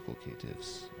political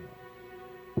caitiffs.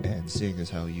 And seeing as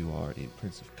how you are a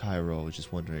Prince of Cairo, I was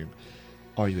just wondering,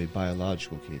 are you a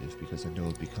biological caitiff? Because I know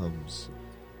it becomes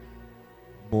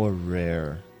more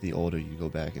rare the older you go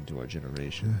back into our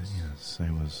generations. Yes,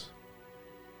 I was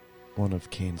one of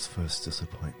Cain's first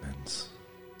disappointments.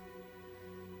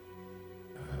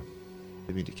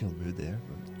 I mean to kill mood there,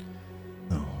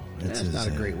 but No, That's not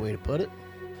a great way to put it.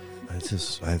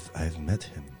 I've met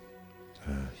him.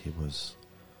 He was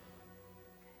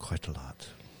quite a lot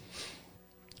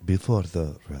before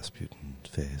the Rasputin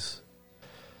phase.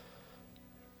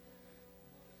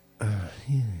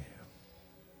 He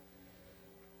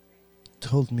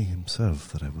told me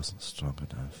himself that I wasn't strong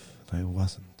enough, and I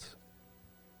wasn't.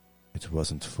 It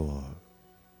wasn't for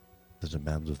the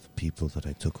demands of the people that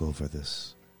I took over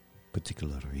this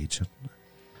particular region.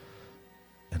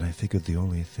 And I figured the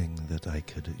only thing that I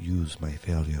could use my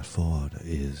failure for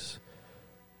is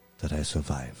that I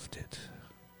survived it.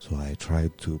 So I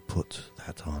tried to put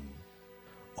that on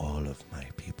all of my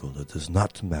people. It does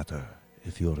not matter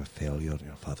if you're a failure in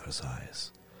your father's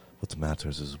eyes. What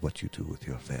matters is what you do with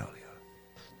your failure.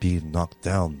 Being knocked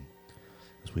down,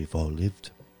 as we've all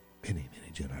lived many,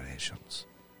 many generations.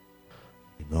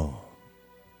 You know,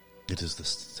 it is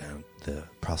the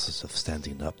process of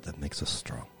standing up that makes us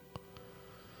strong.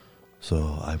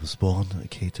 So I was born a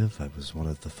caitiff. I was one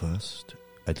of the first.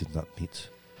 I did not meet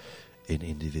an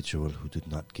individual who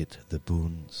did not get the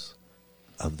boons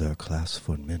of their class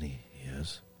for many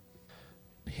years.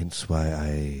 Hence why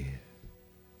I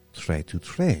try to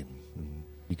train. And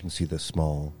you can see the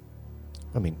small...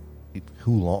 I mean,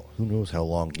 who knows how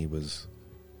long he was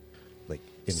like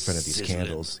in front of these Sizzling.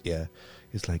 candles. Yeah.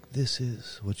 It's like, this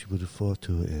is what you would refer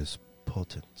to as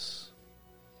potence.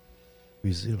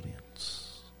 Resilience.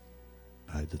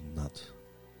 I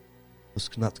was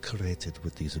not created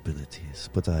with these abilities,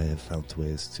 but I have found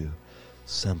ways to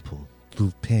sample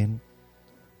through pain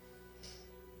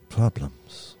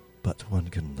problems. But one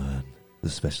can learn,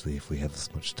 especially if we have as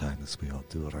much time as we all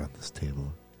do around this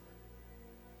table.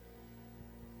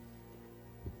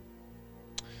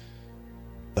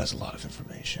 that's a lot of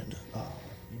information.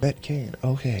 Met Cain.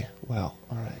 Okay, wow,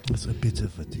 all right. It's a bit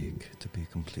of fatigue, to be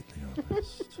completely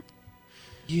honest.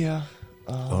 Yeah.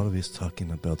 Always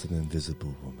talking about an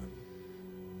invisible woman.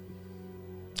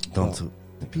 Don't...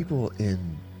 The people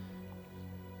in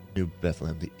New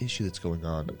Bethlehem, the issue that's going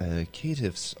on,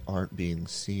 caitiffs aren't being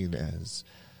seen as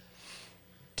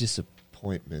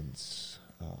disappointments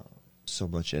so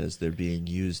much as they're being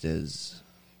used as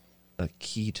a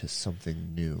key to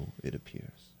something new, it appears.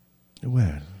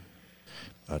 Well,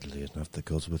 oddly enough, that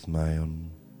goes with my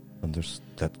own...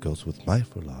 that goes with my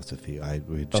philosophy. I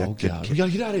rejected... Oh, God. We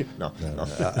gotta get out of here. No.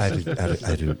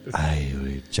 I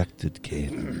rejected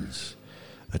Cain's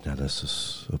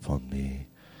analysis upon me,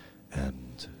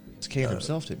 and... Cain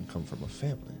himself didn't come from a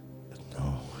family.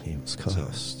 No, he was So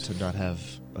cursed. to not have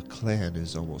a clan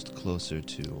is almost closer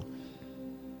to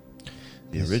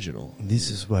the original. This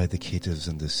is why the caitiffs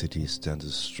in the city stand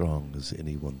as strong as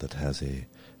anyone that has a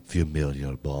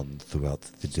familial bond throughout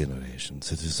the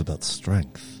generations. It is about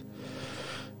strength.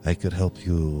 I could help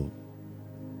you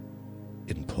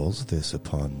impose this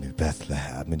upon New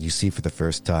Bethlehem, and you see for the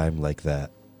first time like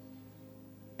that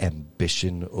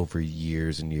ambition over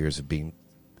years and years of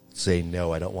saying,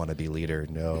 no, I don't want to be leader.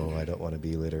 No, I don't want to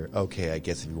be leader. Okay, I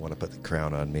guess if you want to put the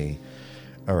crown on me,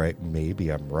 all right, maybe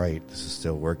I'm right. This is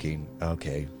still working.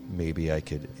 Okay, maybe I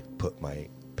could put my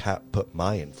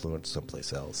influence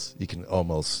someplace else. You can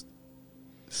almost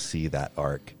see that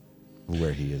arc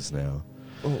where he is now.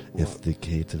 If the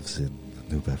caitiffs in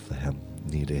New Bethlehem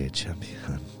need a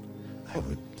champion, I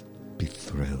would be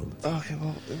thrilled. Okay,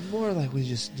 well, more like we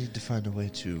just need to find a way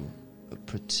to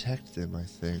protect them, I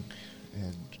think,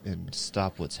 and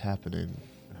stop what's happening.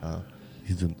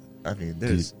 You don't... I mean,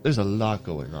 there's a lot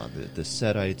going on. The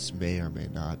Setites may or may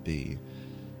not be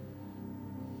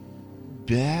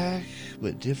back,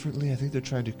 but differently. I think they're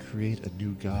trying to create a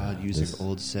new god using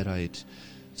old Setite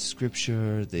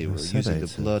scripture. They were using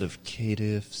the blood of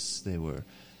caitiffs. They were...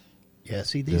 Yeah,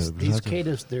 see, these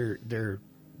caitiffs,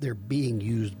 they're being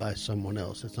used by someone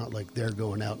else. It's not like they're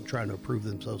going out and trying to prove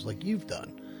themselves like you've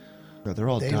done. No, they're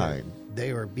all dying.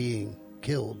 They are being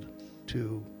killed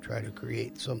to try to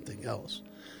create something else.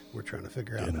 We're trying to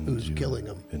figure out who's killing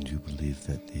them. And you believe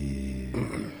that the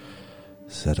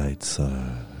Setites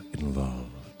are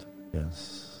involved?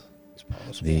 Yes. It's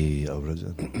possible. The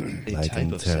original. A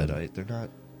type of Setite. They're not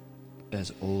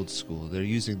as old school. They're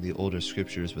using the older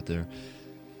scriptures, but they're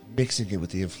mixing it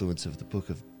with the influence of the Book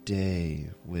of Day,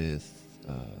 with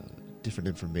different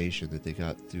information that they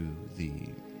got through the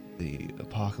the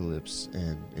apocalypse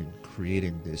and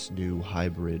creating this new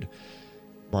hybrid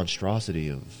monstrosity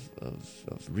of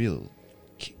real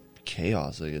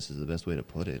chaos, I guess is the best way to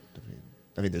put it.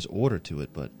 I mean, there's order to it,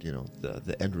 but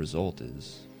the end result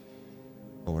is,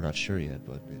 well, we're not sure yet,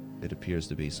 but it appears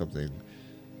to be something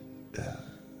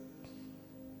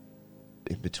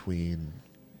in between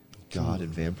God and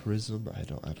vampirism. I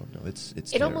don't know. It's It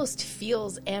terrible. almost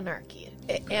feels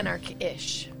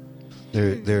anarch-ish.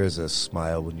 There is a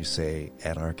smile when you say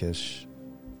anarchish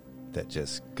that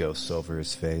just goes over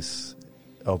his face,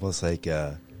 almost like,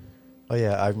 oh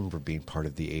yeah, I remember being part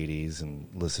of the '80s and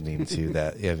listening to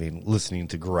that. I mean, listening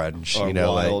to grunge. Our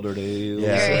wilder days.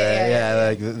 Yeah,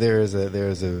 like there's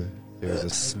a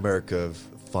smirk of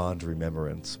fond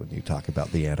remembrance when you talk about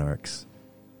the anarchs.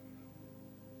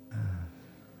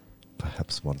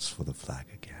 Perhaps once for the flag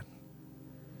again.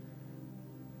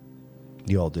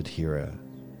 You all did hear a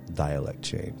dialect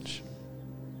change.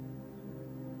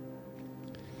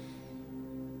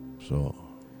 So,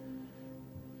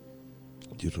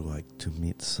 you'd like to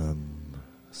meet some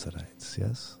Sarites,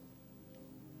 yes?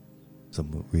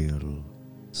 Some real,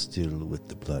 still with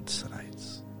the blood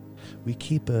Sarites. We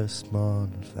keep a small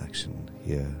faction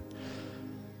here.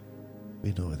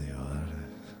 We know where they are.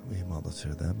 We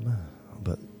monitor them.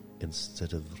 But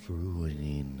instead of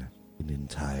ruining an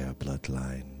entire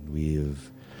bloodline,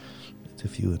 we've let a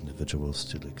few individuals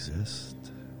still exist.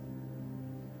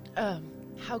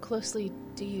 How closely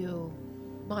do you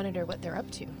monitor what they're up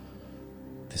to?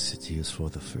 The city is for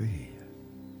the free.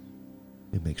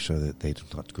 We make sure that they do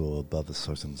not go above a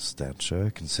certain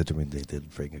stature, considering they did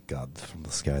bring a god from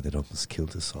the sky that almost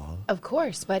killed us all. Of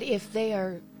course, but if they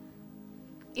are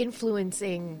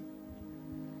influencing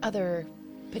other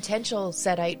potential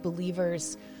Sedite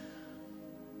believers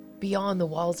beyond the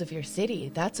walls of your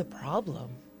city, that's a problem.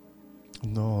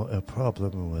 No, a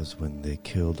problem was when they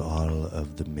killed all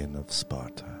of the men of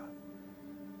Sparta.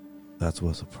 That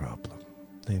was a problem.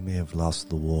 They may have lost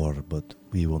the war, but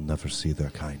we will never see their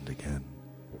kind again.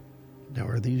 Now,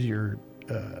 are these your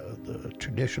the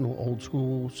traditional old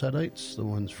school Sedites, the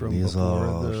ones from These before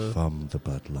are the? from the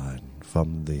bloodline,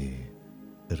 from the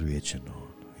original,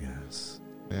 yes.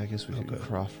 Yeah, I guess we could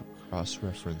Okay.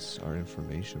 cross-reference our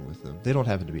information with them. They don't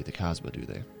happen to be at the Casbah, do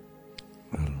they?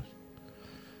 Well,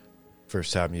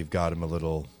 first time you've got him a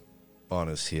little on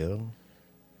his heel.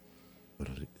 Well,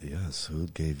 yes, who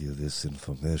gave you this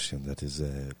information? That is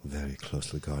a very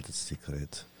closely guarded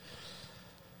secret.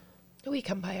 We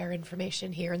come by our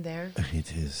information here and there.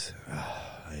 It is.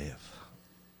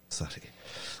 Sorry.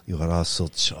 You are all so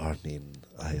charming.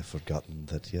 I have forgotten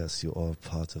that, yes, you are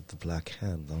part of the Black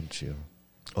Hand, aren't you?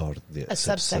 Or the A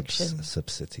subsection.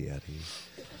 subsidiary.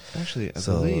 Actually, I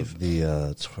So, believe.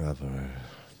 the Trevor,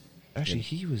 Actually,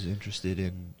 he was interested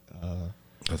in.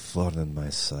 a thorn in my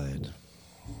side.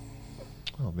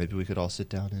 Oh, maybe we could all sit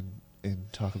down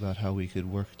and talk about how we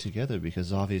could work together,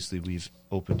 because obviously we've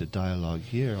opened a dialogue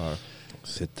here.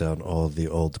 Sit down. All the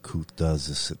old coot does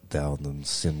is sit down and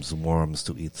sims worms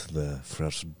to eat the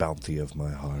fresh bounty of my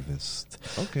harvest.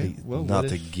 Okay, well, not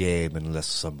what a if- game unless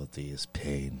somebody is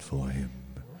paying for him.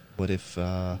 What if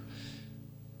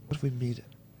we meet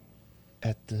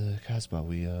at the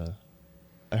Casbah?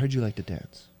 I heard you like to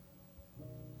dance.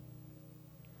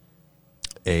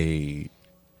 A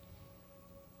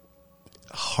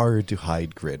hard to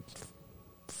hide grin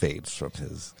fades from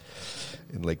his,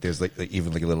 and like there's like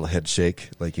even like a little head shake,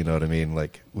 like, you know what I mean,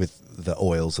 like with the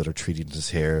oils that are treating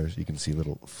his hair, you can see a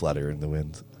little flutter in the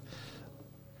wind.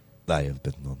 I have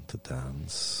been known to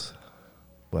dance.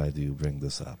 Why do you bring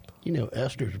this up? You know,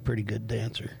 Esther's a pretty good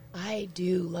dancer. I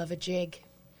do love a jig.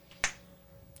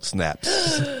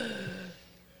 Snaps.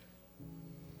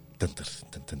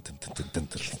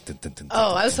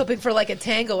 Oh, I was hoping for like a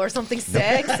tango or something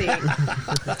sexy.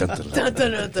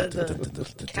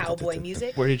 Cowboy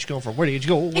music. Where did you come from? Where did you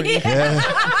go? Where did you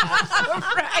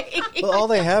Right. Well, all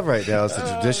they have right now is the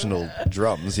traditional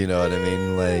drums, you know what I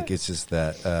mean? Like, it's just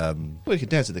that, We could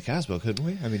dance at the Casbah, couldn't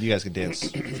we? I mean, you guys can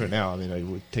dance for now. I mean, it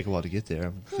would take a while to get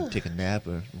there. We could take a nap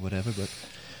or whatever, but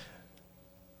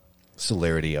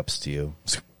celerity ups to you.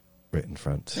 Right in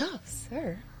front. Oh,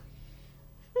 sir.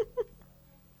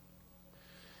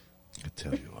 I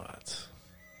tell you what.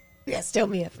 Yes, tell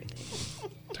me everything.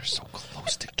 they're so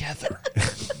close together.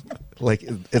 Like,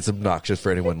 it's obnoxious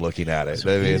for anyone looking at it.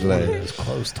 I mean, One of like, those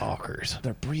close talkers.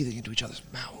 They're breathing into each other's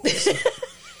mouths.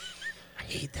 I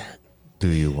hate that. do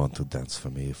you want to dance for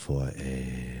me for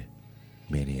a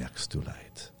Maniac's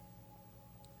Delight?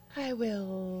 I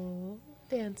will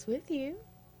dance with you.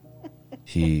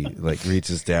 He, like,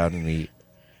 reaches down and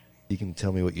he can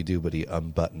tell me what you do, but he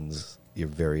unbuttons your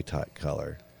very tight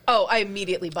collar. Oh, I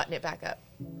immediately button it back up.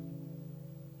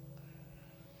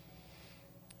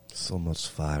 So much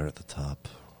fire at the top.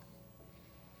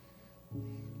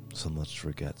 So much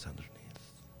regrets underneath.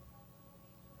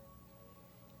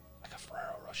 Like a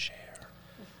Ferrero Rocher.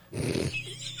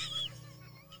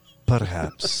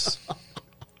 Perhaps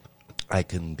I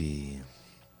can be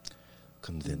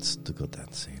convinced to go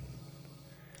dancing,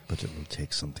 but it will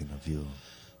take something of you,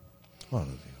 all of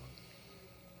you.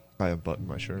 I unbuttoned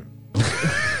my shirt.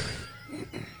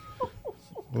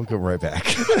 We'll come right back.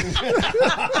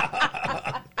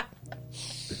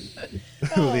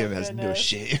 Liam has no goodness.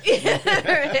 shame.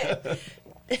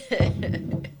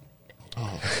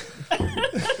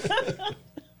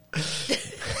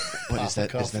 What is that?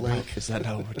 Cuff link. Is that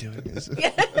how we're doing this?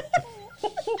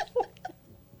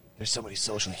 There's so many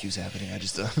social cues happening. I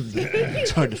just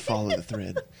it's hard to follow the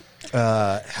thread.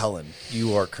 Helen,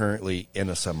 you are currently in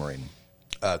a submarine,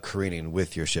 careening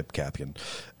with your ship captain.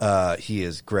 He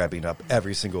is grabbing up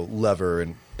every single lever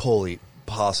and pulley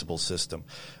possible system.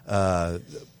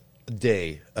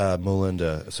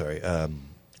 Melinda,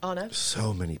 Anna.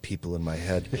 so many people in my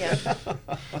head. Yeah.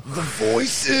 The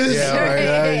voices.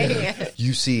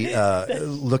 You see,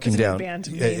 looking down. Band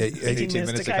to me. 18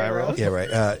 minutes to Cairo. Yeah,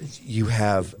 right. You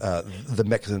have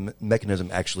the mechanism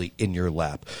actually in your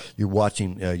lap. You're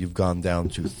watching. You've gone down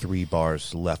to 3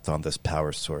 bars left on this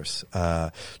power source,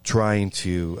 trying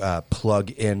to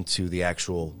plug into the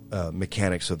actual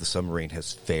mechanics of the submarine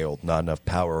has failed. Not enough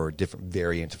power or a different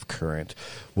variant of current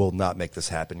will not make this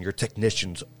happen. Your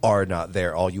technicians are not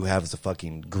there. All you have is a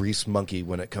fucking grease monkey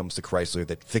when it comes to Chrysler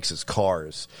that fixes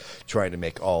cars, trying to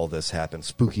make all this happen.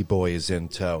 Spooky Boy is in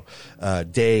tow.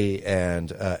 Day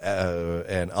and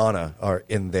Anna are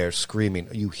in there screaming.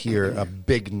 You hear a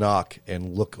big knock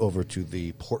and look over to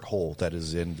the porthole that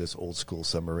is in this old school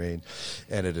submarine,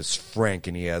 and it is Frank,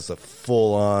 and he has a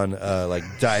full on like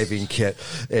diving kit,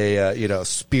 a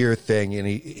spear thing, and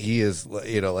he is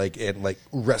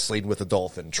wrestling with a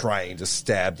dolphin, trying to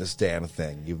stab this damn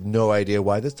thing. You have no idea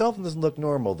why. This dolphin doesn't look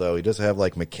normal, though. He does have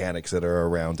like mechanics that are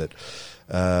around it.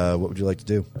 What would you like to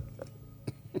do?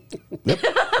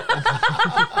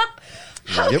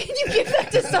 How can you give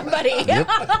that to somebody?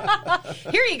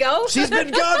 Here you go. She's been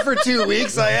gone for 2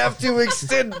 weeks. I have to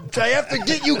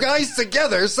get you guys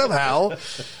together somehow.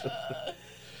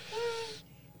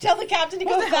 Tell the captain to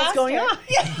go What the hell's faster. going on?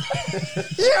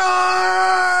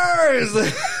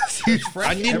 Yours!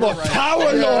 I need more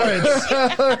power,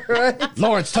 Lawrence.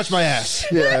 Lawrence, touch my ass.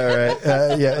 Yeah, right.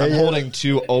 I'm holding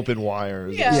 2 open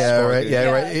wires. Yeah. Yeah, right. Yeah, Yeah.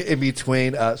 right. In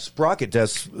between, Sprocket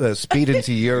does speed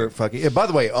into your fucking. By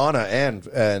the way, Anna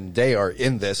and Day are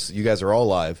in this. You guys are all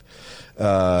live.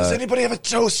 Does anybody have a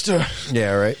toaster?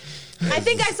 Yeah, right. I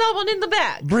think I saw one in the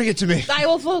back. Bring it to me. I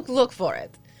will look for it.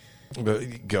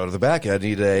 But go to the back. I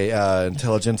need a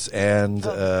intelligence and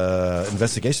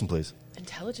investigation, please.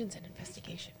 Intelligence and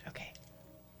investigation. Okay.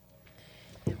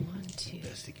 1, 2,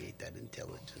 Investigate that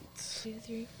intelligence. 2,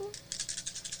 3, 4.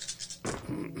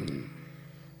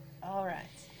 All right.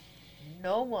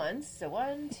 No ones. So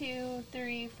 1, 2,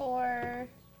 3, 4.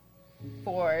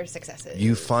 4 successes.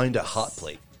 You find a hot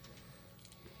plate.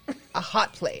 A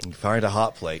hot plate. You find a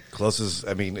hot plate. Closest.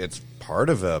 I mean, it's part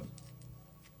of a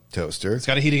toaster. It's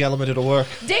got a heating element. It'll work.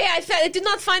 Day, I did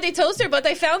not find a toaster, but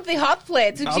I found the hot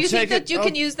plate. So I'll do you think take that it. you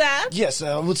can use that? Yes,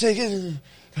 we'll take it.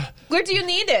 Where do you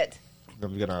need it?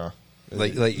 I'm gonna.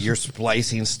 Like you're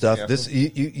splicing stuff. Yeah. This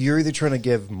you're either trying to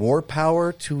give more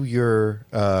power to your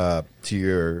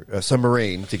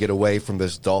submarine to get away from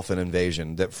this dolphin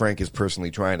invasion that Frank is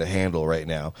personally trying to handle right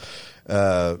now.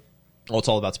 Oh, it's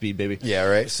all about speed, baby. Yeah,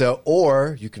 right. So,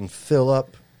 or you can fill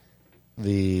up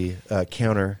the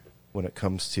counter when it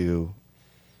comes to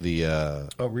the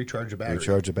Recharge a battery.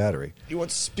 recharge a battery. You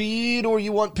want speed or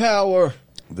you want power?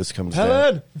 This comes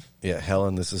Helen? down. Yeah,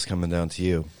 Helen. This is coming down to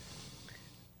you.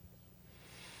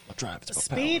 I'll drive. It's about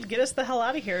Speed, get us the hell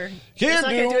out of here. Can't It's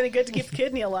not going do. to do any good to keep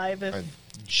Kidney alive. If power.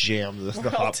 Jam the We're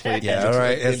all hot plate. dead. Yeah, all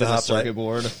right. Into It's the hot circuit plate.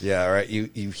 board. Yeah, all right.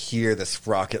 You hear the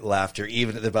sprocket laughter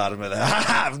even at the bottom of the.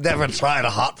 I've never tried a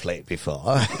hot plate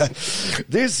before.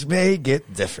 This may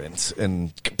get different,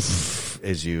 and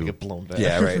as you get blown back.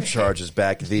 Yeah, right. Charges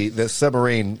back. The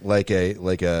submarine like a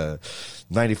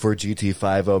 94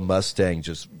 GT50 Mustang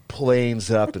just planes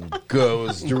up and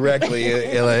goes directly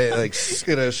in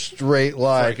a straight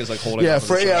line. Frank is, like, holding Yeah, onto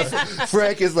the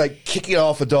Frank is like kicking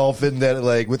off a dolphin that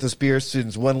like with the spear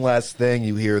students. One last thing,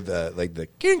 you hear the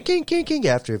king king king king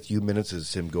after a few minutes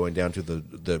is him going down to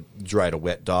the dry to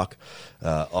wet dock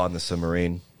on the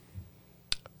submarine.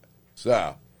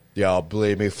 So y'all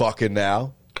believe me fucking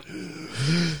now?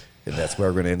 And that's where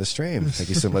we're going to end the stream. Thank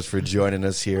you so much for joining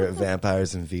us here at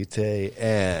Vampires and Vitae.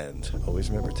 And always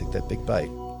remember, take that big bite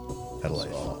out of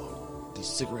life. These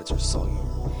cigarettes are soggy.